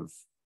have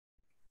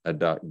a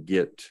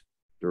 .git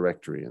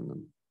directory in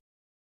them.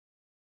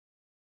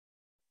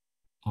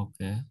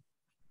 Okay.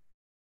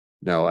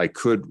 Now I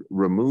could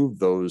remove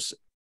those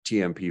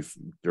TMP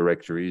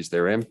directories.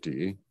 They're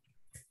empty.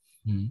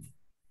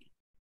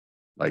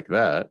 Like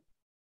that.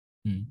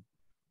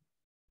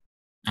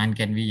 And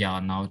can we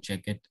now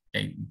check it?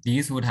 Like,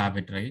 these would have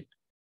it, right?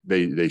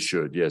 They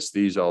should. Yes,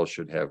 these all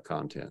should have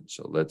content.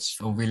 So let's.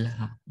 So we'll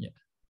have, yeah.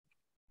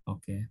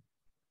 Okay.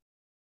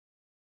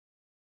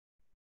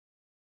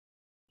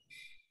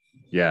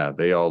 Yeah,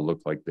 they all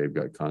look like they've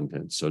got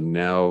content. So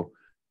now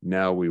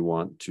we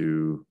want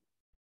to,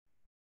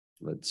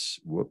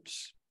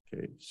 whoops.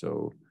 Okay,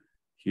 so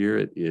here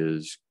it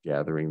is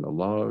gathering the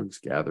logs,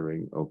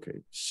 gathering.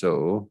 Okay,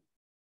 so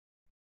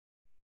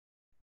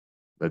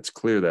let's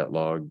clear that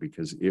log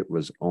because it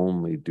was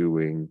only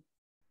doing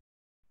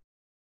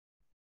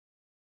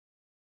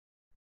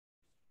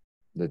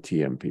the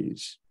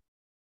TMPs.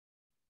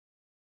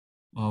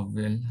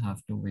 We'll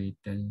have to wait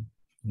till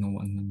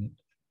 1 minute.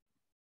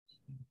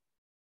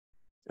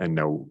 And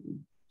now,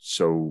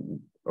 so,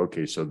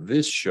 okay, so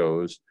this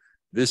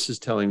is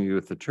telling you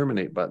with the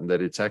terminate button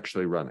that it's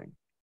actually running.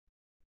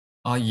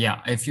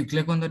 Yeah, if you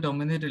click on the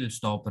terminate, it'll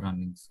stop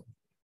running. So.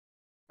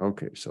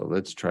 Okay, so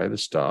let's try the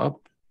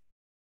stop.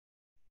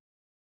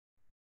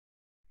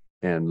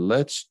 And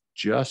let's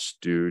just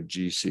do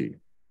GC.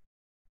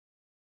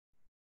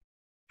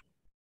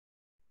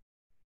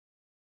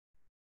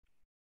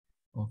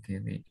 Okay,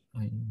 wait.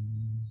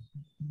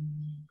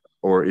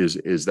 Or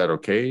is that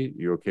okay?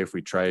 You okay if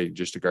we try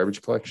just a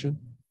garbage collection?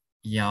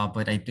 Yeah,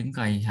 but I think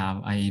I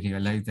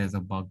realize there's a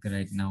bug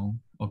right now.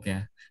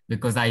 Okay,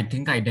 because I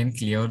think I didn't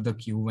clear the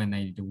queue when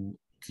I do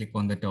click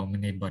on the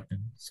terminate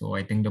button. So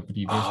I think the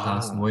previous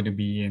task would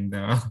be in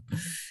the.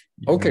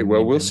 Okay,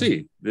 well, we'll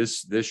see.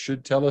 This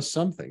should tell us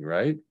something,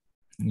 right?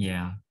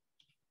 Yeah.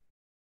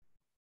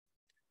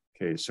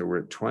 Okay, so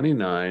we're at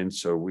 29.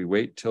 So we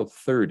wait till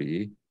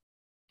 30.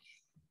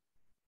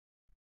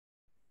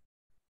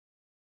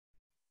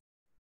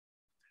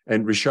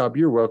 And Rishab,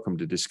 you're welcome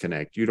to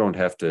disconnect. You don't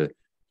have to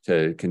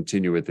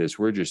continue with this.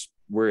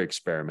 We're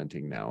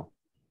experimenting now.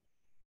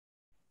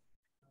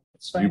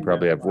 You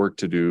probably have work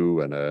to do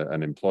and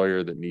an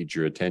employer that needs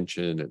your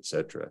attention,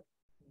 etc.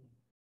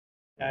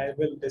 I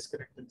will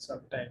disconnect in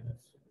some time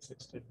if it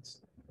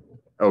extends.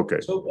 Okay.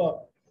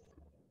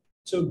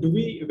 So do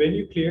we, when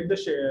you cleared the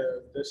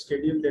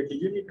schedule there, do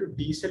you need to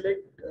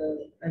deselect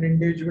an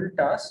individual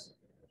task?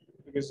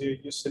 Because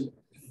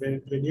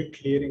when you're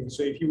clearing,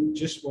 so if you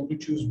just want to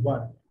choose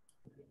one,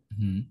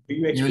 do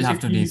you will have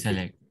to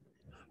deselect.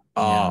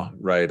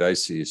 Right, I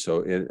see. So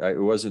it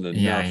wasn't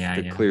enough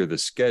to clear the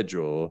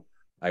schedule.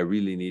 I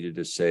really needed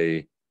to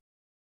say,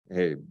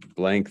 hey,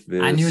 blank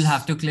this. And you'll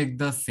have to click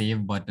the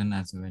save button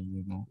as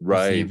well,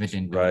 Right, save it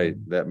into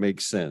right. That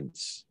makes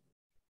sense.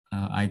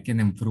 I can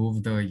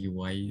improve the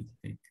UI.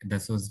 Like,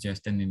 this was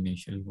just an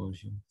initial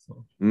version.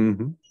 So,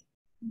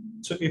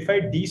 so if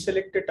I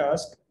deselect a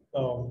task,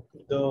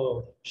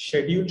 the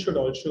schedule should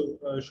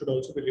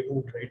also be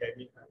removed, right? I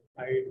mean,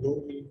 I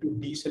don't need to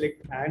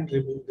deselect and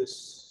remove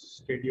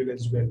this schedule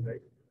as well,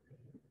 right?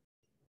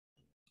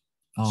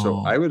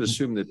 So I would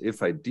assume that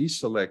if I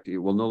deselect, it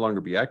will no longer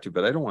be active,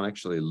 but I don't want to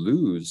actually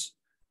lose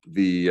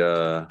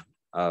the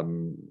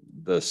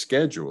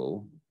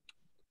schedule.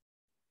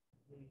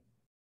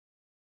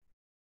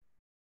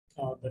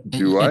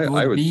 Do I?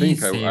 I would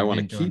think I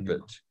want to keep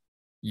it.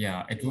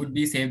 Yeah, it would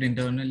be saved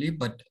internally,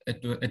 but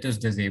it is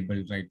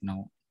disabled right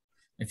now.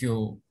 If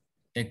you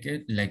take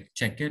it,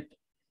 check it,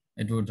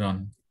 it would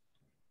run.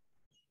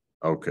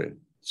 Okay,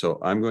 so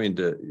I'm going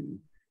to,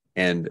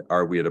 and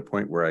are we at a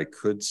point where I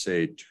could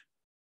say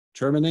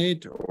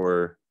terminate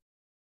or?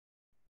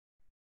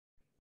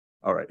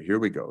 All right, here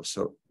we go.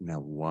 So now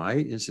why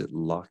is it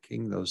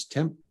locking those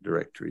temp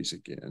directories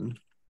again?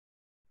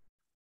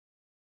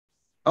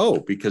 Oh,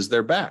 because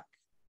they're back.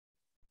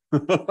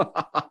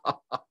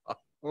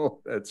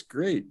 Oh, that's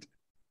great.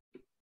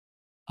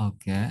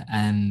 Okay,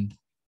 and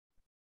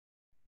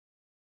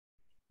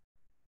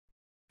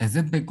is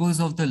it because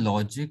of the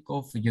logic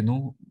of,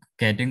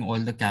 getting all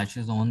the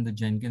caches on the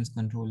Jenkins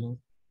controller?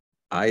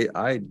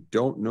 I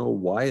don't know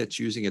why it's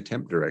using a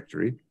temp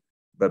directory,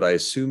 but I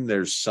assume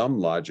there's some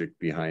logic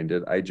behind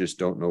it. I just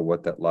don't know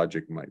what that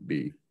logic might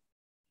be.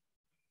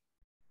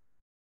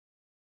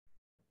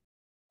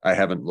 I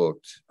haven't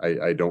looked.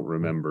 I don't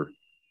remember.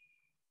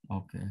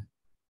 Okay.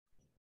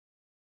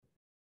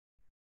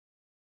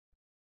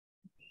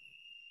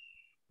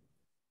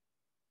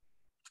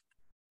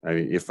 I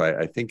mean,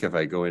 I think if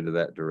I go into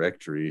that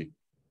directory,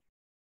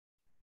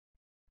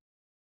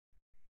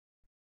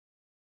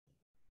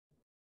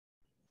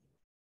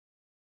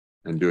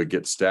 and do a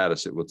git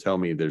status, it will tell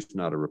me there's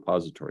not a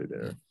repository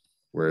there.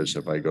 Whereas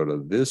if I go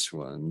to this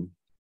one,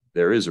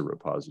 there is a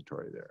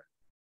repository there.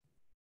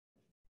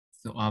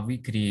 So are we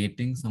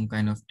creating some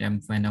kind of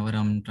temp whenever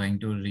I'm trying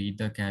to read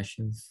the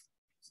caches,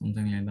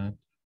 something like that?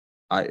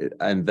 I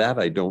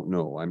don't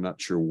know. I'm not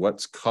sure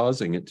what's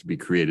causing it to be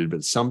created,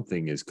 but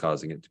something is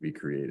causing it to be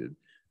created.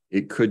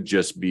 It could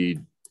just be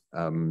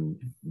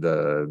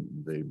the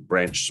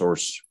branch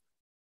source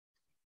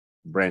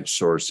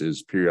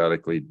is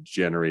periodically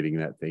generating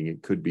that thing.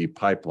 It could be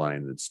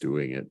pipeline that's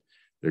doing it.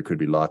 There could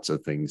be lots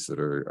of things that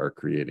are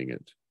creating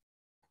it.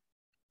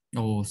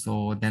 Oh,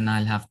 so then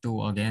I'll have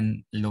to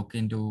again look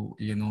into,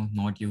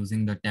 not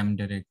using the temp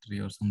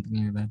directory or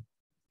something like that.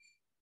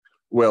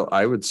 Well,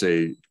 I would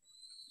say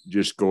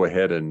just go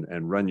ahead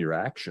and run your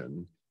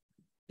action.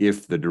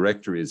 If the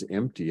directory is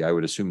empty, I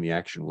would assume the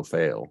action will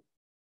fail.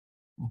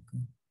 Okay.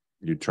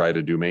 You try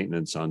to do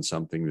maintenance on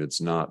something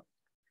that's not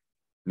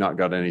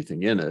got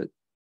anything in it,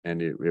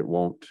 and it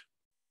won't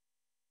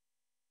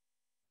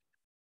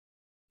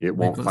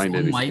find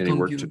any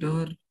work to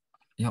do.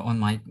 Yeah, on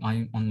my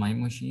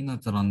machine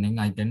it's running.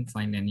 I didn't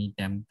find any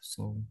temp.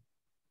 So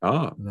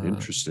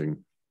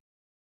interesting.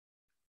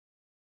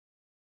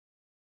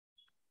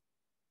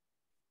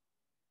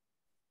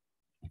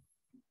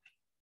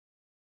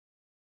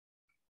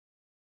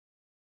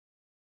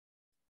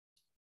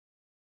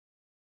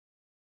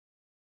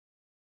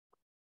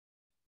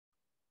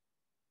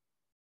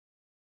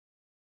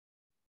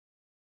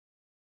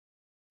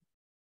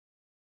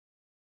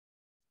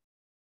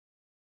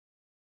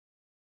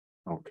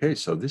 Okay,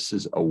 so this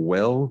is a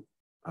well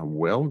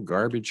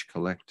garbage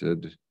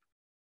collected.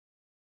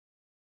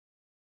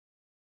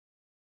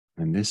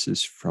 And this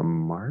is from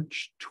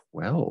March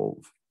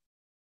 12.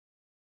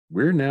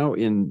 We're now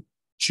in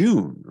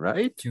June,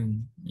 right?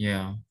 June,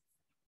 yeah.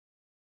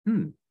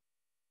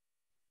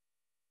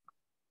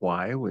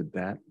 Why would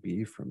that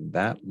be from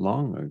that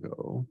long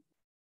ago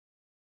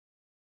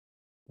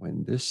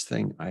when this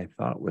thing I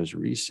thought was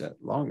reset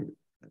long?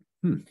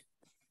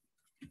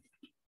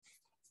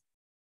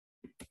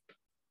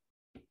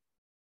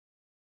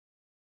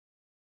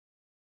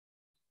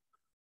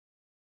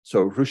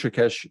 So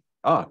Hrushakesh,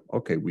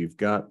 okay, we've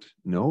got,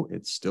 no,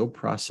 it's still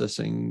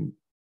processing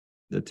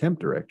the temp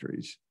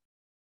directories.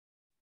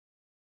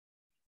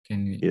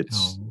 Can we?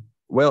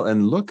 Well,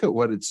 and look at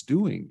what it's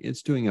doing.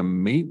 It's doing a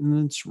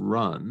maintenance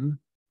run.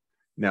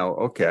 Now,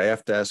 okay, I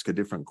have to ask a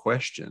different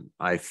question.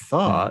 I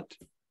thought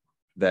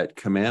that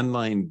command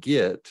line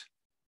git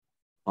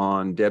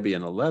on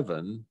Debian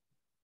 11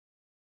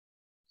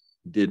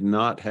 did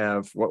not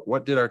have,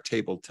 what did our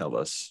table tell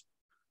us?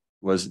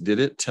 Did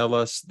it tell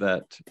us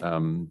that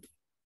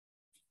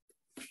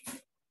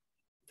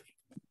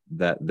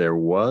that there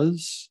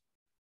was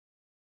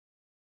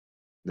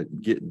that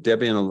Git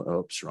Debian?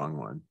 Oops, wrong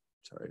one.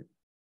 Sorry.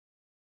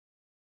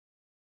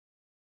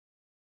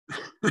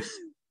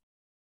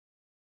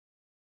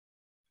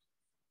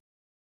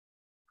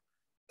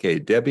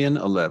 Okay,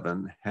 Debian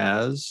 11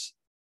 has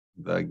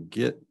the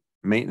git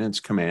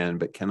maintenance command,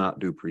 but cannot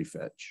do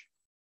prefetch.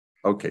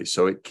 Okay,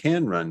 so it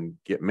can run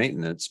git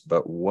maintenance,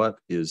 but what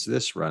is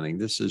this running?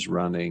 This is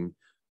running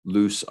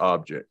loose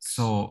objects.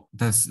 So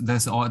this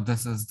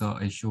is the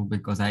issue,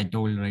 because I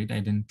told, right, I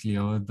didn't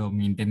clear the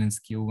maintenance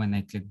queue when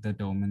I clicked the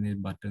terminate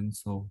button.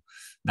 So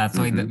that's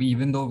why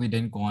even though we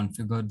didn't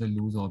configure the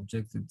loose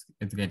objects,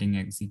 it's getting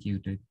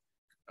executed.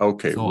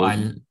 Okay. So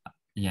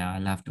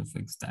I'll have to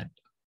fix that.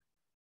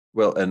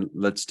 Well, and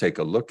let's take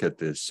a look at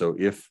this. So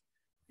if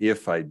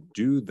I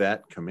do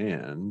that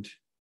command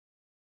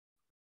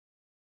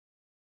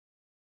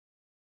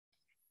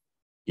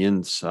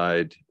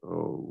inside,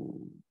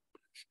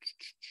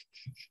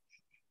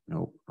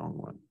 no, wrong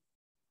one.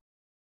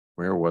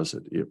 Where was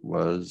it? It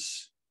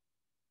was,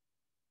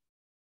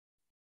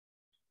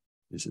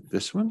 is it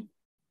this one?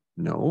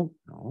 No.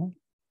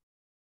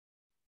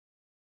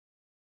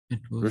 It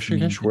was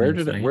Rishikesh, where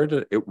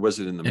did it, was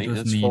it in the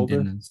maintenance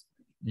folder?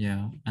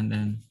 Yeah, and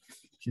then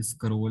just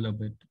scroll a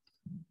bit.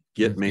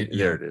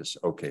 There it is.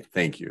 Okay,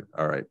 thank you.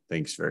 All right,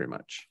 thanks very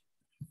much.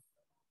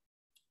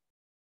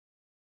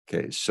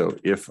 Okay, so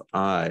if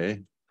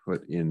I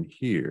put in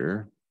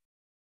here,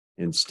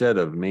 instead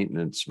of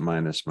maintenance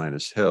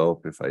minus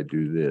help, if I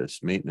do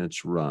this,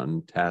 maintenance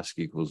run, task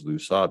equals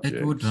loose objects.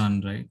 It would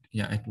run, right?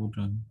 Yeah, it would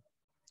run.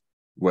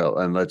 Well,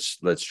 and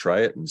let's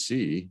try it and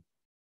see,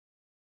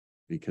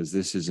 because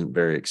this isn't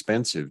very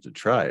expensive to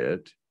try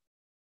it.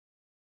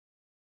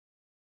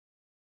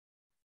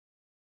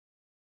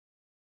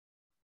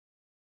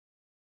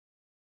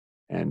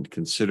 And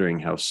considering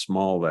how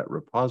small that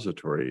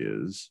repository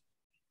is,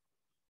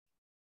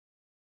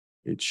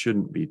 it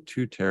shouldn't be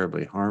too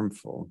terribly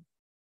harmful.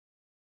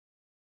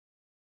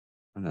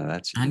 Oh, no,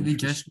 that's and we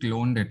just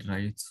cloned it,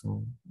 right?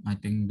 So I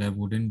think there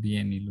wouldn't be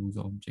any loose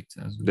objects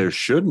as well. There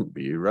shouldn't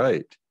be,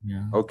 right?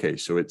 Yeah. Okay,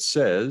 so it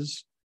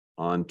says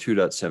on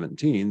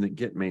 2.17 that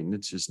git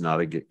maintenance is not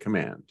a git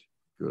command.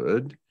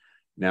 Good.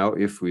 Now,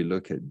 if we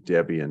look at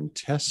Debian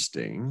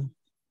testing,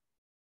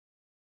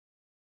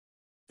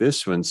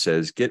 this one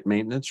says git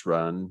maintenance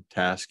run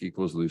task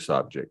equals loose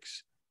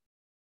objects.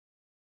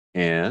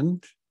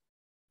 And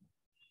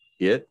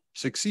it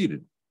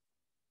succeeded.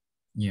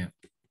 Yeah.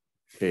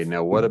 Okay,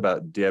 now what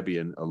about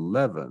Debian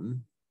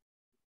 11?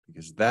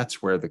 Because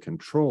that's where the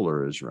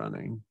controller is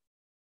running.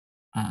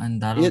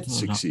 And that It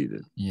also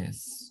succeeded.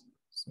 yes.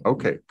 So,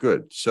 Okay,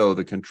 good. So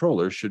the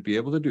controller should be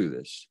able to do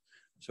this.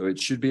 So it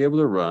should be able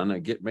to run a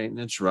git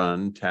maintenance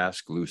run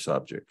task loose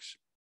objects.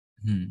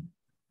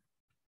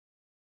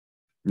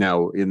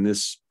 Now, in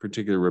this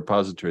particular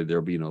repository,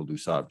 there'll be no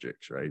loose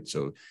objects, right?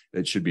 So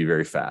it should be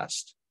very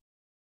fast.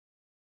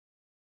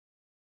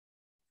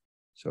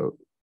 So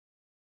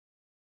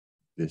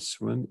this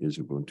one is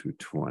Ubuntu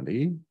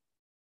 20.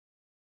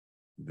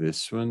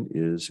 This one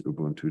is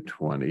Ubuntu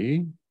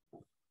 20.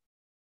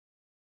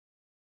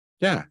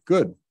 Yeah,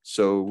 good.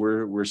 So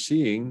we're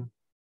seeing,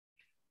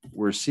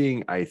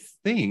 I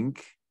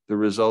think, the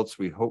results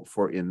we hope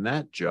for in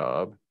that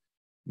job.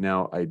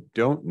 Now, I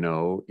don't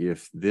know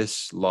if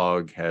this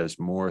log has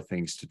more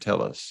things to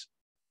tell us.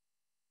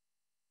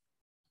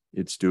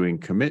 It's doing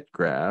commit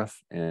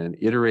graph and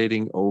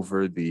iterating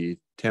over the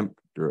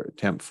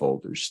temp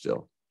folders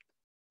still.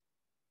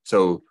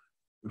 So,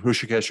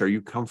 Hrishikesh, are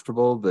you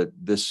comfortable that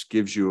this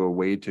gives you a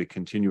way to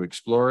continue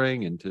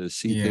exploring and to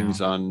see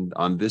things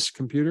on this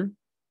computer?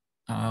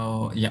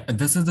 Oh, yeah.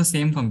 This is the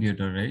same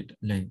computer, right?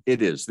 Like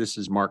it is. This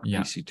is Mark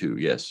PC2.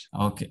 Yes.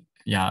 Okay.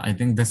 Yeah, I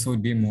think this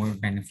would be more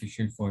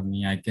beneficial for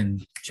me. I can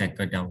check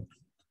it out.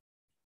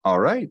 All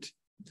right.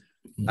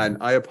 And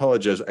I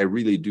apologize. I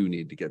really do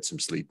need to get some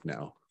sleep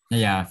now.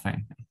 Yeah,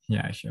 fine.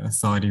 Yeah, sure.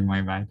 Sorry,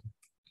 my bad.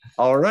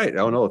 All right.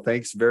 Oh, no,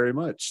 thanks very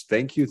much.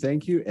 Thank you.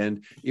 Thank you.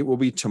 And it will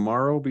be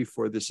tomorrow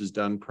before this is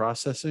done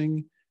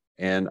processing,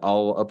 and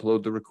I'll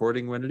upload the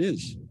recording when it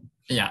is.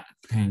 Yeah,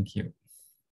 thank you.